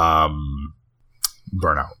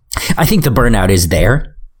burnout? I think the burnout is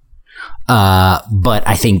there. But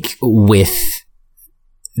I think with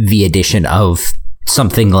the addition of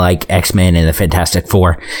something like X-Men and the Fantastic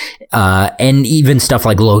Four, and even stuff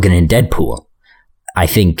like Logan and Deadpool, I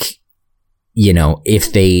think,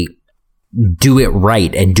 if they do it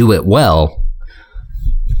right and do it well,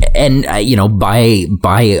 and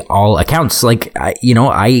by all accounts, like I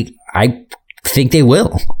think they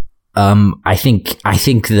will. I think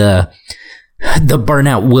the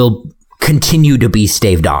burnout will continue to be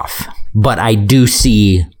staved off, but I do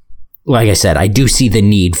see, like I said, I do see the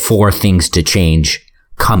need for things to change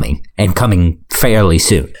coming fairly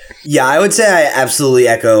soon. Yeah, I would say I absolutely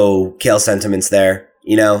echo Kale's sentiments there.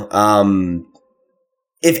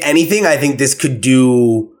 If anything, I think this could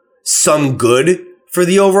do some good for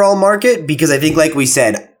the overall market, because I think, like we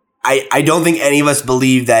said, I don't think any of us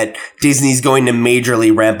believe that Disney's going to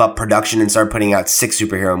majorly ramp up production and start putting out 6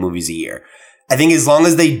 superhero movies a year. I think as long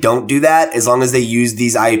as they don't do that, as long as they use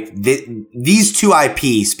these two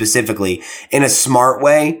IP specifically in a smart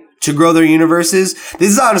way to grow their universes,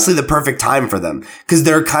 this is honestly the perfect time for them, because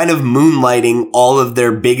they're kind of moonlighting all of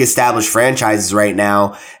their big established franchises right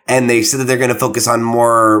now. And they said that they're going to focus on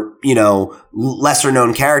more, lesser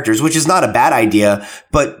known characters, which is not a bad idea,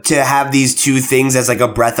 but to have these two things as like a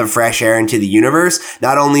breath of fresh air into the universe,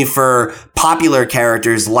 not only for popular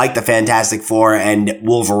characters like the Fantastic Four and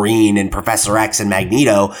Wolverine and Professor X and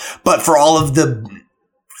Magneto, but for all of the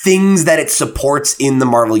things that it supports in the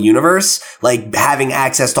Marvel universe, like having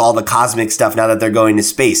access to all the cosmic stuff now that they're going to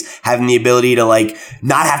space, having the ability to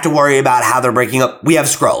not have to worry about how they're breaking up. We have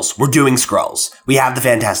Skrulls. We're doing Skrulls. We have the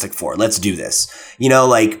Fantastic Four. Let's do this.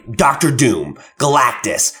 Like Doctor Doom,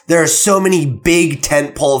 Galactus. There are so many big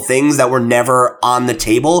tentpole things that were never on the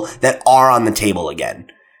table that are on the table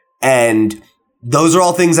again. And those are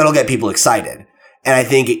all things that'll get people excited. And I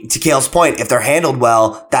think, to Kale's point, if they're handled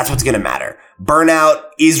well, that's what's going to matter. Burnout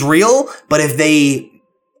is real, but if they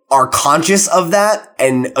are conscious of that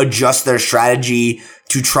and adjust their strategy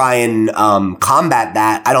to try and combat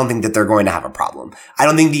that, I don't think that they're going to have a problem. I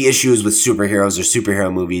don't think the issue is with superheroes or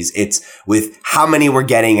superhero movies. It's with how many we're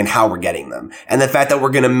getting and how we're getting them. And the fact that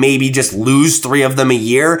we're going to maybe just lose 3 of them a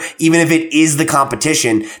year, even if it is the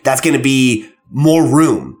competition, that's going to be more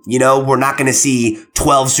room. We're not going to see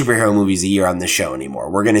 12 superhero movies a year on this show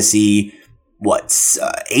anymore. We're going to see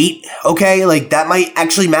 8? Okay. That might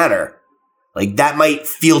actually matter. That might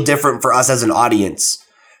feel different for us as an audience.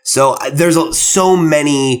 So there's so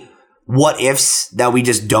many what ifs that we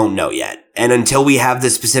just don't know yet. And until we have the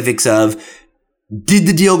specifics of, did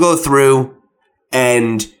the deal go through?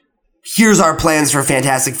 And here's our plans for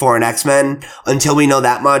Fantastic Four and X-Men. Until we know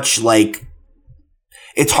that much,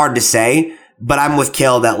 it's hard to say. But I'm with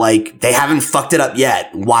Kale that they haven't fucked it up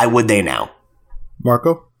yet. Why would they now?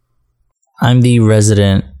 Marco? I'm the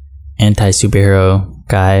resident anti-superhero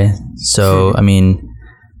guy. So, I mean,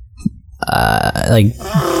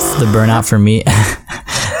 the burnout for me,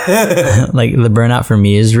 the burnout for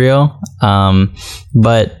me is real.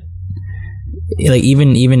 But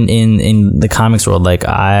even in the comics world,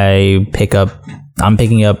 I'm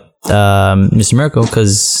picking up Mr. Miracle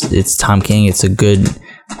because it's Tom King. It's a good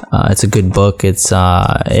book.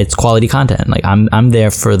 It's quality content. I'm there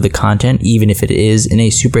for the content, even if it is in a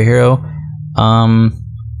superhero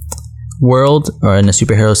world or in a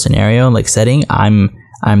superhero scenario setting.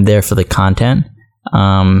 I'm there for the content.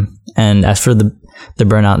 And as for the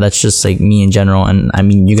burnout, that's just me in general. And I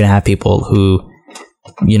mean, you're gonna have people who,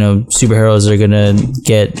 superheroes are gonna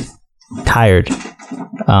get tired.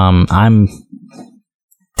 I'm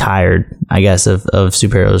tired, I guess, of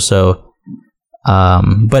superheroes. So,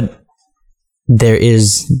 but there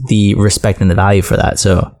is the respect and the value for that.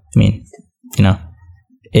 So, I mean, you know,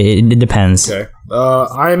 it depends. Okay.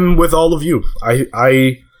 I'm with all of you.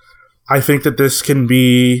 I think that this can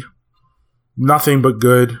be nothing but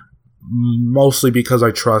good, mostly because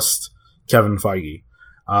I trust Kevin Feige.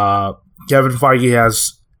 Kevin Feige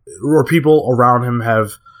has, or people around him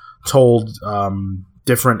have told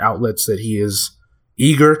different outlets that he is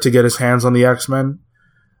eager to get his hands on the X-Men.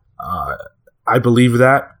 I believe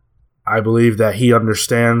that. I believe that he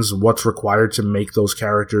understands what's required to make those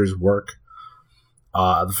characters work.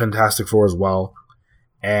 The Fantastic Four as well.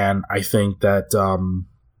 And I think that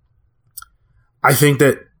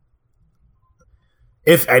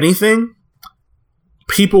if anything,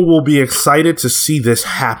 people will be excited to see this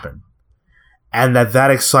happen, and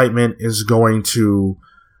that excitement is going to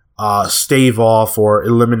stave off or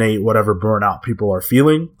eliminate whatever burnout people are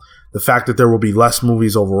feeling. The fact that there will be less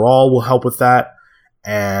movies overall will help with that,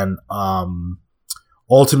 and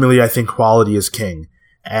ultimately, I think quality is king.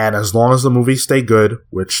 And as long as the movies stay good,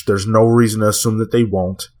 which there's no reason to assume that they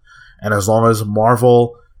won't, and as long as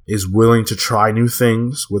Marvel is willing to try new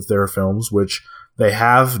things with their films, which they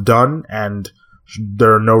have done, and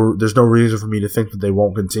there's no reason for me to think that they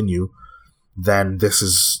won't continue, then this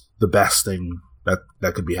is the best thing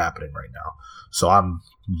that could be happening right now. So I'm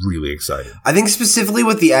really excited. I think specifically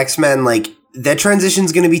with the X-Men, like, that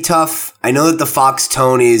transition's going to be tough. I know that the Fox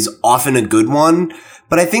tone is often a good one,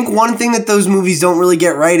 but I think one thing that those movies don't really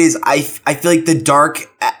get right is I feel like the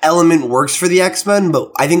dark element works for the X-Men,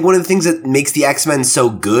 but I think one of the things that makes the X-Men so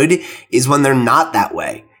good is when they're not that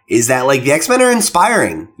way. Is that, like, the X-Men are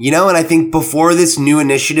inspiring, you know? And I think before this new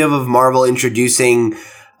initiative of Marvel introducing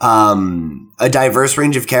a diverse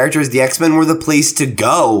range of characters, the X-Men were the place to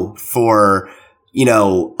go for, you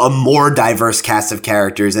know, a more diverse cast of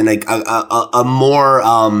characters and like a more,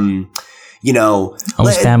 you know,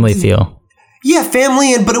 almost family feel. Yeah,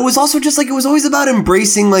 family, but it was also just like, it was always about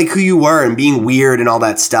embracing like who you were and being weird and all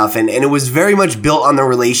that stuff. And it was very much built on the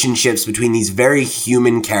relationships between these very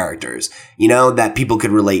human characters, you know, that people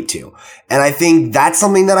could relate to. And I think that's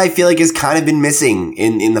something that I feel like has kind of been missing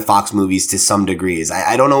in the Fox movies to some degrees.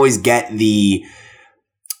 I don't always get the,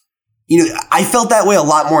 you know, I felt that way a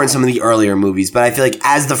lot more in some of the earlier movies, but I feel like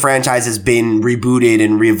as the franchise has been rebooted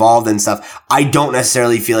and re-evolved and stuff, I don't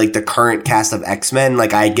necessarily feel like the current cast of X-Men,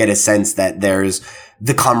 like I get a sense that there's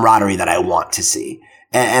the camaraderie that I want to see.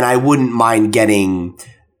 And I wouldn't mind getting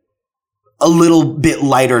a little bit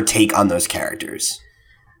lighter take on those characters.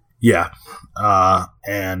 Yeah.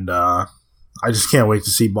 And I just can't wait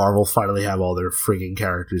to see Marvel finally have all their freaking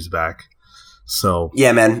characters back. So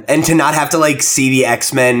yeah, man. And to not have to like see the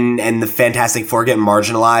X-Men and the Fantastic Four get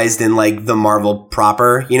marginalized in like the Marvel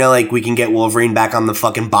proper, you know, like we can get Wolverine back on the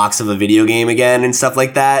fucking box of a video game again and stuff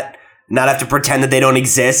like that. Not have to pretend that they don't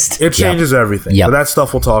exist. It changes everything. But that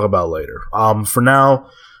stuff we'll talk about later. For now,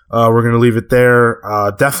 we're going to leave it there.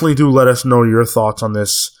 Definitely do let us know your thoughts on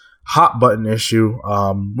this hot button issue,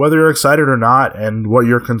 whether you're excited or not, and what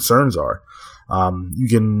your concerns are. You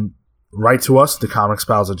can write to us,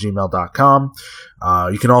 thecomicspals@gmail.com.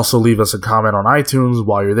 You can also leave us a comment on iTunes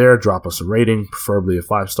while you're there. Drop us a rating, preferably a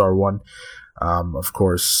 5-star one. Of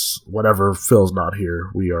course, whenever Phil's not here,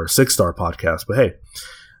 we are a 6-star podcast. But hey,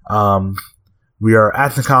 we are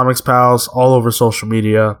at The Comics Pals all over social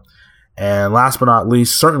media. And last but not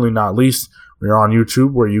least, certainly not least, we are on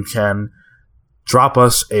YouTube, where you can drop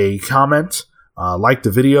us a comment, like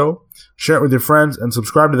the video, share it with your friends, and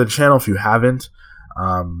subscribe to the channel if you haven't.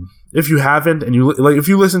 If you haven't, and if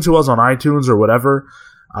you listen to us on iTunes or whatever,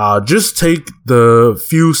 just take the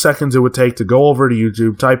few seconds it would take to go over to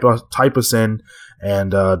YouTube, type us in,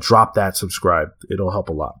 and drop that subscribe. It'll help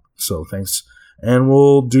a lot. So thanks, and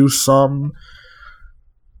we'll do some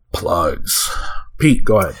plugs. Pete,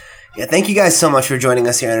 go ahead. Yeah, thank you guys so much for joining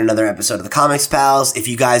us here in another episode of the Comics Pals. If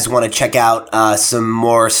you guys want to check out some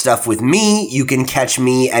more stuff with me, you can catch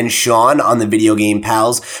me and Sean on the Video Game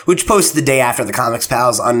Pals, which posts the day after the Comics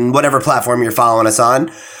Pals on whatever platform you're following us on,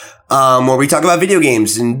 where we talk about video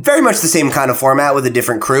games in very much the same kind of format with a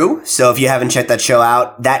different crew. So if you haven't checked that show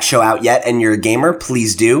out yet and you're a gamer,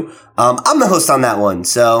 please do. I'm the host on that one,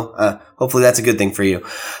 so hopefully that's a good thing for you.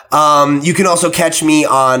 You can also catch me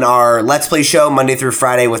on our Let's Play show Monday through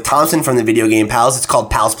Friday with Thompson from the Video Game Pals. It's called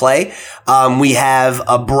Pals Play. We have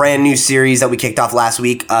a brand new series that we kicked off last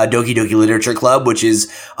week, Doki Doki Literature Club, which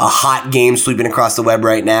is a hot game sweeping across the web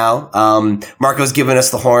right now. Marco's giving us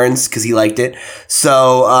the horns because he liked it.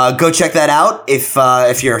 So go check that out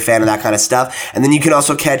if you're a fan of that kind of stuff. And then you can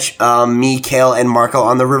also catch me, Kale, and Marco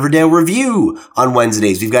on the Riverdale Review on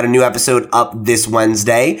Wednesdays. We've got a new new episode up this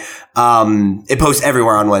Wednesday. It posts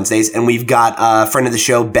everywhere on Wednesdays, and we've got a friend of the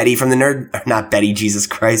show, Betty from the not Betty, Jesus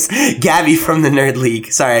Christ, Gabby from the Nerd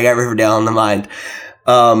League. Sorry, I got Riverdale on the mind.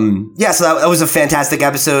 So that was a fantastic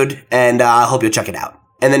episode, and I hope you'll check it out.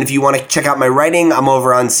 And then if you want to check out my writing, I'm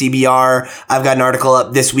over on CBR. I've got an article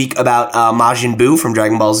up this week about Majin Buu from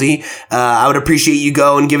Dragon Ball Z. I would appreciate you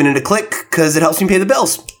going and giving it a click because it helps me pay the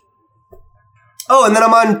bills. Oh, and then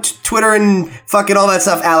I'm on Twitter and fucking all that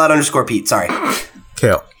stuff, @Allot_Pete. Sorry.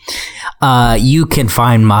 Kale. You can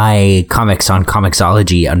find my comics on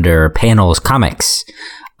Comixology under Panels Comics.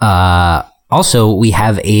 Also, we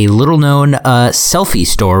have a little-known selfie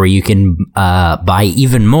store where you can buy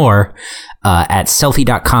even more at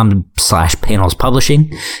selfie.com/panels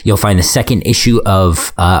publishing. You'll find the second issue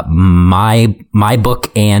of my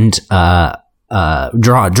book and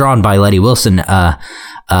drawn by Letty Wilson,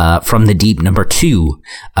 From the Deep #2,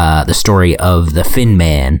 the story of the Fin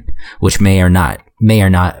Man, which may or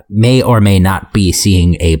may not be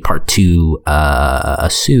seeing a part 2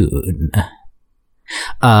 soon.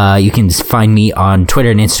 You can find me on Twitter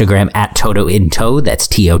and Instagram @TotoIntow. That's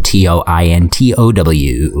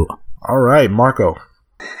TOTOINTOW. All right, Marco.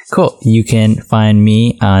 Cool. You can find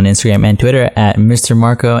me on Instagram and Twitter at Mr.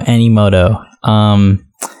 Marco Animoto.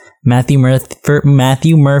 Matthew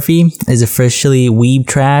Murphy is officially weeb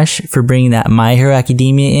trash for bringing that My Hero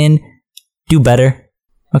Academia in. Do better.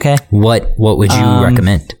 Okay. What would you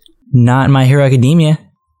recommend? Not My Hero Academia.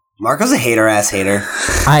 Marco's a hater. I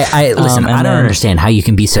listen. I don't understand how you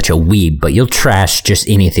can be such a weeb, but you'll trash just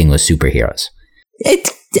anything with superheroes.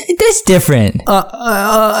 That's different.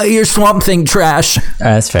 Your Swamp Thing trash.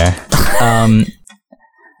 That's fair.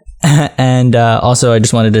 And also, I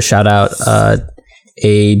just wanted to shout out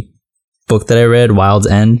a book that I read, Wild's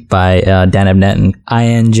End, by Dan Abnett and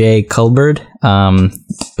INJ Culberd.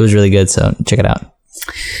 It was really good, so check it out.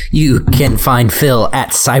 You can find Phil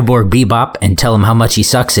at Cyborg Bebop and tell him how much he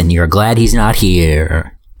sucks and you're glad he's not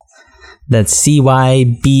here. That's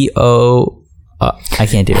CYBO. I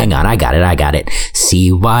can't do it. Hang on, I got it.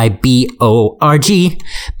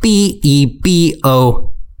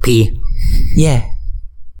 CYBORGBEBOP. Yeah.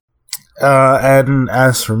 And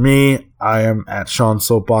as for me, I am at Sean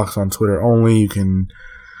Soapbox on Twitter only. You can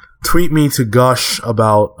tweet me to gush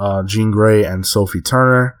about Jean Grey and Sophie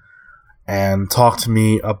Turner and talk to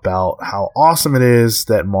me about how awesome it is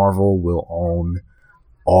that Marvel will own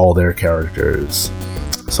all their characters.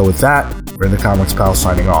 So with that, we're in the Comics Pal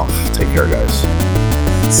signing off. Take care, guys.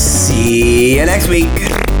 See you next week.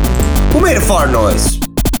 Who made a fart noise?